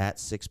here at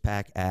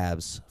SixPack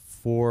Abs.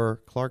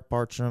 For Clark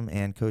Bartram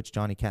and Coach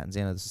Jonny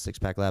Catanzano, this is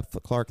SixPack Lab.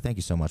 Clark, thank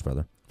you so much,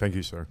 brother. Thank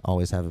you, sir.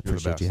 Always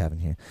appreciate you having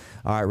here.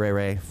 All right,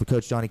 Ray. For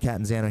Coach Jonny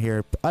Catanzano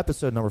here,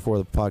 episode number 4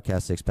 of the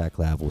podcast SixPack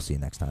Lab. We'll see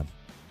you next time.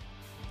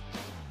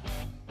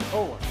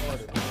 Oh,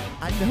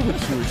 I know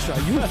what you were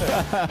trying.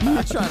 You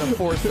were trying to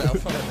force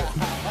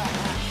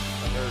that.